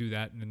do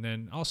that. And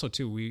then also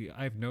too,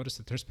 I've noticed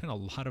that there's been a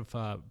lot of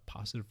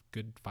positive,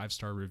 good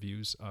 5-star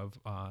reviews of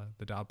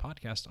the Dialed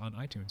Podcast on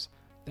iTunes.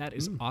 That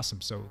is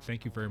awesome. So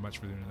thank you very much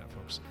for doing that,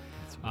 folks.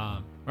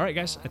 All right,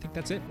 guys, I think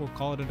that's it. We'll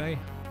call it a day.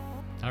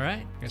 All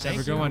right. Guys, have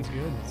a good one.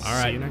 Good. All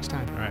right. See you next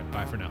time. All right.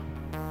 Bye for now.